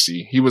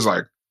privacy, he was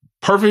like,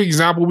 perfect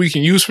example we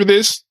can use for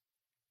this,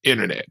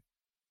 internet.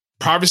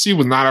 Privacy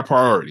was not a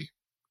priority.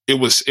 It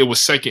was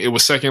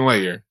second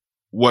layer.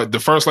 What the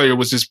first layer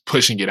was just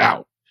pushing it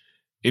out.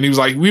 And he was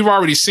like, we've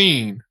already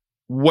seen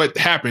what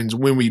happens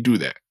when we do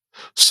that.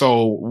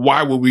 So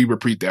why would we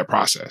repeat that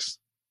process?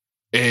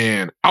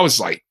 And I was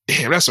like,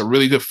 damn, that's a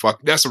really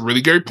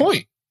great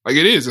point. Like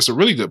it is, it's a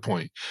really good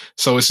point.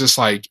 So it's just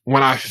like,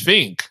 when I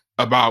think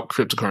about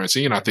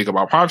cryptocurrency and I think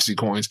about privacy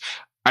coins,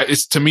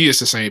 to me, it's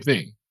the same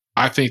thing.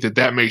 I think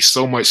that makes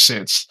so much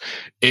sense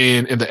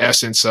in the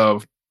essence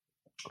of,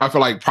 I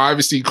feel like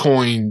privacy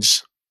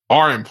coins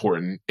are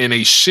important and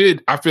they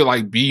should, I feel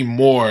like, be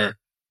more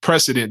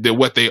precedent than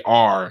what they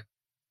are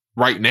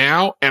right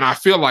now. And I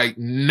feel like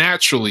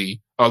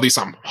naturally, or at least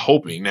I'm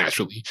hoping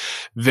naturally,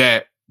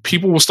 that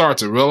people will start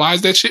to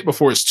realize that shit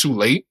before it's too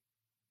late.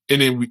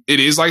 And then it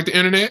is like the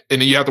internet.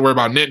 And then you have to worry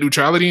about net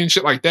neutrality and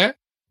shit like that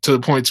to the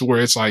point to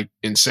where it's like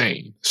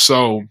insane.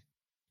 So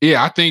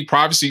yeah, I think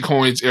privacy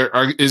coins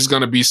is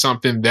going to be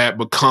something that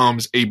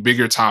becomes a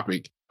bigger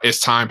topic as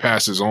time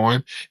passes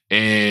on.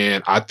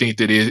 And I think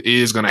that it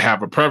is going to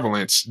have a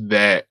prevalence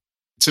that,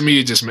 to me,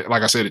 it just,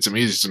 like I said, it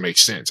just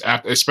makes sense,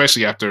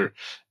 especially after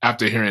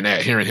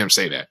hearing him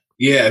say that.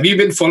 Yeah. Have you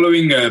been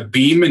following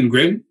Beam and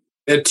Grim?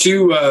 They're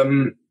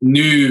two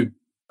new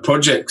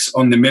projects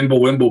on the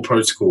Mimblewimble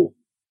protocol.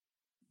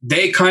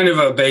 They kind of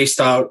are based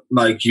out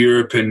like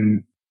Europe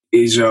and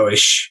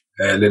Israel-ish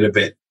a little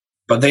bit,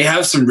 but they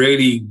have some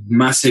really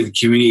massive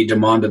community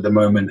demand at the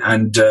moment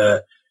and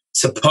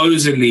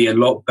supposedly a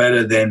lot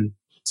better than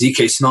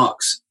ZK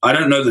Snarks. I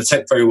don't know the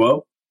tech very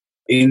well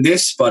in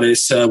this, but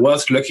it's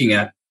worth looking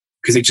at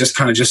because they just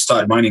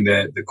started mining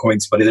the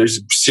coins, but there's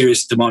a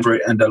serious demand for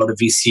it and a lot of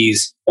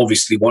VCs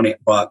obviously want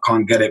it, but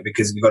can't get it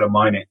because you've got to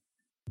mine it.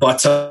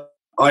 But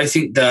I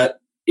think that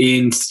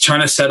in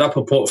trying to set up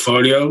a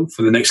portfolio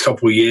for the next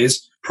couple of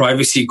years,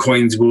 privacy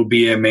coins will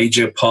be a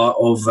major part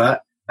of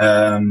that.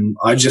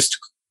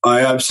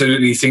 I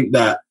absolutely think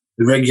that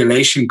the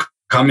regulation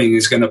coming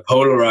is going to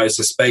polarize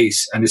the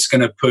space and it's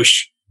going to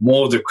push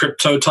more the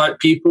crypto type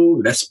people,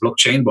 less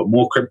blockchain, but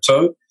more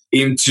crypto,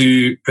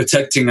 into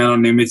protecting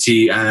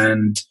anonymity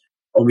and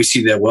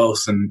obviously their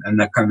wealth and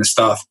that kind of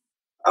stuff.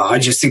 I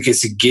just think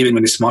it's a given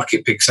when this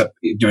market picks up.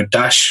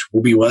 Dash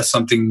will be worth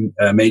something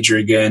major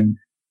again.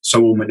 So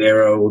will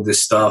Monero, all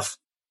this stuff.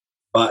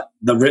 But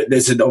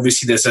there's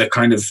a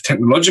kind of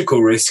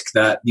technological risk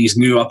that these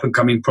new up and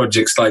coming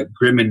projects like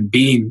Grim and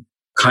Beam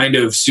kind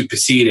of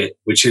supersede it,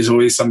 which is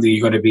always something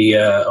you've got to be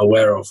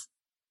aware of.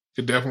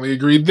 Could definitely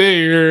agree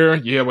there.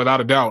 Yeah,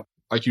 without a doubt.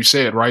 Like you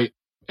said, right?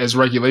 As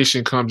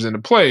regulation comes into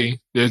play,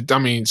 it's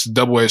a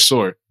double-edged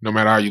sword, no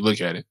matter how you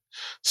look at it.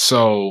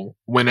 So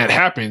when that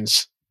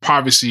happens,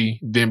 privacy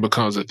then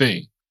becomes a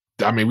thing.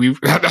 I mean,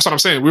 that's what I'm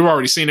saying. We've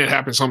already seen it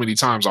happen so many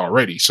times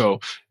already.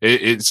 So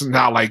it's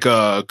not like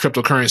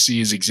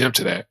cryptocurrency is exempt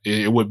to that.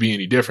 It would be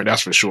any different,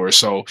 that's for sure.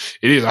 So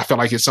it is. I feel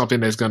like it's something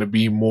that's going to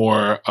be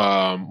more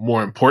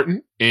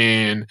important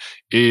and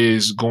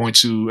is going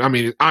to, I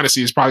mean,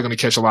 honestly, it's probably going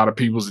to catch a lot of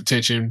people's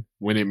attention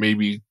when it may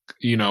be,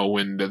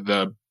 when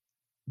the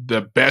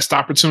best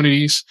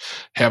opportunities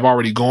have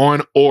already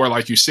gone, or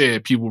like you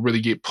said, people really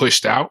get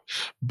pushed out.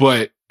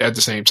 But at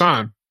the same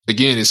time,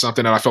 again, it's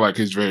something that I feel like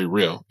is very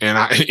real. And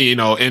I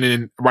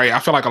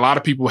feel like a lot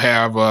of people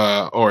have,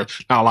 or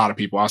not a lot of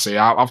people,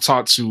 I've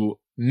talked to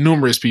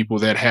numerous people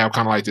that have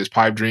kind of like this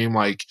pipe dream,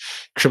 like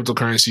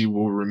cryptocurrency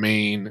will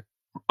remain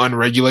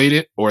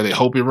unregulated, or they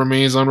hope it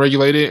remains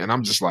unregulated. And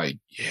I'm just like,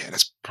 yeah,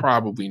 that's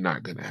probably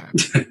not going to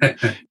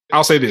happen.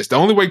 I'll say this. The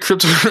only way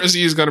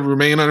cryptocurrency is going to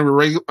remain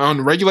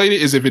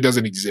unregulated is if it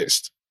doesn't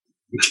exist.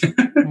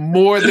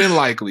 More than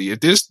likely.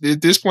 If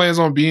this plans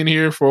on being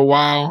here for a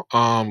while,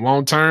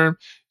 long term,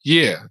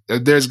 yeah,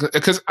 because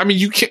just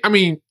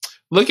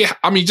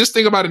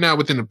think about it now.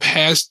 Within the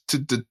past,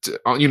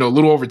 a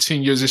little over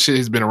 10 years, this shit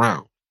has been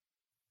around.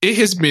 It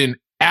has been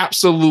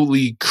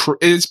absolutely,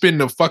 it's been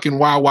the fucking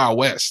wild, wild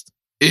west.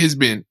 It has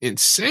been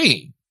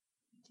insane.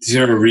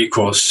 Zero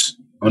recourse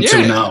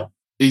until now.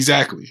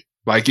 Exactly.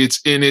 Like it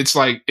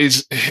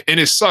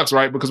sucks,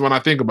 right? Because when I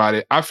think about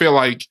it, I feel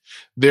like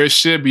there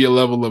should be a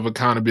level of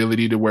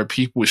accountability to where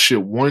people should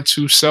want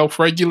to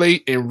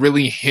self-regulate and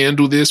really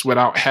handle this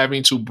without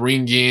having to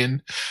bring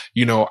in,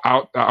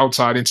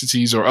 outside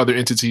entities or other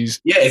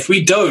entities. Yeah, if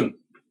we don't,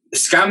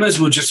 scammers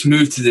will just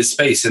move to this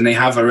space, and they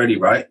have already,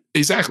 right?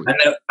 Exactly.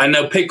 And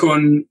they'll pick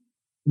on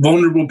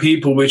vulnerable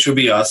people, which will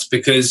be us,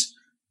 because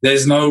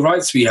there's no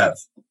rights we have,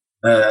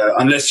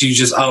 unless you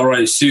just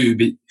outright sue.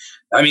 But,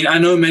 I mean, I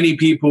know many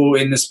people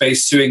in the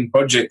space suing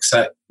projects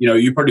that,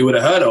 you probably would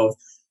have heard of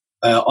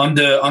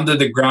under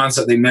the grounds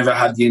that they never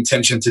had the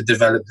intention to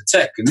develop the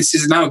tech. And this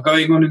is now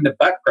going on in the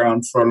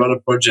background for a lot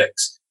of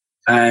projects.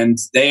 And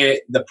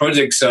the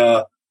projects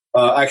are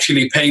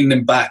actually paying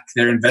them back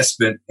their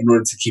investment in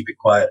order to keep it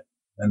quiet.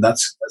 And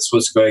that's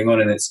what's going on.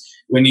 And it's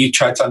when you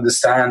try to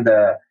understand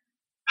the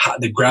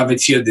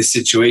gravity of this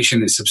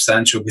situation is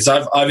substantial. Because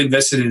I've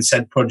invested in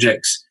said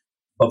projects,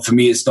 but for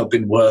me, it's not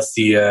been worth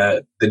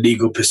the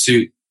legal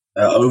pursuit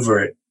over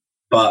it.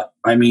 But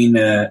I mean,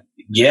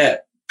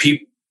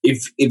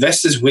 if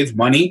investors with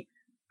money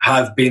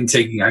have been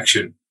taking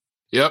action.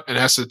 Yep, and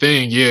that's the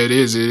thing. Yeah, it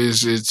is.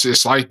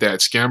 It's like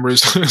that.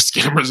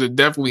 Scammers are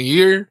definitely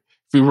here.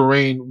 If we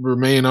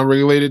remain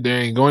unregulated, they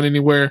ain't going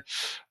anywhere.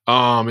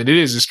 And it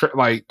is. It's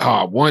like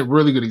one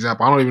really good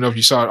example. I don't even know if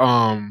you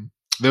saw it.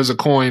 There's a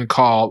coin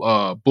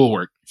called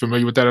Bulwark.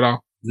 Familiar with that at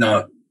all?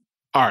 No.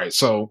 All right.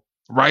 So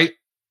right.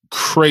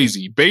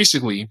 Crazy.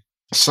 Basically,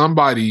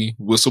 somebody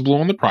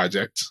whistleblew on the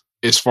project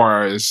as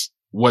far as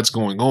what's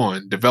going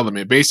on,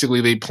 development.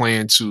 Basically, they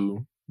plan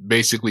to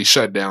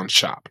shut down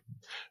shop.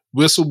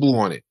 Whistleblew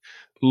on it.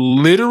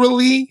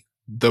 Literally,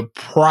 the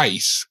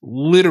price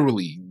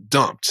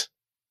dumped.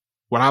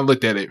 When I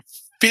looked at it,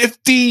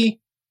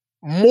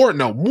 more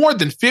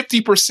than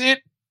 50%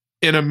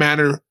 in a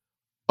matter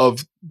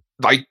of,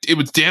 like, it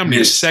was damn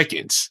near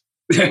seconds.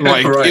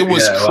 Like right, it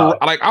was,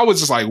 like I was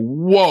just like,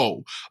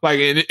 whoa! Like,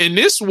 and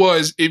this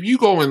was, if you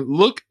go and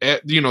look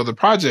at the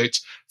project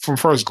from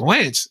first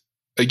glance,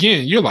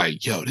 again, you're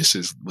like, yo, this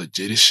is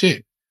legit as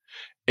shit.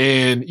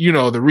 And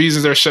the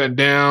reasons they're shutting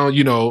down,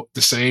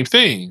 the same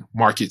thing.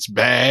 Market's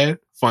bad,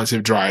 funds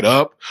have dried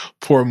up,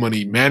 poor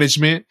money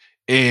management,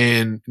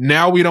 and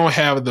now we don't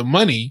have the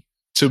money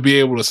to be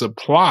able to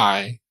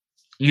supply,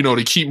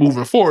 to keep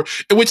moving forward,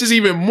 which is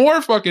even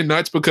more fucking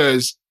nuts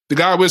because the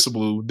guy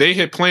whistleblew, they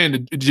had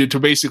planned to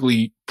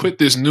basically put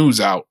this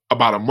news out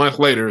about a month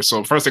later.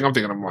 So first thing I'm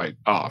thinking, I'm like,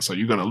 so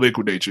you're going to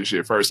liquidate your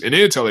shit first and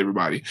then tell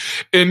everybody.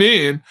 And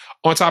then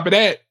on top of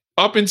that,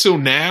 up until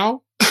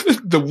now,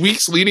 the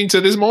weeks leading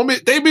to this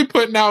moment, they've been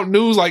putting out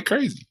news like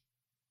crazy.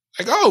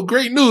 Like, oh,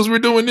 great news. We're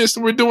doing this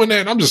and we're doing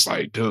that. And I'm just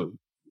like, dude.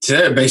 So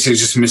they're basically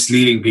just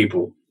misleading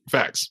people.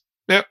 Facts.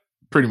 Yep,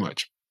 pretty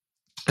much.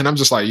 And I'm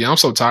just like, yeah, I'm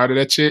so tired of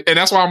that shit. And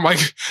that's why I'm like,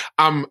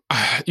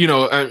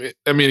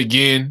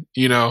 again,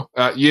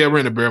 we're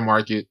in a bear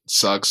market,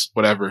 sucks,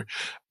 whatever.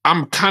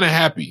 I'm kind of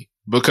happy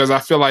because I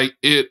feel like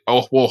it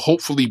will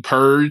hopefully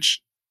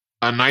purge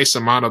a nice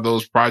amount of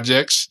those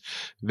projects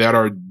that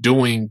are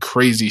doing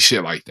crazy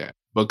shit like that.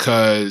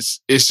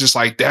 Because it's just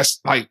like, that's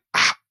like,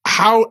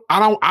 how, I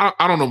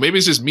don't know, maybe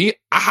it's just me.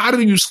 How do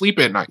you sleep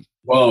at night?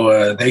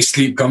 Well, they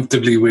sleep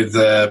comfortably with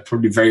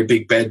probably very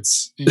big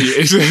beds. Yeah,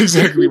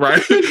 exactly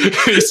right.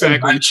 Exactly.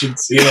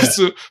 Mansions, yeah.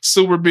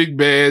 Super big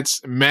beds,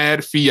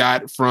 mad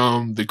fiat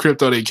from the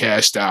crypto they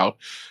cashed out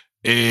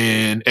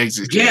and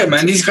exit. Yeah,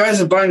 man, these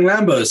guys are buying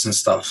Lambos and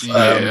stuff.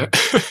 Yeah.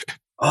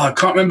 I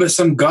can't remember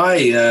some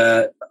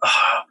guy.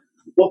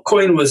 What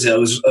coin was it?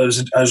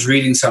 I was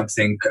reading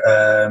something.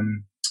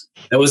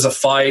 there was a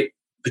fight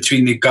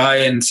between the guy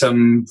and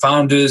some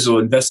founders or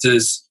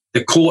investors.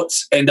 The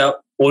courts end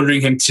up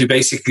ordering him to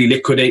basically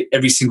liquidate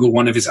every single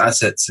one of his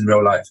assets in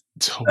real life.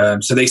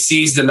 So they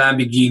seized the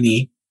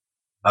Lamborghini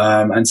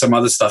and some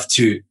other stuff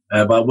too,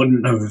 but it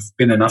wouldn't have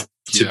been enough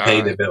to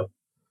pay the bill.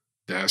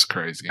 That's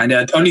crazy. And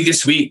only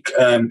this week,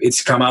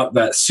 it's come out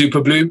that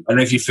Superbloom, I don't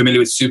know if you're familiar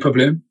with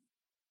Superbloom.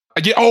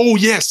 Oh,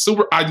 yes.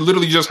 I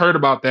literally just heard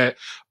about that.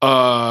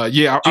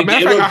 Matter of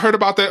fact, I heard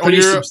about that on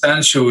your... Pretty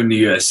substantial in the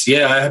US.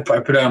 Yeah, I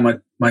put it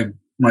on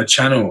my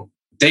channel.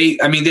 They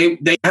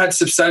had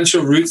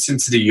substantial roots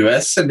into the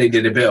US and they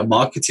did a bit of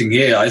marketing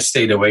here. I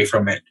stayed away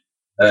from it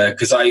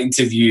because I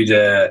interviewed,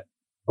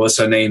 what's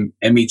her name,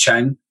 Emmy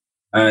Chang,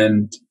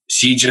 and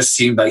she just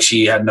seemed like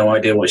she had no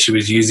idea what she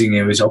was using.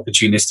 It was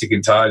opportunistic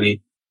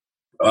entirely.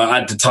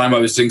 At the time, I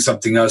was doing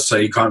something else, so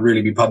you can't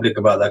really be public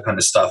about that kind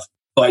of stuff.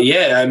 But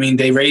yeah, I mean,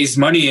 they raised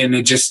money and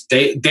it just,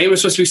 they were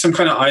supposed to be some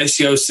kind of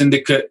ICO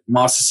syndicate,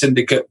 master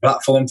syndicate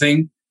platform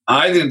thing.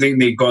 I didn't think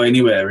they got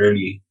anywhere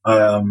really.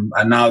 And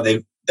now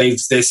they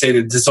say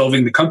they're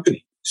dissolving the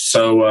company.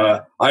 So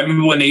I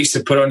remember when they used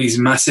to put on these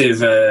massive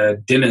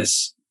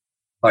dinners,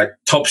 like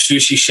top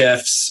sushi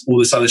chefs, all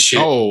this other shit.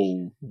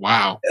 Oh,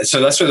 wow.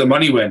 So that's where the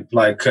money went,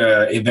 like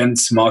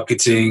events,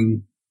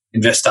 marketing,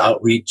 investor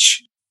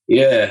outreach.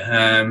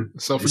 Yeah.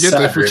 So forget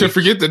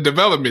the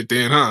development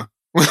then, huh?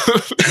 We'll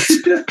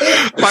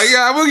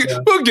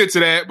get to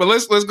that, but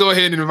let's go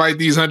ahead and invite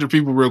these 100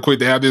 people real quick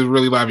to have this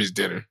really lavish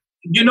dinner.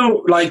 You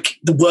know, like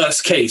the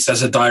worst case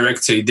as a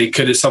director, they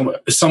could have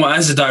someone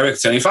as a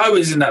director. If I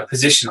was in that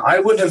position, I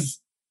would have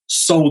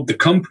sold the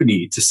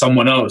company to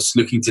someone else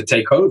looking to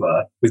take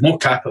over with more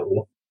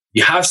capital.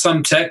 You have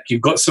some tech,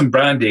 you've got some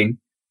branding,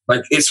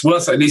 like it's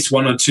worth at least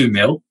 1 or 2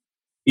 mil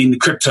in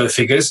crypto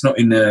figures, not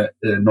in the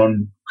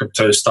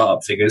non-crypto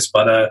startup figures,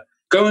 but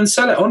go and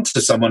sell it on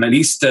to someone. At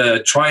least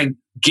try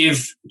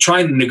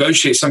and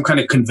negotiate some kind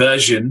of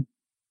conversion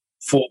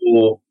for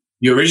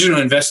your original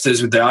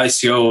investors with the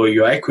ICO or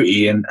your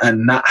equity and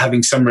not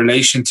having some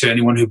relation to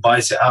anyone who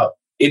buys it out.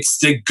 It's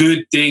the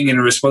good thing and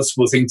a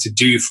responsible thing to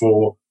do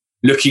for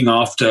looking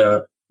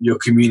after your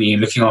community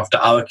and looking after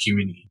our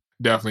community.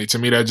 Definitely. To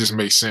me, that just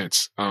makes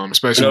sense.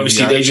 Especially and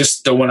obviously they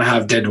just don't want to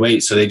have dead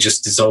weight, so they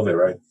just dissolve it,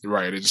 right?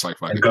 Right. They're just like,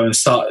 fuck and go and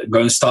start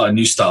a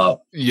new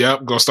startup.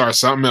 Yep. Go start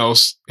something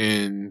else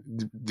and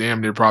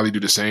damn near probably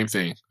do the same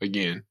thing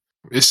again.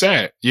 It's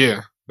sad.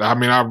 Yeah. I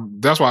mean,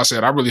 that's why I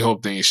said I really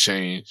hope things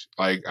change.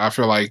 Like, I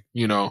feel like,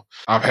 you know,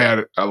 I've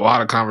had a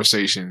lot of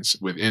conversations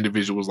with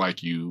individuals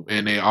like you,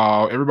 and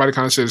everybody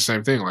kind of said the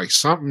same thing. Like,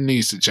 something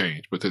needs to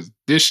change because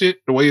this shit,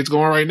 the way it's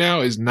going right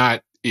now, is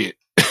not it.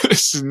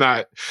 This is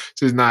not.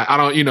 I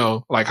don't, you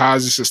know, like, how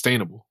is it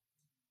sustainable?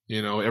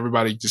 You know,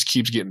 everybody just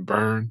keeps getting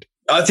burned.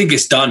 I think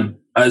it's done.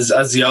 As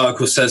the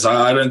article says,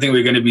 I don't think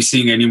we're going to be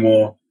seeing any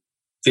more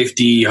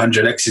 50,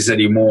 100Xs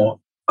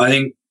anymore. I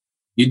think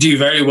you do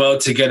very well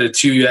to get a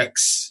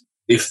 2X,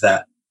 if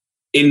that,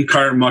 in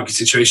current market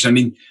situation. I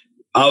mean,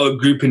 our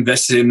group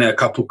invested in a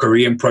couple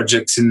Korean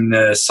projects in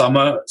the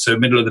summer, so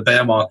middle of the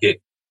bear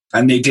market,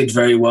 and they did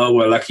very well.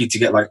 We're lucky to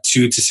get like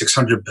 200 to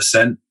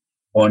 600%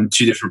 on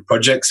 2 different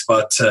projects,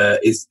 but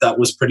that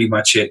was pretty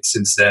much it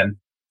since then.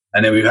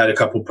 And then we've had a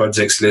couple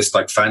projects list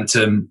like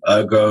Phantom,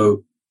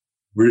 Ergo,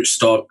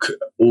 Rootstock,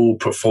 all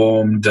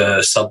performed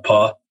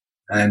subpar.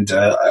 And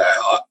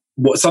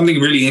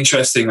something really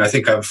interesting, I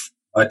think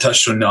I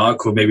touched on the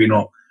article, maybe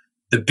not.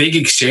 The big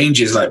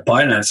exchanges like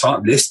Binance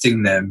aren't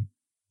listing them,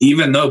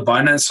 even though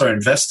Binance are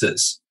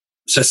investors.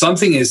 So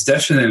something is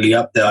definitely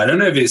up there. I don't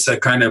know if it's a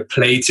kind of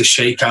play to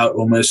shake out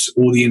almost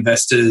all the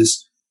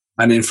investors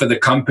and then for the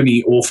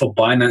company or for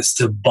Binance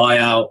to buy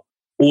out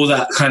all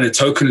that kind of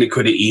token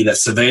liquidity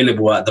that's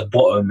available at the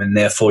bottom. And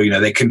therefore, you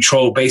know, they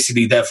control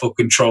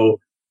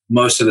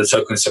most of the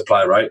token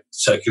supply, right?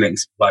 Circulating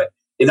supply.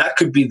 That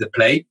could be the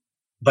play.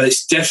 But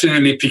it's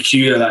definitely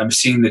peculiar that I'm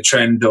seeing the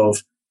trend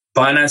of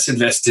Binance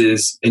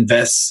investors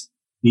invest,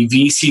 the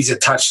VCs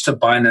attached to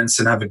Binance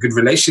and have a good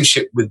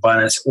relationship with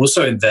Binance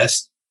also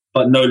invest,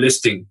 but no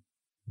listing.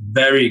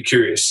 Very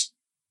curious.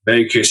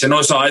 Very curious. And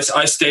also,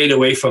 I stayed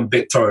away from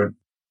BitTorrent.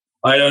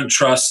 I don't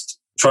trust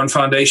Tron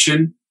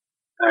Foundation,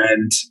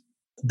 and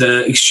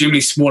the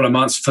extremely small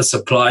amounts for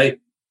supply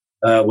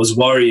was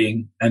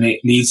worrying, and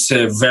it leads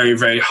to a very,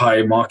 very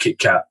high market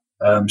cap.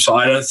 So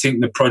I don't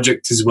think the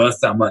project is worth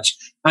that much.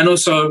 And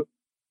also,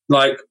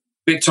 like,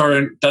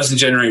 BitTorrent doesn't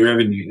generate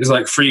revenue. It's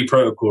like free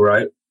protocol,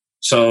 right?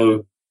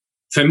 So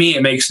for me,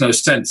 it makes no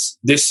sense.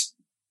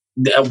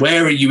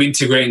 Where are you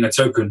integrating a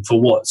token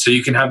for what? So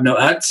you can have no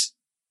ads?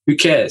 Who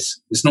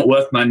cares? It's not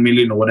worth 9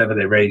 million or whatever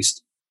they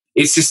raised.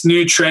 It's this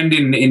new trend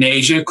in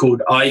Asia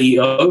called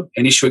IEO,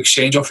 Initial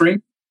Exchange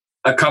Offering.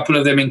 A couple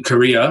of them in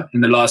Korea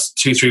in the last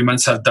 2-3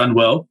 months have done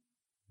well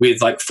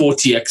with like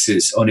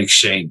 40Xs on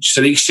exchange.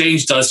 So the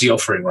exchange does the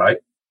offering, right?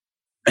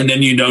 And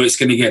then you know it's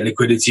going to get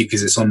liquidity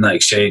because it's on that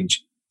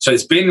exchange. So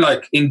it's been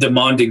like in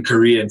demand in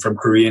Korea and from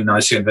Korean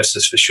ICO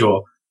investors for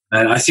sure.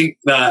 And I think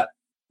that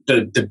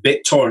the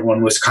BitTorrent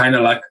one was kind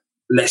of like,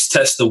 let's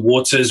test the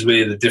waters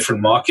with a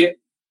different market.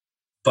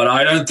 but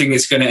I don't think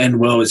it's going to end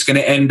well. It's going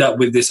to end up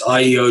with this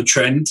IEO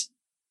trend,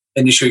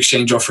 initial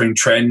exchange offering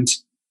trend.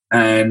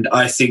 And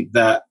I think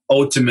that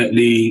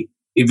ultimately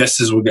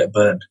investors will get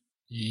burned.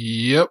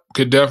 Yep.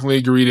 Could definitely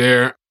agree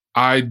there.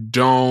 I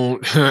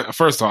don't,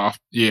 first off,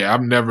 yeah,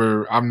 I've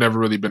never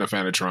really been a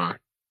fan of Tron.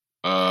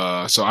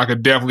 So I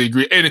could definitely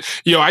agree. And,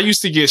 I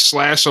used to get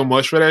slashed so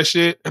much for that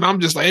shit. And I'm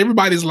just like,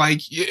 everybody's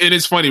like, and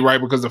it's funny,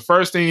 right? Because the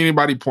first thing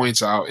anybody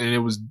points out, and it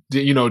was,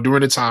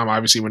 during the time,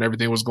 obviously, when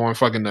everything was going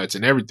fucking nuts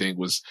and everything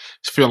was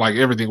going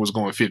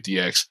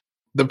 50x,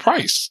 the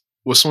price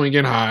was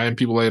swinging high and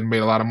people had made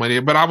a lot of money.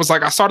 But I was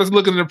like, I started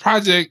looking at the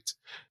project.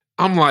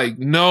 I'm like,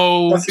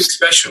 no. Nothing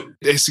special.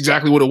 It's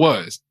exactly what it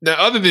was. Now,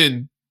 other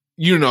than,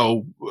 a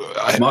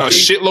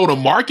shitload of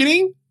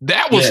marketing,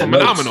 that was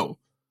phenomenal.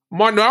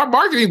 Our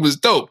marketing was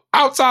dope.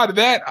 Outside of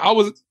that,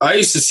 I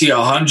used to see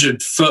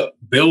 100-foot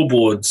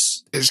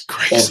billboards it's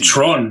crazy. Of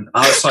Tron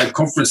outside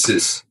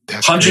conferences.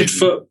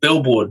 100-foot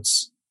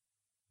billboards.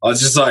 I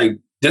was just like,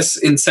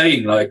 that's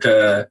insane. Like,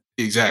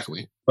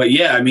 exactly. But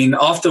yeah, I mean,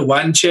 after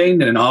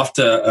Wanchain and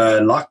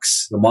after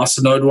Lux, the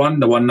Masternode one,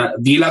 the one that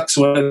VLux,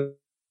 what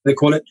they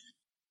call it,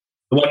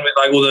 the one with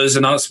like all those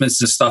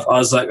announcements and stuff, I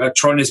was like,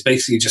 Tron is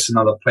basically just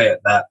another play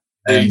at that.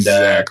 And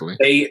exactly.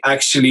 They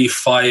actually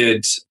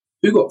fired.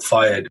 Who got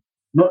fired?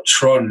 Not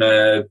Tron.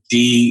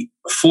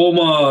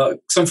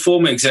 Some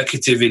former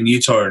executive in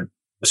BitTorrent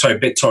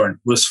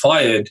was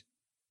fired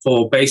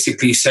for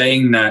basically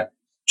saying that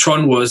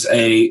Tron was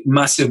a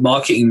massive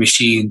marketing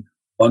machine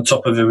on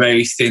top of a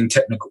very thin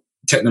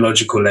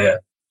technological layer.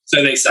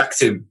 So they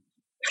sacked him.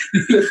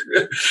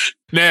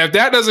 Now, if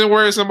that doesn't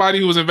worry somebody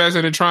who was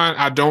invested in Tron,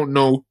 I don't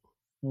know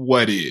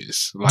what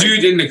is. Like,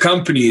 dude in the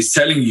company is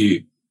telling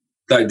you,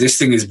 like, this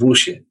thing is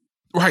bullshit.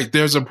 Right,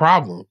 there's a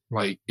problem.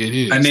 Like, it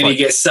is. And then he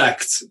gets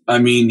sacked. I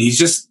mean, he's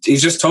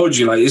just told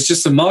you, like, it's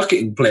just a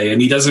marketing play,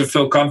 and he doesn't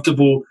feel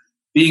comfortable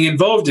being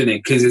involved in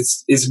it because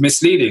it's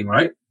misleading,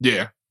 right?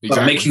 Yeah, exactly.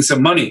 Like making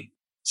some money.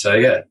 So,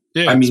 yeah.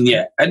 I mean,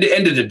 yeah, at the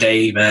end of the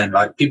day, man,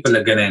 like, people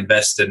are going to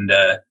invest, and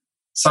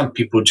some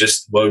people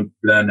just won't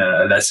learn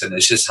a lesson.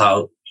 It's just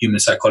how human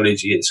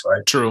psychology is,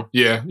 right? True.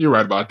 Yeah, you're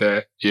right about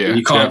that. Yeah,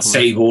 you can't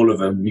save all of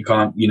them. You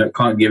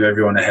can't give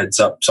everyone a heads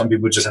up. Some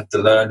people just have to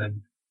learn,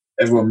 and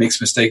everyone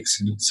makes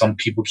mistakes, and some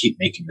people keep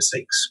making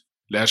mistakes.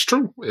 That's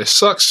true. It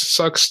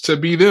sucks to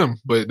be them,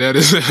 but that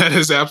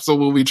is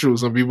absolutely true.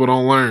 Some people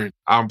don't learn.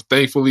 I'm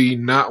thankfully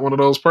not one of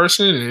those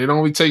person, and it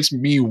only takes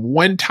me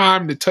one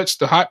time to touch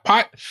the hot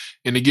pot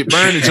and to get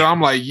burned until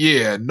I'm like,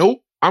 yeah,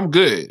 nope, I'm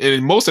good.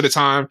 And most of the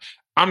time,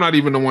 I'm not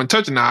even the one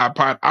touching the hot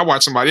pot. I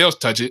watch somebody else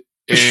touch it.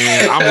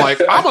 And I'm like,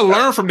 I'm going to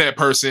learn from that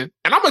person,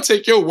 and I'm going to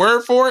take your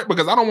word for it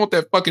because I don't want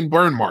that fucking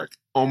burn mark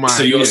on my.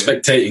 So you're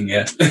spectating,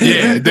 yeah?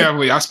 Yeah,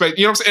 definitely. I expect,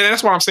 you know what I'm saying? And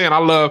that's what I'm saying.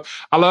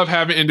 I love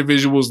having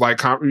individuals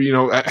like,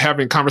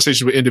 having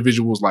conversations with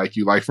individuals like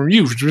you, like from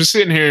you. We're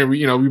sitting here, and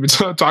we've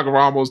been talking for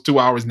almost 2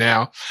 hours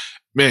now.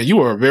 Man, you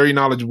are a very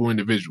knowledgeable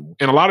individual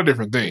in a lot of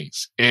different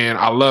things. And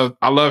I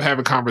love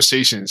having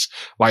conversations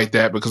like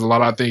that because a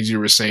lot of things you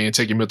were saying,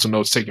 taking mental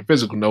notes, taking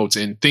physical notes,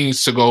 and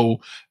things to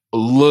go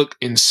look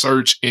and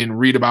search and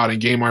read about and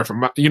gain more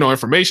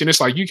information.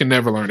 It's like you can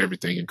never learn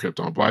everything in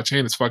crypto and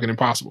blockchain. It's fucking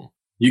impossible.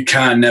 You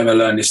can never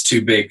learn. It's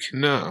too big.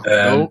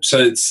 No.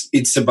 So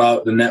it's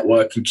about the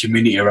network and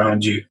community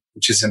around you,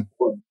 which is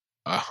important.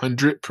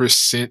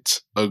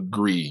 100%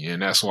 agree.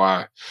 And that's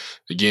why,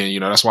 again,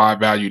 that's why I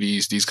value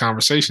these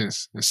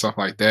conversations and stuff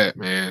like that,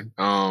 man.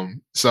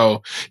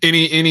 So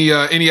any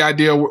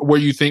idea where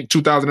you think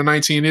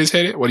 2019 is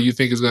headed? What do you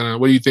think is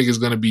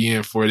gonna be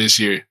in for this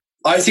year?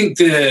 I think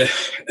the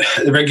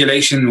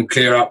regulation will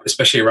clear up,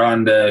 especially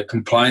around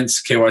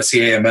compliance. KYC,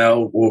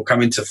 AML will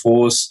come into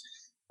force.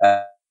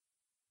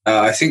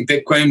 I think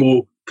Bitcoin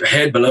will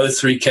head below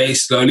 3K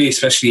slowly,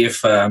 especially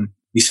if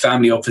these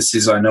family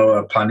offices I know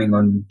are planning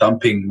on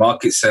dumping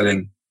market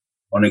selling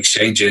on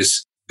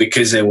exchanges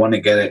because they want to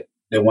get it.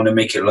 They want to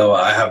make it lower.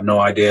 I have no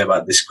idea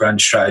about this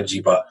grand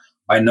strategy, but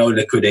I know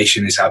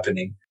liquidation is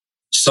happening.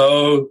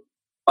 So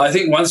I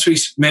think once we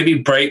maybe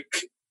break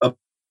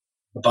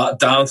about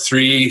down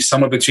 3,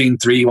 somewhere between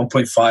 3,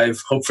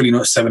 1.5, hopefully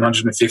not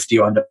 750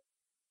 or under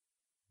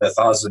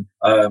 1,000.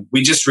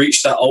 We just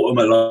reached that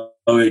ultimate low.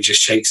 It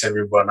just shakes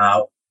everyone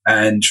out.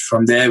 And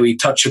from there, we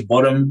touch a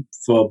bottom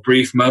for a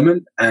brief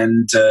moment.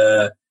 And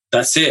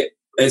that's it.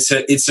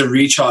 It's a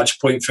recharge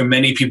point for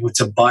many people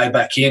to buy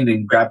back in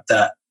and grab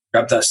that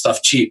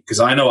stuff cheap. Because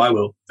I know I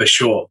will, for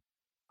sure.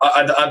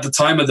 At the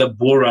time of the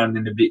bull run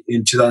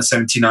in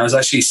 2017, I was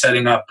actually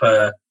setting up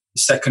the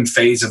second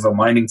phase of a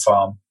mining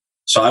farm.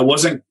 So I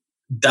wasn't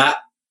that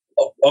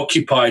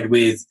occupied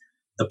with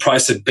the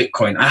price of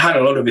Bitcoin. I had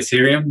a lot of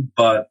Ethereum,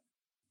 but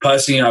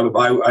personally,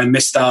 I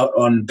missed out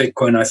on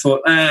Bitcoin. I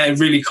thought, it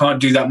really can't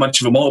do that much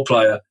of a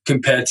multiplier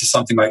compared to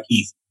something like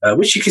ETH,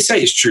 which you could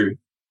say is true.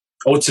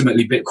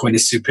 Ultimately, Bitcoin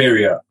is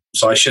superior.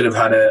 So I should have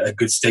had a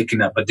good stake in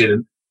that, but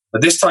didn't.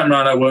 But this time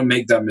around, I won't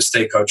make that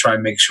mistake. I'll try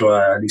and make sure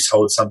I at least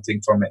hold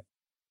something from it.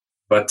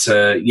 But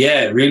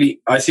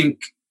really, I think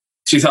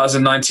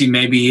 2019,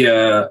 maybe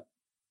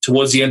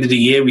towards the end of the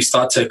year, we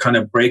start to kind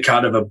of break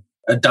out of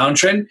a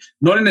downtrend,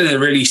 not in a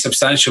really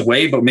substantial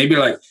way, but maybe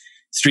like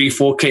 3,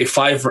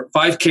 4K,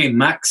 5K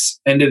max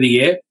end of the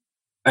year.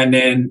 And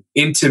then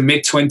into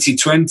mid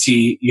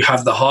 2020, you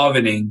have the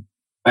halvening.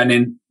 And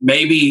then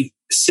maybe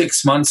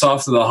 6 months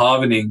after the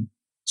halvening,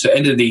 so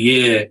end of the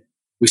year,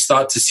 we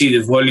start to see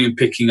the volume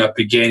picking up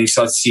again. You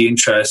start to see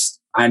interest.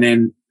 And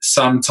then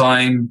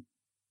sometime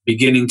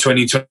beginning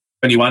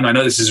 2021, I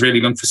know this is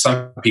really long for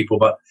some people,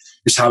 but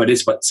this is how it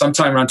is. But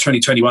sometime around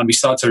 2021, we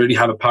start to really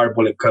have a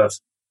parabolic curve,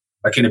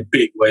 like in a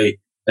big way,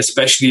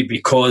 especially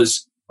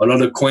because a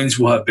lot of coins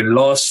will have been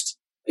lost.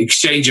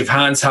 Exchange of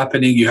hands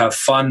happening. You have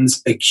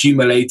funds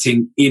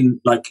accumulating in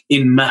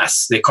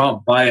mass. They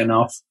can't buy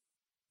enough.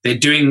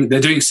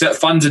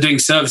 Funds are doing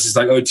services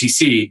like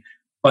OTC,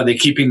 but they're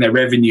keeping their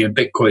revenue in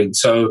Bitcoin.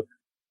 So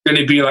going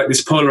to be like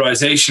this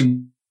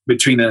polarization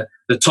between the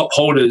top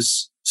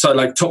holders. So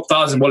like top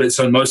 1,000 wallets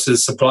own most of the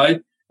supply.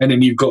 And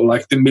then you've got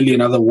like the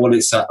million other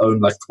wallets that own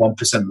like 1%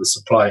 of the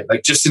supply,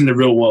 like just in the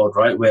real world,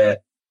 right? Where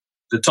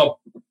the top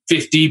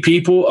 50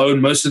 people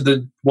own most of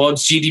the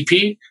world's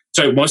GDP.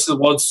 So most of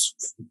the world's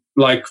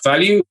like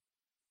value,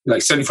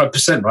 like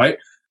 75%, right?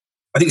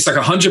 I think it's like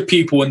 100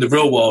 people in the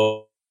real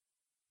world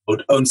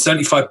own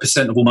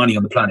 75% of all money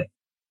on the planet.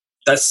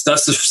 That's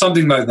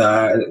something like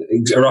that,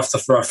 a rough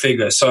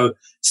figure. So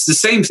it's the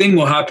same thing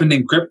will happen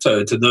in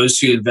crypto to those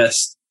who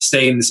invest,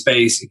 stay in the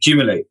space,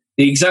 accumulate.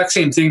 The exact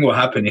same thing will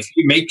happen. If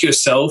you make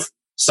yourself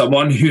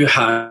someone who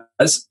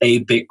has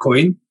a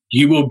Bitcoin,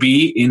 you will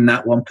be in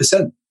that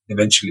 1%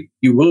 eventually.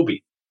 You will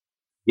be.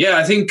 Yeah,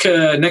 I think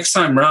next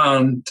time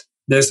round,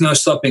 there's no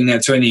stopping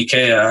at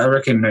 20K. I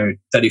reckon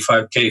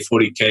 35K,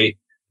 40K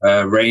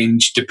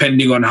range,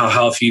 depending on how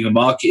healthy the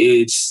market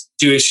is.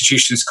 Do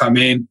institutions come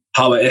in?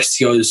 How are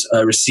STOs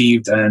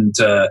received? And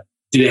do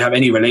they have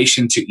any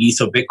relation to ETH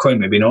or Bitcoin?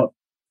 Maybe not.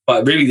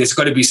 But really, there's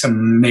got to be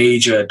some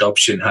major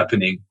adoption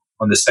happening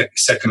on the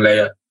second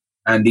layer.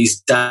 And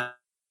these dApps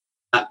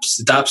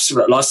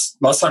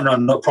last time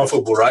around, not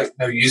profitable, right?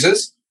 No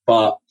users.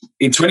 But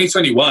in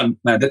 2021,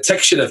 man, the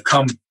tech should have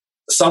come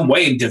some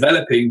way in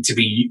developing to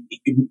be,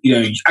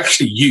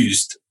 actually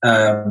used.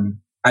 And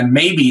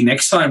maybe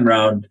next time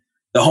round,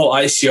 the whole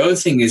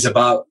ICO thing is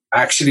about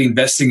actually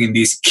investing in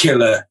these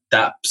killer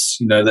dApps,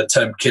 the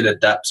term killer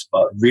dApps,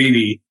 but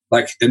really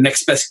like the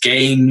next best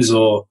games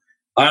or,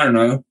 I don't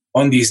know,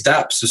 on these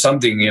dApps or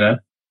something,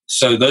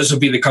 So those will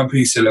be the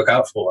companies to look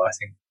out for, I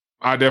think.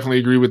 I definitely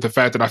agree with the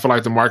fact that I feel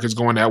like the market's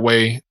going that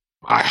way.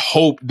 I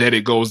hope that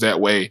it goes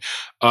that way.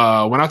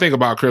 When I think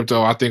about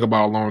crypto, I think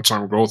about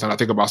long-term growth and I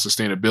think about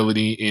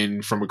sustainability.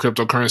 And from a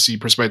cryptocurrency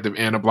perspective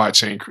and a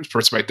blockchain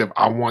perspective,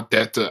 I want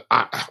that to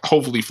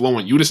hopefully flow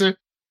in unison.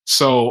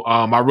 So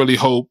I really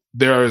hope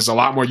there is a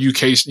lot more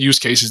use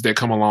cases that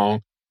come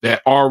along that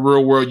are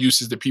real world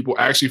uses that people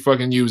actually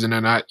fucking use. And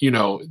they're not,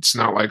 it's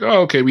not like,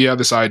 oh, okay, we have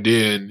this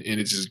idea and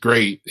it's just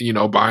great,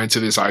 buy into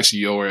this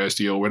ICO or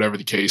STO, whatever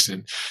the case.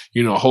 And,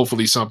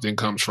 hopefully something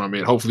comes from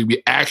it. Hopefully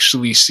we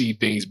actually see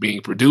things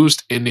being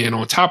produced. And then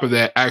on top of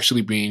that,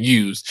 actually being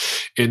used.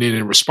 And then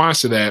in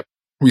response to that,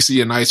 we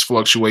see a nice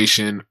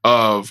fluctuation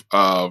of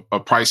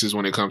prices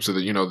when it comes to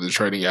the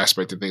trading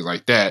aspect and things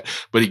like that.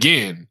 But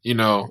again,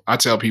 I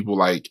tell people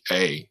like,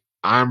 hey,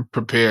 I'm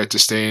prepared to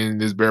stay in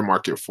this bear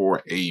market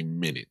for a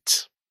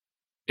minute.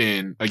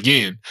 And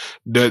again,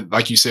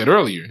 like you said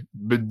earlier,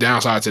 the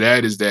downside to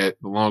that is that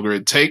the longer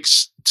it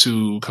takes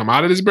to come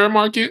out of this bear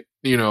market,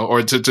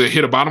 or to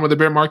hit a bottom of the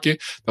bear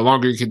market, the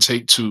longer it can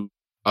take to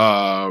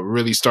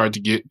really start to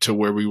get to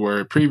where we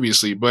were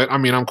previously. But I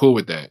mean, I'm cool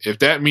with that. If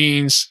that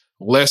means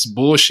less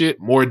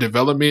bullshit, more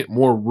development,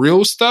 more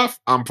real stuff,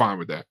 I'm fine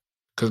with that.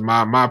 Because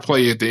my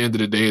play at the end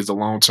of the day is the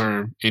long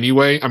term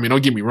anyway. I mean,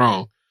 don't get me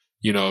wrong.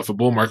 If a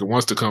bull market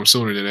wants to come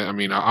sooner than that, I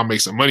mean, I'll make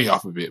some money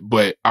off of it.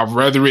 But I'd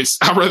rather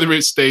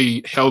it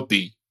stay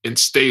healthy and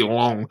stay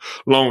long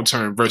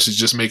term versus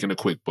just making a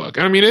quick buck.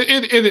 And I mean, at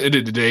the end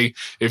of the day,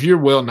 if you're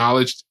well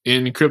knowledged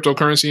in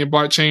cryptocurrency and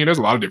blockchain, there's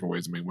a lot of different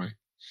ways to make money.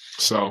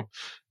 So,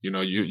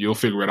 you'll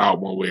figure it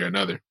out one way or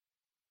another.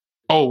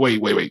 Oh,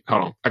 wait.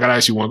 Hold on. I got to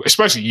ask you one,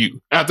 especially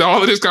you. After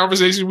all of this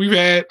conversation we've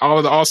had, all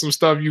of the awesome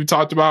stuff you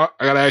talked about,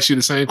 I got to ask you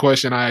the same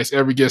question I ask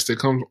every guest that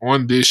comes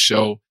on this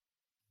show.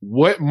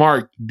 What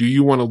mark do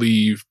you want to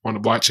leave on the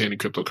blockchain and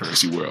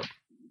cryptocurrency world?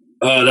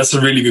 That's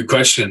a really good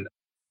question.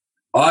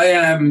 I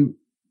am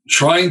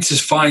trying to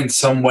find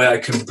some way I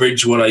can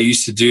bridge what I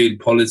used to do in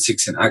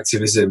politics and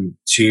activism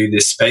to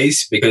this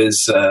space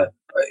because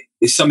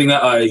it's something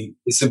that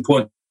it's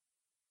important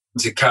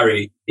to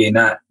carry in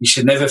that you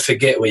should never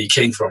forget where you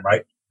came from,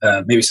 right?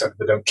 Maybe some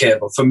people don't care,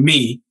 but for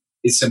me,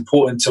 it's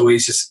important to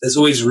it's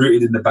always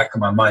rooted in the back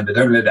of my mind. I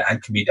don't let it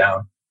anchor me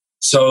down.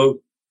 So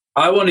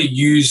I want to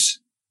use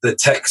the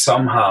tech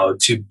somehow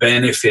to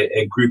benefit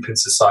a group in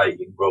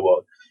society in real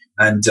world.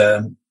 And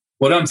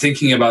what I'm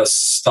thinking about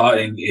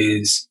starting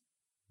is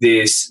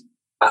this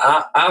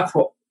app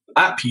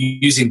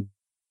using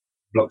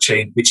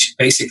blockchain, which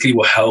basically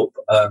will help.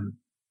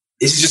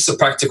 This is just the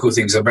practical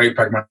things. I'm very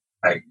pragmatic.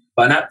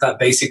 But an app that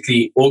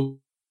basically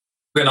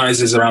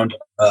organizes around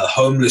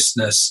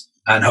homelessness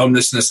and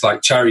homelessness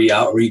like charity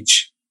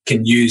outreach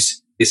can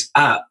use this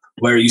app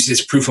where it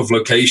uses proof of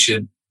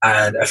location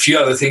and a few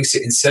other things to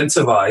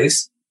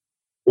incentivize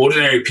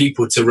ordinary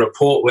people to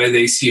report where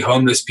they see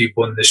homeless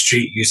people in the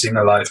street using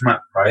a live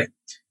map, right?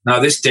 Now,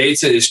 this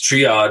data is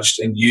triaged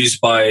and used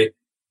by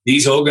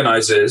these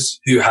organizers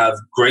who have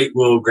great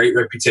will, great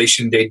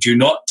reputation. They do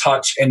not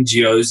touch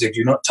NGOs. They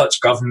do not touch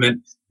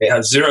government. They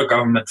have zero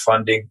government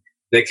funding.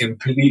 They're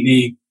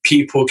completely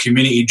people,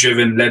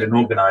 community-driven, led and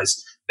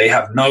organized. They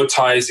have no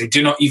ties. They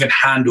do not even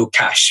handle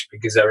cash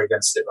because they're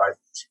against it, right?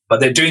 But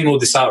they're doing all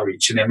this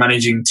outreach and they're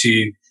managing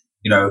to,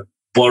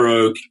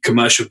 borrow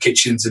commercial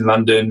kitchens in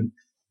London,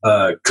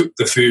 cook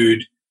the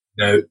food,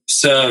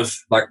 serve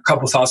like a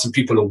couple thousand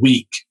people a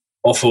week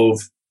off of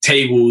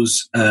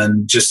tables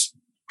and just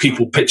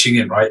people pitching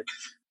in, right?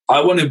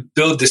 I want to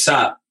build this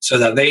app so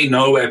that they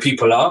know where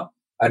people are.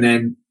 And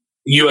then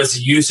you as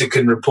a user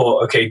can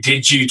report, okay,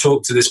 did you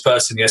talk to this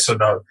person? Yes or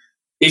no?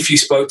 If you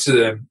spoke to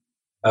them,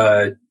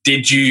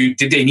 did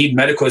they need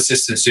medical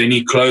assistance? Do they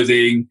need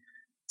clothing?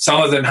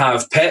 Some of them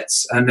have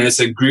pets, and there's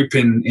a group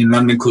in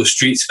London called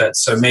Streets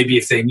Vets. So maybe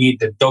if they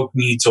need the dog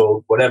needs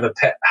or whatever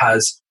pet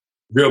has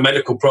real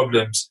medical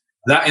problems,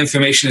 that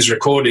information is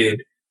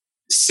recorded,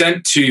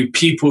 sent to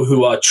people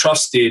who are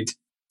trusted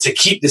to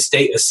keep this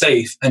data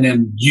safe, and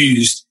then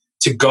used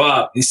to go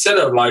out. Instead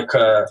of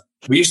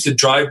we used to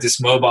drive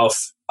this mobile.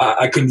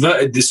 I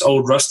converted this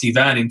old rusty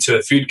van into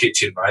a food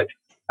kitchen, right?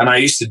 And I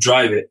used to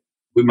drive it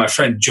with my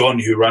friend John,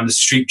 who runs a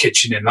street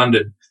kitchen in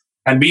London.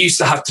 And we used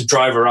to have to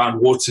drive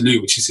around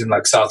Waterloo, which is in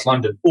South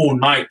London, all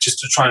night just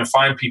to try and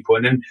find people.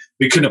 And then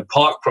we couldn't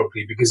park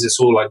properly because it's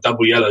all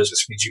double yellows,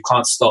 which means you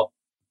can't stop.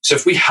 So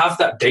if we have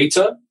that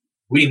data,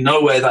 we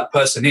know where that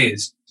person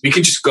is. We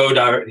can just go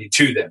directly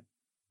to them.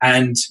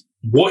 And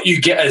what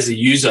you get as a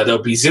user,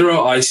 there'll be zero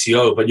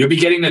ICO, but you'll be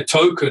getting a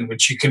token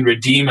which you can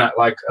redeem at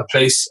a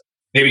place.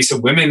 Maybe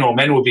some women or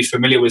men will be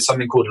familiar with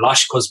something called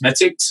Lush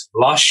Cosmetics.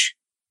 Lush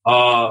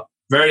are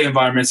very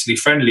environmentally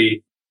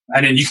friendly.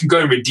 And then you can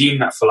go and redeem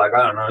that for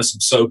some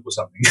soap or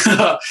something.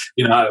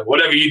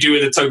 Whatever you do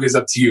with the token is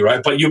up to you,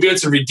 right? But you'll be able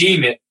to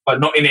redeem it,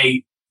 but not in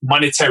a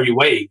monetary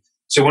way.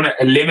 So you want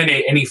to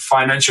eliminate any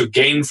financial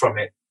gain from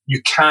it.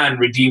 You can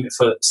redeem it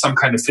for some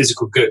kind of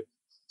physical good.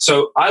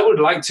 So I would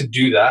like to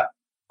do that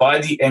by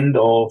the end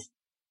of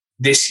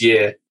this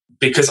year,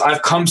 because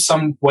I've come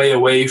some way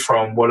away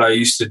from what I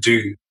used to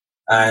do.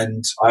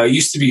 And I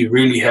used to be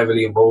really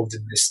heavily involved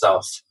in this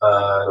stuff,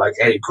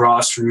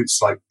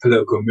 grassroots,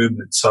 political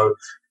movement. So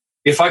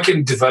if I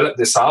can develop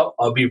this out,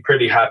 I'll be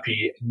pretty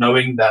happy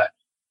knowing that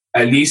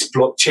at least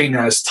blockchain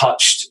has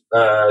touched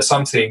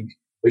something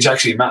which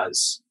actually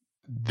matters.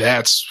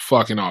 That's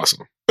fucking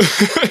awesome.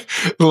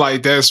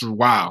 That's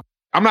wow.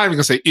 I'm not even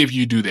gonna say if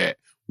you do that.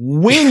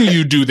 When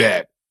you do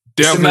that,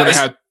 definitely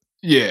have.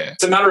 Yeah,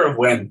 it's a matter of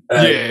when.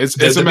 It's a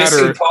matter. The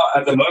missing part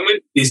at the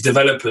moment is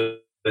developers,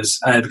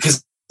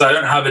 because I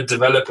don't have a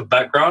developer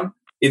background.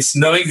 It's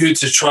knowing who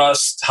to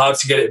trust, how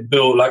to get it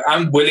built.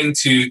 I'm willing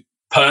to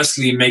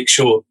personally make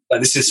sure that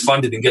this is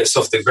funded and gets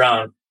off the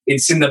ground.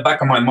 It's in the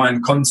back of my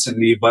mind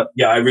constantly, but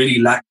I really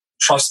lack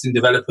trust in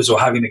developers or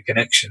having a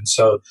connection.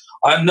 So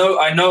I know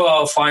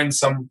I'll find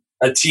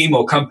a team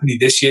or company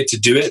this year to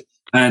do it,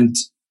 and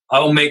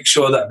I'll make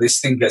sure that this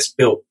thing gets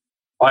built.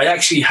 I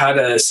actually had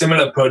a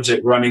similar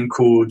project running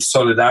called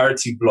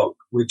Solidarity Block,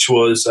 which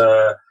was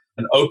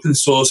an open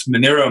source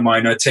Monero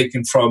miner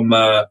taken from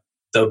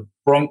the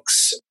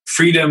Bronx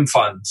Freedom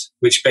Fund,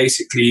 which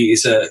basically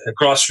is a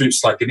grassroots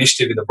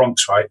initiative in the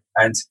Bronx, right?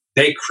 And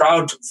they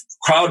crowd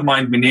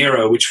mined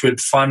Monero, which would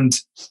fund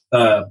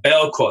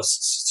bail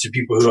costs to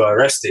people who are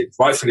arrested,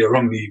 rightfully or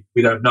wrongly,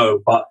 we don't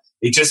know. But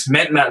it just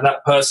meant that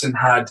that person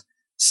had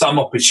some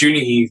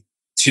opportunity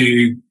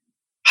to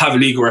have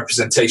legal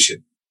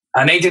representation.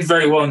 And they did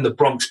very well in the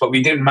Bronx, but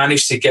we didn't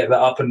manage to get that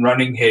up and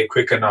running here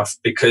quick enough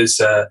because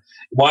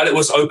while it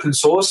was open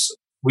source,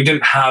 we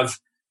didn't have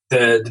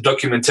the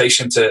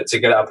documentation to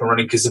get it up and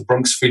running because the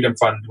Bronx Freedom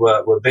Fund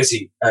were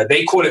busy.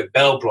 They call it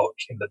Bail Block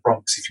in the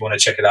Bronx, if you want to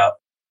check it out.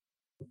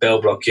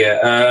 Bail Block,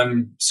 yeah.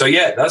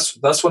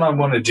 That's what I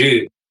want to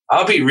do.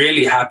 I'll be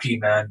really happy,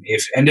 man,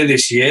 if end of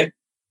this year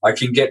I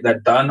can get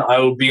that done. I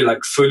will be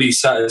fully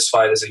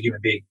satisfied as a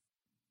human being.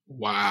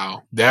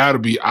 Wow,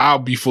 I'll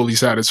be fully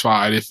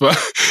satisfied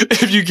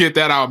if you get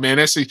that out, man.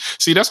 That's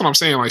what I'm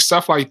saying.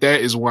 Stuff like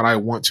that is what I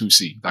want to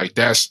see.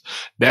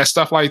 That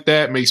stuff like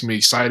that makes me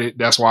excited.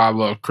 That's why I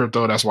love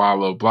crypto. That's why I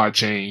love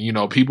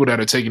blockchain. People that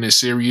are taking it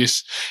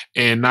serious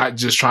and not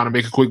just trying to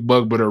make a quick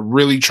buck, but are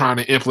really trying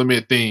to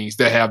implement things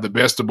that have the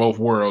best of both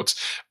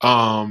worlds.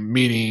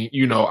 Meaning,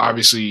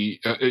 obviously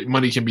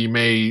money can be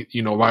made,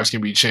 lives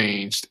can be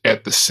changed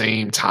at the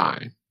same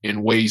time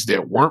in ways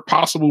that weren't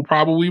possible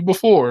probably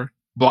before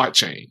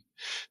blockchain.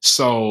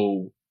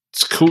 So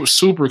it's cool,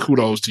 super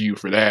kudos to you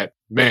for that,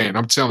 man.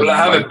 I'm telling you. Well,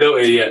 I haven't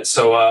built it yet,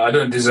 so I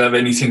don't deserve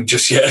anything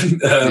just yet.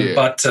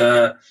 But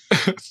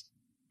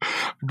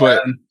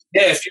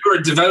if you're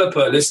a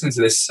developer listening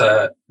to this,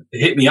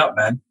 hit me up,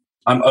 man.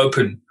 I'm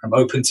open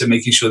to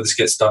making sure this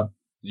gets done.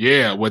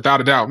 Yeah,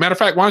 without a doubt. Matter of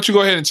fact, why don't you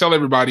go ahead and tell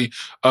everybody,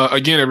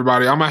 again,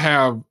 everybody, I'm going to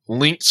have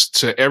links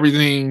to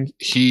everything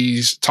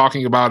he's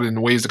talking about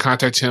and ways to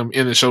contact him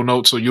in the show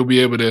notes. So you'll be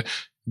able to,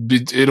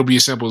 it'll be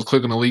as simple as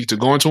clicking a link to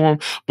go into him.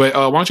 But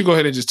why don't you go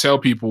ahead and just tell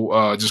people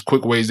just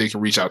quick ways they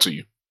can reach out to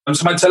you.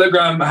 So my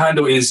Telegram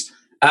handle is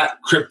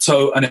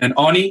 @crypto and then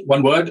Arnie,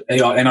 one word,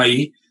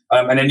 ARNIE.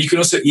 And then you can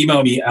also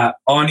email me at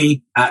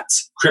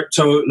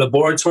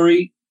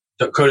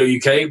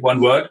arnie@cryptolaboratory.co.uk,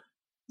 one word.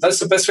 That's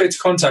the best way to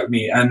contact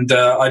me. And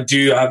I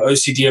do have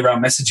OCD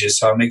around messages,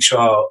 so I'll make sure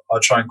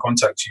I'll try and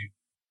contact you.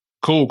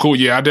 Cool.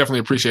 Yeah, I definitely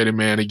appreciate it,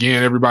 man.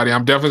 Again, everybody,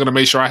 I'm definitely going to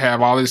make sure I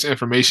have all this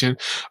information.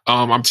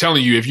 I'm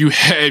telling you, if you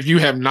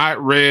have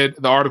not read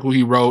the article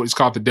he wrote, it's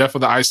called The Death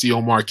of the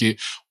ICO Market,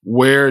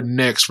 Where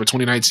Next for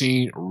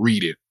 2019,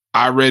 read it.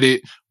 I read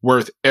it,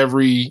 worth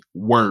every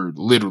word,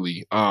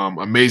 literally.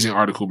 Amazing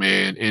article,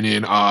 man. And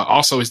then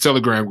also his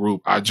Telegram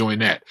group, I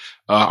joined that.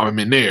 I'm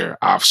in there.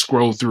 I've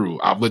scrolled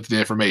through. I've looked at the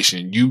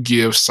information. You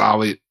give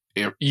solid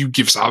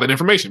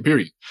information,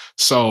 period.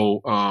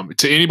 So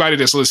to anybody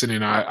that's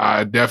listening,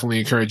 I definitely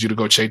encourage you to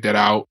go check that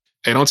out.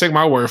 Hey, don't take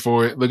my word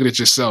for it. Look at it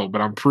yourself.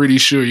 But I'm pretty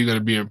sure you're going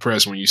to be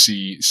impressed when you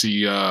see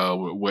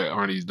what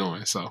Arnie's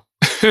doing. So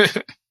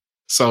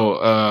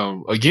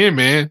again,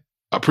 man,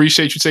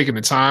 appreciate you taking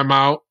the time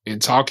out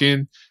and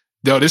talking.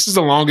 Yo, this is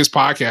the longest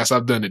podcast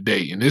I've done to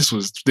date, and this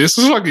was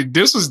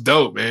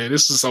dope, man.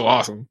 This is so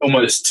awesome.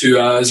 Almost 2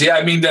 hours. Yeah,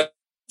 I mean,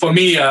 for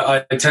me,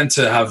 I tend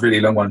to have really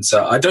long ones.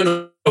 I don't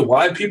know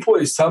why people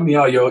always tell me,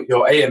 "Oh,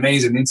 your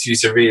AMAs and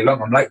interviews are really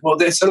long." I'm like, well,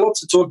 there's a lot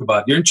to talk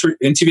about. You're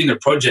interviewing a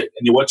project,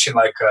 and you're watching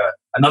like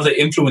another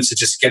influencer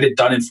just get it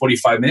done in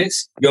 45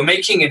 minutes. You're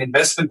making an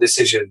investment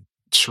decision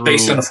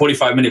based on a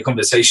 45-minute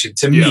conversation.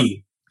 To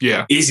me,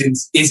 is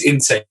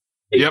insane.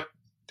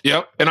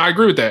 Yep, and I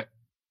agree with that.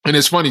 And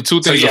it's funny,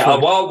 two things. So yeah,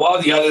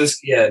 while the others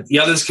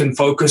can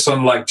focus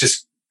on like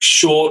just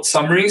short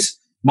summaries,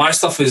 my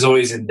stuff is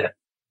always in depth.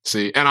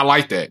 See, and I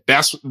like that.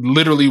 That's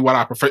literally what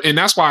I prefer. And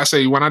that's why I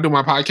say when I do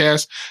my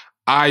podcast,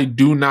 I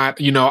do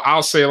not,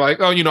 I'll say like,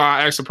 I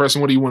ask the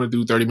person, what do you want to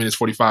do? 30 minutes,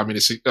 45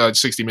 minutes,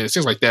 60 minutes,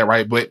 things like that,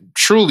 right? But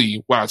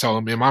truly what I tell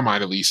them, in my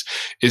mind at least,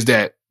 is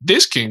that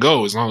this can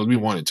go as long as we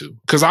want it to.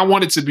 Because I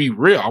want it to be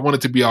real. I want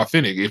it to be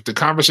authentic. If the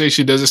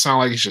conversation doesn't sound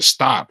like it should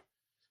stop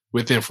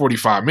within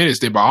 45 minutes,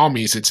 then by all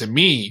means, and to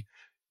me,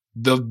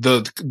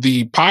 the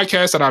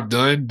podcasts that I've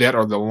done that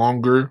are the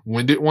longer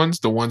winded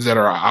ones, the ones that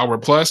are an hour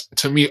plus,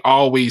 to me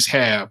always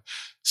have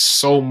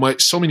so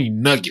many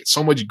nuggets,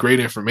 so much great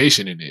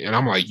information in it. And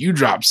I'm like, you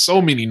dropped so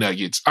many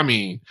nuggets. I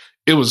mean,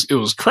 it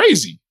was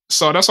crazy.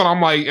 So that's what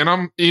I'm like, and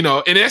I'm,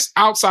 and that's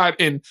outside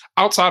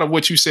of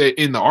what you said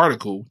in the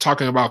article,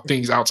 talking about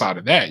things outside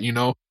of that,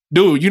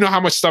 dude, you know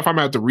how much stuff I'm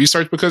gonna have to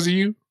research because of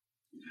you?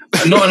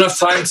 Not enough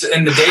time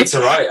in the data,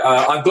 right?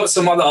 I've got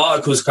some other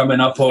articles coming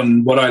up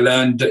on what I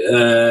learned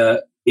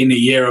in a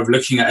year of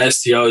looking at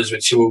STOs,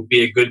 which will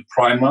be a good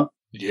primer.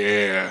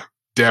 Yeah,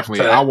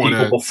 definitely. I want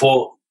to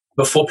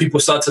before people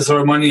start to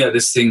throw money at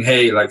this thing.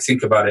 Hey, like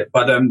think about it.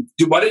 But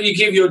why don't you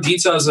give your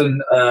details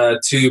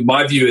to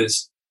my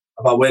viewers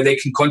about where they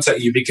can contact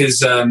you?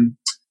 Because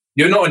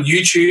you're not on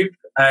YouTube,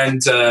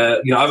 and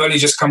I've only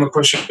just come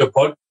across your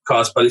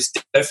podcast, but it's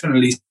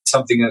definitely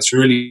something that's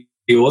really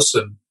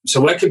awesome. So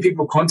where can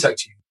people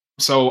contact you?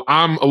 So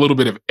I'm a little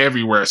bit of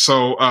everywhere.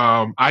 So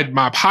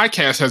my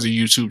podcast has a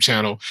YouTube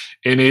channel,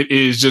 and it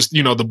is just,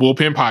 the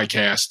Bullpen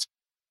Podcast.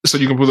 So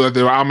you can put that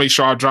there. I'll make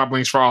sure I drop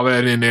links for all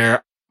that in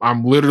there.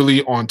 I'm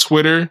literally on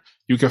Twitter.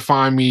 You can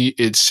find me.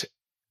 It's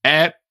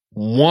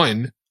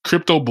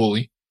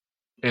 @1CryptoBully.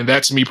 And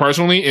that's me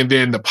personally. And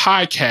then the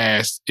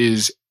podcast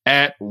is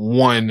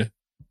 @1Bullpen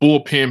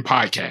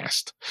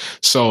Podcast.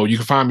 So you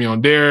can find me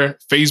on there.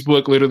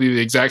 Facebook, literally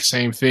the exact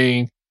same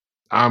thing.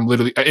 I'm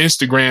literally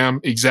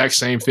Instagram, exact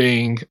same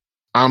thing.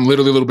 I'm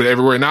literally a little bit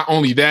everywhere. Not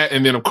only that,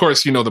 and then of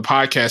course, the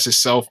podcast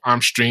itself,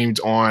 I'm streamed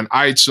on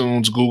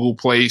iTunes, Google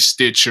Play,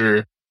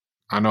 Stitcher.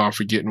 I know I'm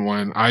forgetting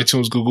one.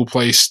 iTunes, Google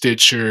Play,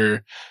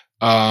 Stitcher,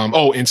 and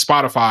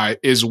Spotify,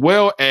 as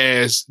well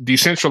as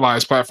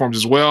decentralized platforms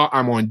as well.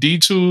 I'm on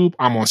DTube,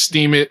 I'm on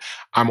Steemit,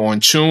 I'm on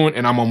Tune,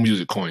 and I'm on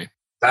MusicCoin.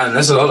 Damn,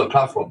 that's a lot of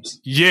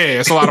platforms. Yeah,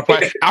 it's a lot of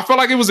platforms. I feel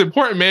like it was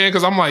important, man,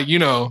 because I'm like,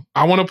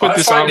 I want to put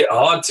this out. I find it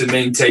hard to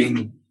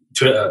maintain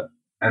Twitter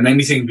and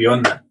anything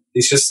beyond that.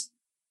 It's just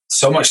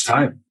so much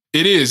time.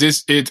 It is.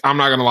 It's. I'm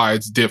not gonna lie.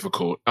 It's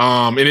difficult.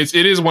 And it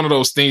is one of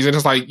those things. And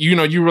it's like, you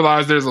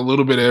realize there's a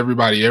little bit of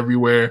everybody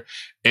everywhere.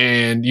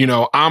 And,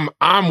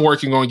 I'm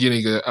working on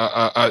getting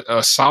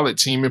a solid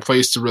team in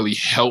place to really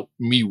help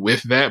me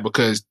with that,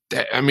 because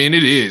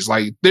it is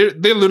like, they're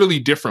literally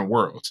different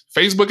worlds.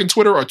 Facebook and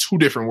Twitter are two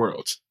different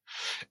worlds,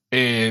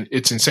 and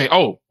it's insane.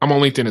 Oh, I'm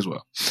on LinkedIn as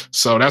well.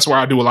 So that's where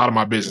I do a lot of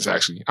my business.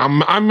 Actually,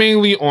 I'm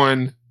mainly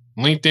on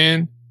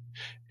LinkedIn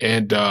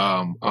and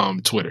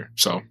Twitter.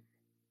 So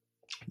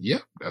yeah,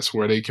 that's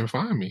where they can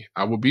find me.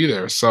 I will be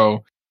there.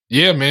 So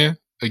yeah, man,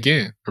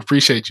 again,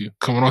 appreciate you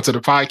coming onto the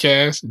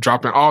podcast,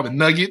 dropping all the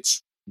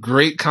nuggets.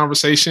 Great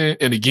conversation.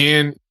 And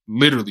again,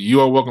 literally,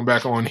 you are welcome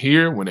back on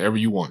here whenever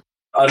you want.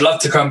 I'd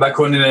love to come back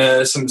on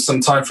in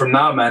some time from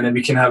now, man, and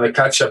we can have a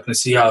catch up and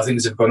see how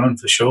things have gone on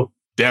for sure.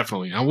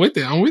 Definitely. I'm with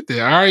it. All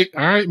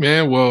right,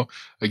 man. Well,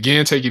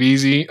 again, take it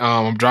easy.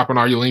 I'm dropping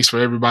all your links for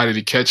everybody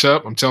to catch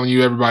up. I'm telling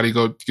you, everybody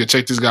go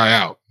check this guy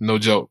out. No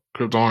joke.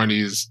 Crypto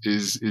Arnie is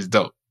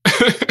dope.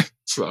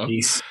 So,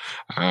 peace.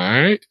 All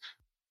right.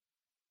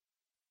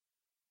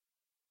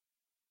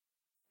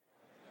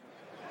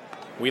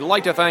 We'd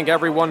like to thank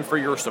everyone for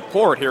your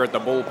support here at the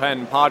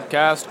Bullpen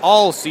Podcast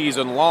all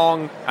season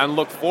long and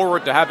look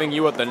forward to having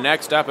you at the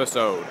next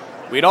episode.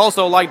 We'd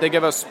also like to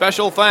give a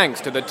special thanks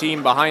to the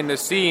team behind the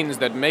scenes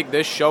that make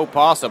this show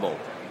possible.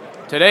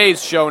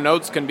 Today's show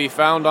notes can be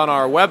found on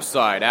our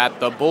website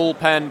at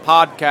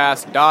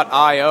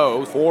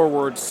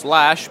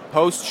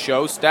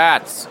thebullpenpodcast.io/post-show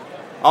stats.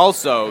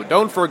 Also,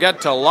 don't forget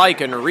to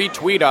like and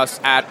retweet us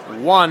at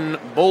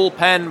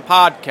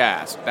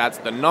 1BullpenPodcast. That's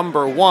the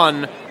number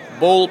 1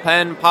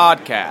 Bullpen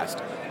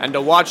Podcast. And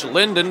to watch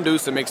Lyndon do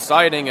some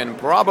exciting and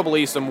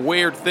probably some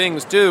weird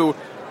things too,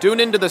 tune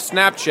into the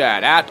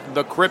Snapchat at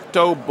The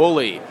Crypto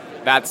Bully.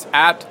 That's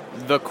at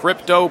The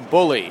Crypto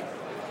Bully.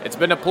 It's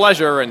been a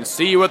pleasure and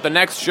see you at the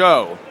next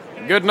show.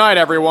 Good night,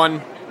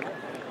 everyone.